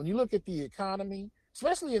 When you look at the economy,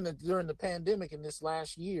 especially during the pandemic in this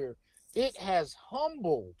last year, it has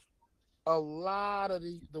humbled a lot of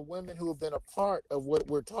the women who have been a part of what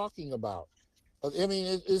we're talking about. I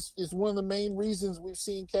mean, it's one of the main reasons we've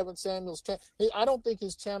seen Kevin Samuels. I don't think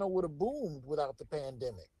his channel would have boomed without the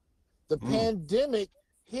pandemic. The pandemic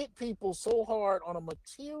hit people so hard on a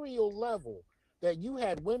material level that you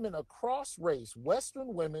had women across race,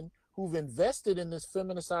 Western women, who've invested in this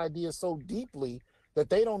feminist idea so deeply that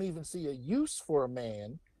they don't even see a use for a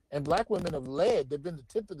man. And black women have they've been the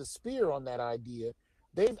tip of the spear on that idea.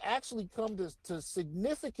 They've actually come to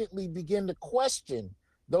significantly begin to question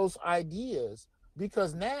those ideas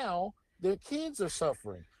because now their kids are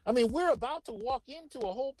suffering. I mean, we're about to walk into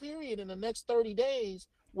a whole period in the next 30 days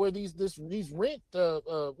where these rent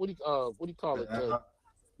what do you call it?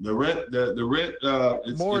 The rent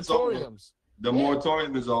moratoriums. The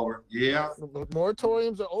moratorium is over. Yeah. The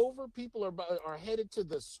moratoriums are over. People are headed to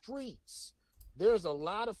the streets there's a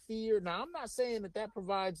lot of fear. Now, I'm not saying that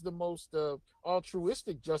provides the most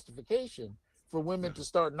altruistic justification for women to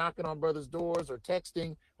start knocking on brothers' doors or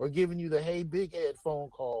texting or giving you the hey big head phone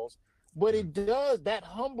calls. But it does, that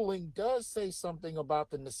humbling does say something about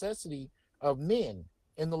the necessity of men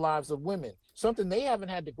in the lives of women, something they haven't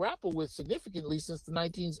had to grapple with significantly since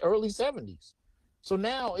the early 70s. So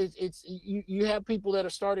now you have people that are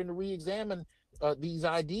starting to re-examine these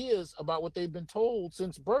ideas about what they've been told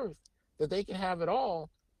since birth, that they can have it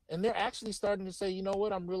all. And they're actually starting to say, you know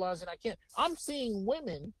what, I'm realizing I can't. I'm seeing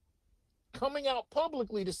women coming out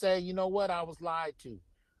publicly to say, you know what, I was lied to.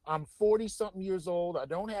 I'm 40 something years old. I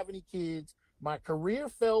don't have any kids. My career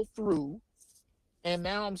fell through. And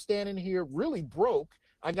now I'm standing here really broke.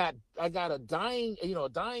 I got a dying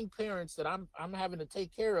parents that I'm having to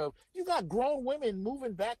take care of. You got grown women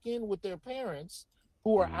moving back in with their parents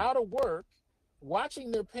who are out of work,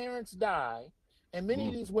 watching their parents die, and many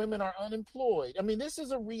of these women are unemployed. I mean, this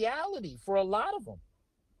is a reality for a lot of them.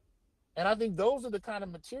 And I think those are the kind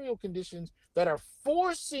of material conditions that are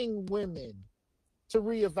forcing women to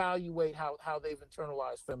reevaluate how they've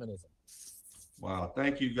internalized feminism. Wow,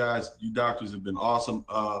 thank you guys. You doctors have been awesome.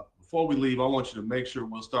 Before we leave, I want you to make sure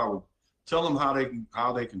we'll start with, tell them how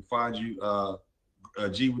they can find you,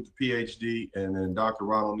 G with the PhD, and then Dr.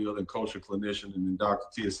 Ronald Neal, and kosher clinician, and then Dr.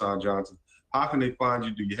 Tia San Johnson. How can they find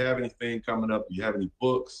you? Do you have anything coming up? Do you have any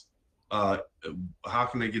books? How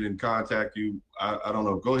can they get in contact you? I don't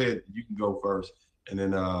know. Go ahead. You can go first, and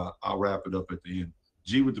then I'll wrap it up at the end.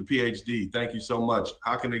 G with the PhD, thank you so much.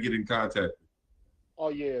 How can they get in contact? Oh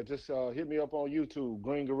yeah, just hit me up on YouTube,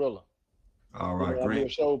 Green Gorilla. All right, I do a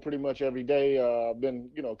show pretty much every day. I've been,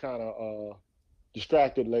 kind of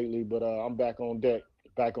distracted lately, but I'm back on deck,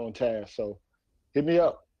 back on task. So hit me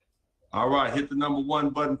up. All right, hit the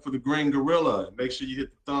 #1 button for the Green Gorilla. Make sure you hit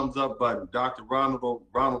the thumbs up button. Dr. Ronald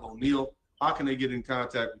O'Neal, how can they get in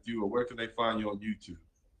contact with you, or where can they find you on YouTube?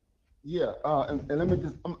 Yeah, and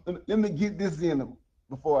let me get this in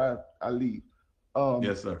before I leave.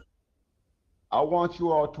 Yes, sir. I want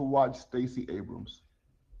you all to watch Stacey Abrams,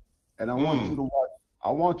 and I want you to watch. I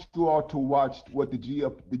want you all to watch what the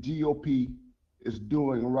GOP is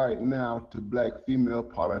doing right now to Black female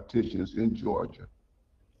politicians in Georgia,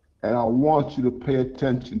 and I want you to pay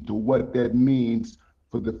attention to what that means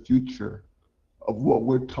for the future of what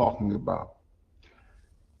we're talking about.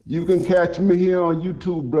 You can catch me here on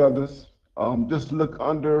YouTube, brothers. Just look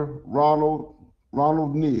under Ronald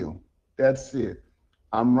Neal. That's it.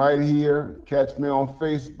 I'm right here. Catch me on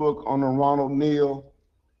Facebook on the Ronald Neal,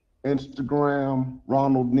 Instagram,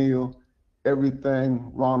 Ronald Neal,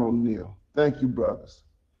 everything Ronald Neal. Thank you, brothers.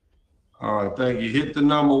 All right, thank you. Hit the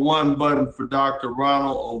 #1 button for Dr.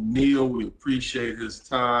 Ronald O'Neal. We appreciate his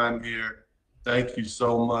time here. Thank you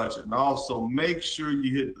so much. And also make sure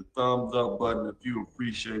you hit the thumbs up button if you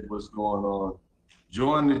appreciate what's going on.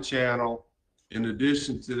 Join the channel. In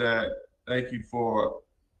addition to that, thank you for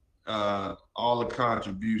all the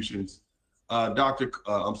contributions. Kosher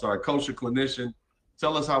Clinician,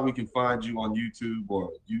 tell us how we can find you on YouTube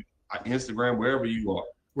or Instagram, wherever you are.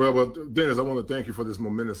 Well, Dennis, I want to thank you for this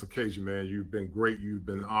momentous occasion, man. You've been great. You've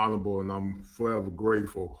been honorable, and I'm forever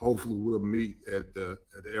grateful. Hopefully, we'll meet at the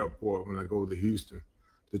airport when I go to Houston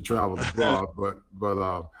to travel abroad. But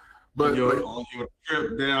on your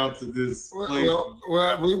trip down to this place.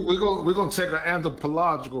 We're gonna take an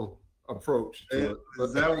anthropological approach.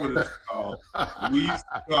 Is that what it's called? We used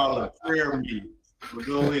to call it prayer meeting. But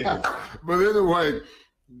go ahead. But anyway,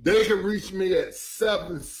 they can reach me at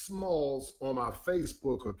 7 Smalls on my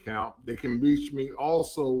Facebook account. They can reach me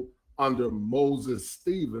also under Moses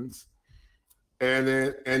Stevens, and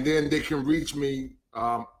then they can reach me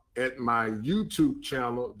at my YouTube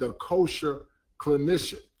channel, The Kosher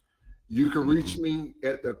Clinician. You can reach me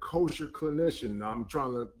at The Kosher Clinician. Now, I'm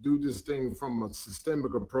trying to do this thing from a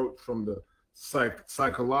systemic approach from the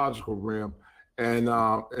psychological realm. And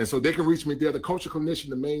so they can reach me there, The Kosher Clinician,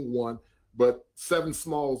 the main one, but 7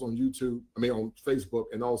 Smalls on YouTube, on Facebook,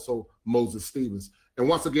 and also Moses Stevens. And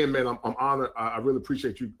once again, man, I'm honored. I really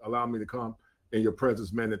appreciate you allowing me to come in your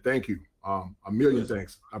presence, man, and thank you. A million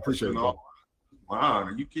thanks. I appreciate it. Wow,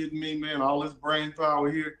 are you kidding me, man? All this brain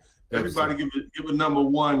power here. Everybody give a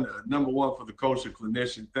 #1 for the Kosher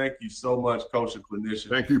Clinician. Thank you so much, Kosher Clinician.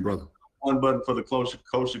 Thank you, brother. 1 button for the Kosher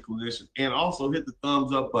Clinician, and also hit the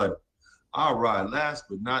thumbs up button. All right, last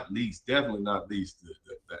but not least, definitely not least,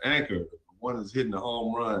 the anchor, the one that's hitting the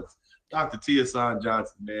home runs, Dr. Tia San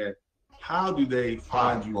Johnson, man. How do they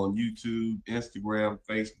find you on YouTube, Instagram,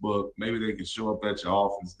 Facebook? Maybe they can show up at your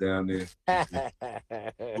office down there.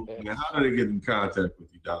 Man, how do they get in contact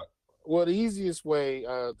with you, Doc? Well, the easiest way,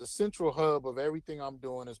 the central hub of everything I'm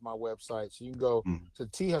doing is my website. So you can go to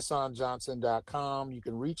thassanjohnson.com. You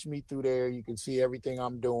can reach me through there. You can see everything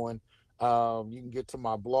I'm doing. You can get to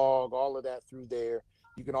my blog, all of that through there.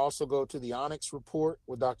 You can also go to the Onyx Report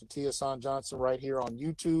with Dr. T. Hassan Johnson right here on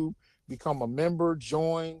YouTube. Become a member,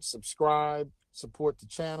 join, subscribe, support the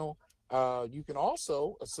channel. You can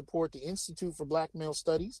also support the Institute for Black Male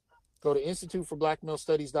Studies. Go to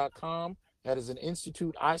instituteforblackmalestudies.com. That is an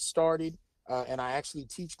institute I started, and I actually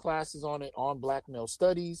teach classes on it on Black Male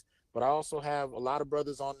Studies. But I also have a lot of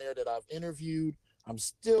brothers on there that I've interviewed. I'm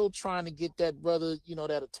still trying to get that brother,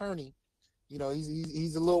 that attorney.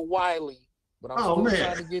 He's a little wily, but I'm still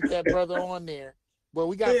trying to get that brother on there. But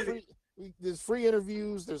we got there's free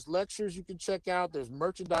interviews, there's lectures you can check out, there's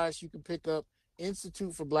merchandise you can pick up.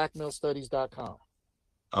 instituteforblackmalestudies.com.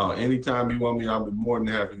 Anytime you want me, I'll be more than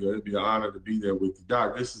happy. It'd be an honor to be there with you,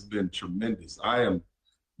 Doc. This has been tremendous.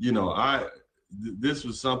 This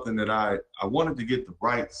was something that I wanted to get the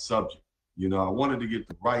right subject. I wanted to get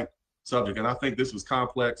the right subject, and I think this was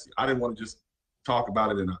complex. I didn't want to just talk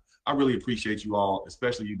about it, and I really appreciate you all,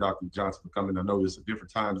 especially you, Dr. Johnson, for coming. I know it's a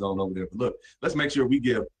different time zone over there, but look, let's make sure we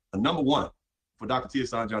give a number one for Dr. T.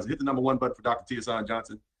 Hassan Johnson. Hit the number one button for Dr. T. Hassan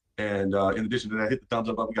Johnson. And in addition to that, hit the thumbs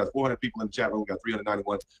up button. We got 400 people in the chat room. We got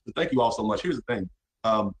 391. But thank you all so much. Here's the thing.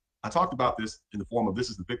 I talked about this in the form of this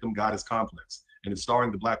is the victim goddess complex, and it's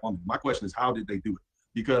starring the Black woman. My question is, how did they do it?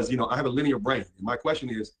 Because, I have a linear brain. And my question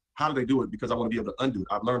is, how do they do it? Because I want to be able to undo it.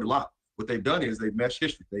 I've learned a lot. What they've done is they've meshed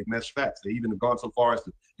history. They've meshed facts. They even have gone so far as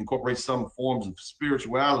to incorporate some forms of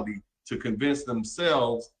spirituality to convince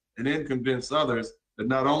themselves and then convince others that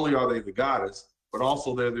not only are they the goddess, but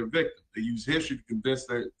also they're their victim. They use history to convince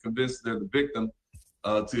they're the victim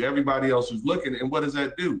to everybody else who's looking. And what does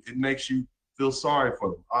that do? It makes you feel sorry for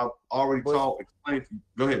them. I've already explained to you.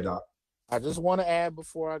 Go ahead, Doc. I just want to add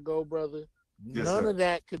before I go, brother, none of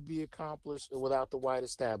that could be accomplished without the white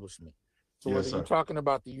establishment. So whether you're talking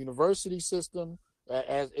about the university system,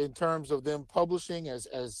 as in terms of them publishing as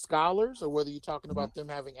scholars, or whether you're talking about them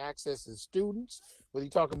having access as students, whether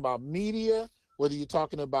you're talking about media, whether you're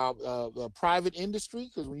talking about private industry,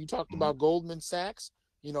 because when you talked about Goldman Sachs,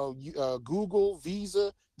 Google,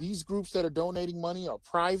 Visa, these groups that are donating money are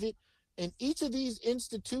private. And each of these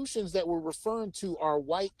institutions that we're referring to are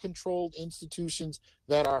white-controlled institutions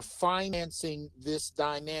that are financing this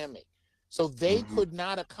dynamic. So they could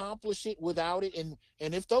not accomplish it without it. And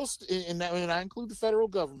if those, and I include the federal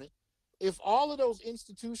government, if all of those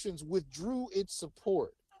institutions withdrew its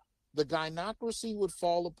support, the gynocracy would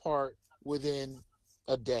fall apart within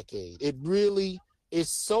a decade. It really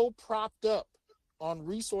is so propped up on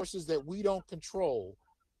resources that we don't control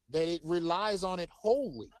that it relies on it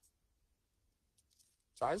wholly.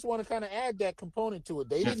 So I just want to kind of add that component to it.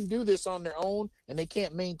 They didn't do this on their own, and they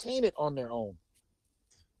can't maintain it on their own.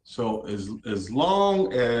 So as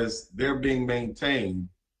long as they're being maintained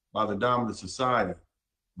by the dominant society,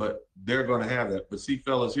 but they're going to have that. But see,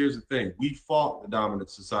 fellas, here's the thing. We fought the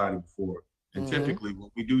dominant society before. And typically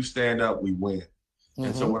when we do stand up, we win.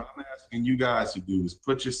 And so what I'm asking you guys to do is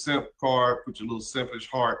put your simp card, put your little simpish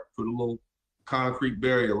heart, put a little concrete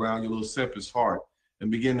barrier around your little simpish heart, and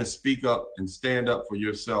begin to speak up and stand up for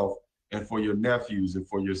yourself and for your nephews and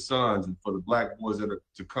for your sons and for the Black boys that are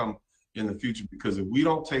to come in the future. Because if we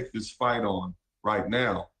don't take this fight on right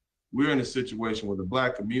now, we're in a situation where the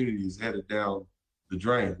Black community is headed down the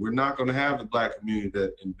drain. We're not going to have the Black community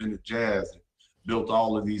that invented jazz and built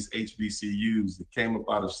all of these HBCUs that came up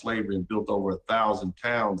out of slavery and built over 1,000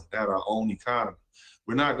 towns and had our own economy.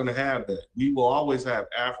 We're not going to have that. We will always have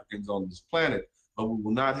Africans on this planet, but we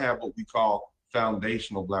will not have what we call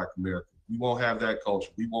foundational Black Americans. We won't have that culture.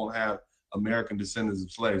 We won't have American descendants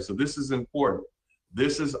of slaves. So this is important.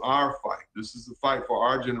 This is our fight. This is the fight for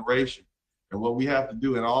our generation. And what we have to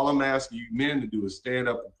do, and all I'm asking you men to do, is stand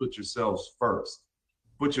up and put yourselves first.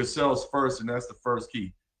 Put yourselves first, and that's the first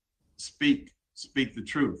key. Speak the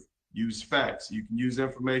truth. Use facts. You can use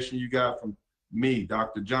information you got from me,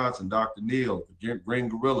 Dr. Johnson, Dr. Neal, the Green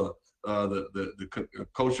Gorilla, the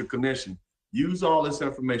Kosher Clinician. Use all this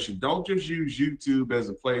information. Don't just use YouTube as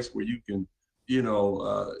a place where you can,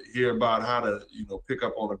 hear about how to, pick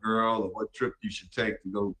up on a girl or what trip you should take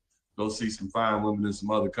to go see some fine women in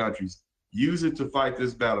some other countries. Use it to fight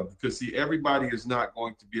this battle, because see, everybody is not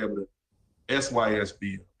going to be able to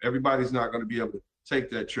SYSB. Everybody's not going to be able to take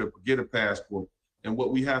that trip or get a passport. And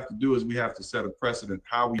what we have to do is we have to set a precedent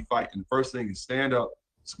how we fight. And the first thing is stand up,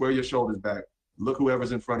 square your shoulders back, look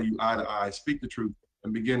whoever's in front of you eye to eye, speak the truth,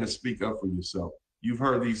 and begin to speak up for yourself. You've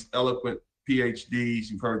heard these eloquent PhDs,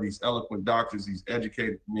 you've heard these eloquent doctors, these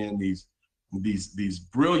educated men, these these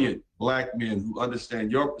brilliant black men who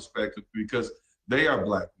understand your perspective, because they are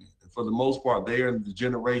black men. And for the most part, they are in the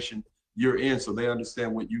generation you're in, so they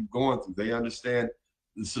understand what you're going through. They understand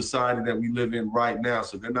the society that we live in right now.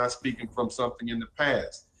 So they're not speaking from something in the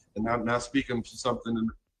past, and not speaking from something in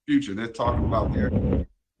the future. They're talking about their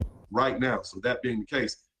right now. So that being the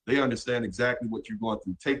case, they understand exactly what you're going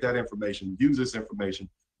through. Take that information, use this information.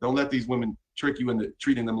 Don't let these women trick you into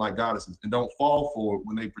treating them like goddesses, and don't fall for it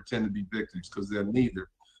when they pretend to be victims, because they're neither.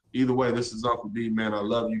 Either way, this is Uncle D, man. I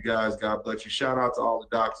love you guys. God bless you. Shout out to all the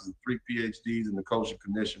doctors and 3 PhDs and the coaching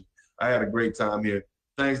clinician. I had a great time here.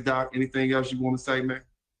 Thanks, Doc. Anything else you want to say, man?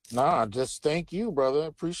 Nah, just thank you, brother.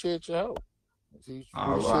 Appreciate your help.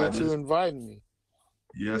 Appreciate you inviting me.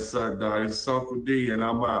 Yes, sir, Doc. It's Uncle D, and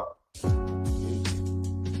I'm out.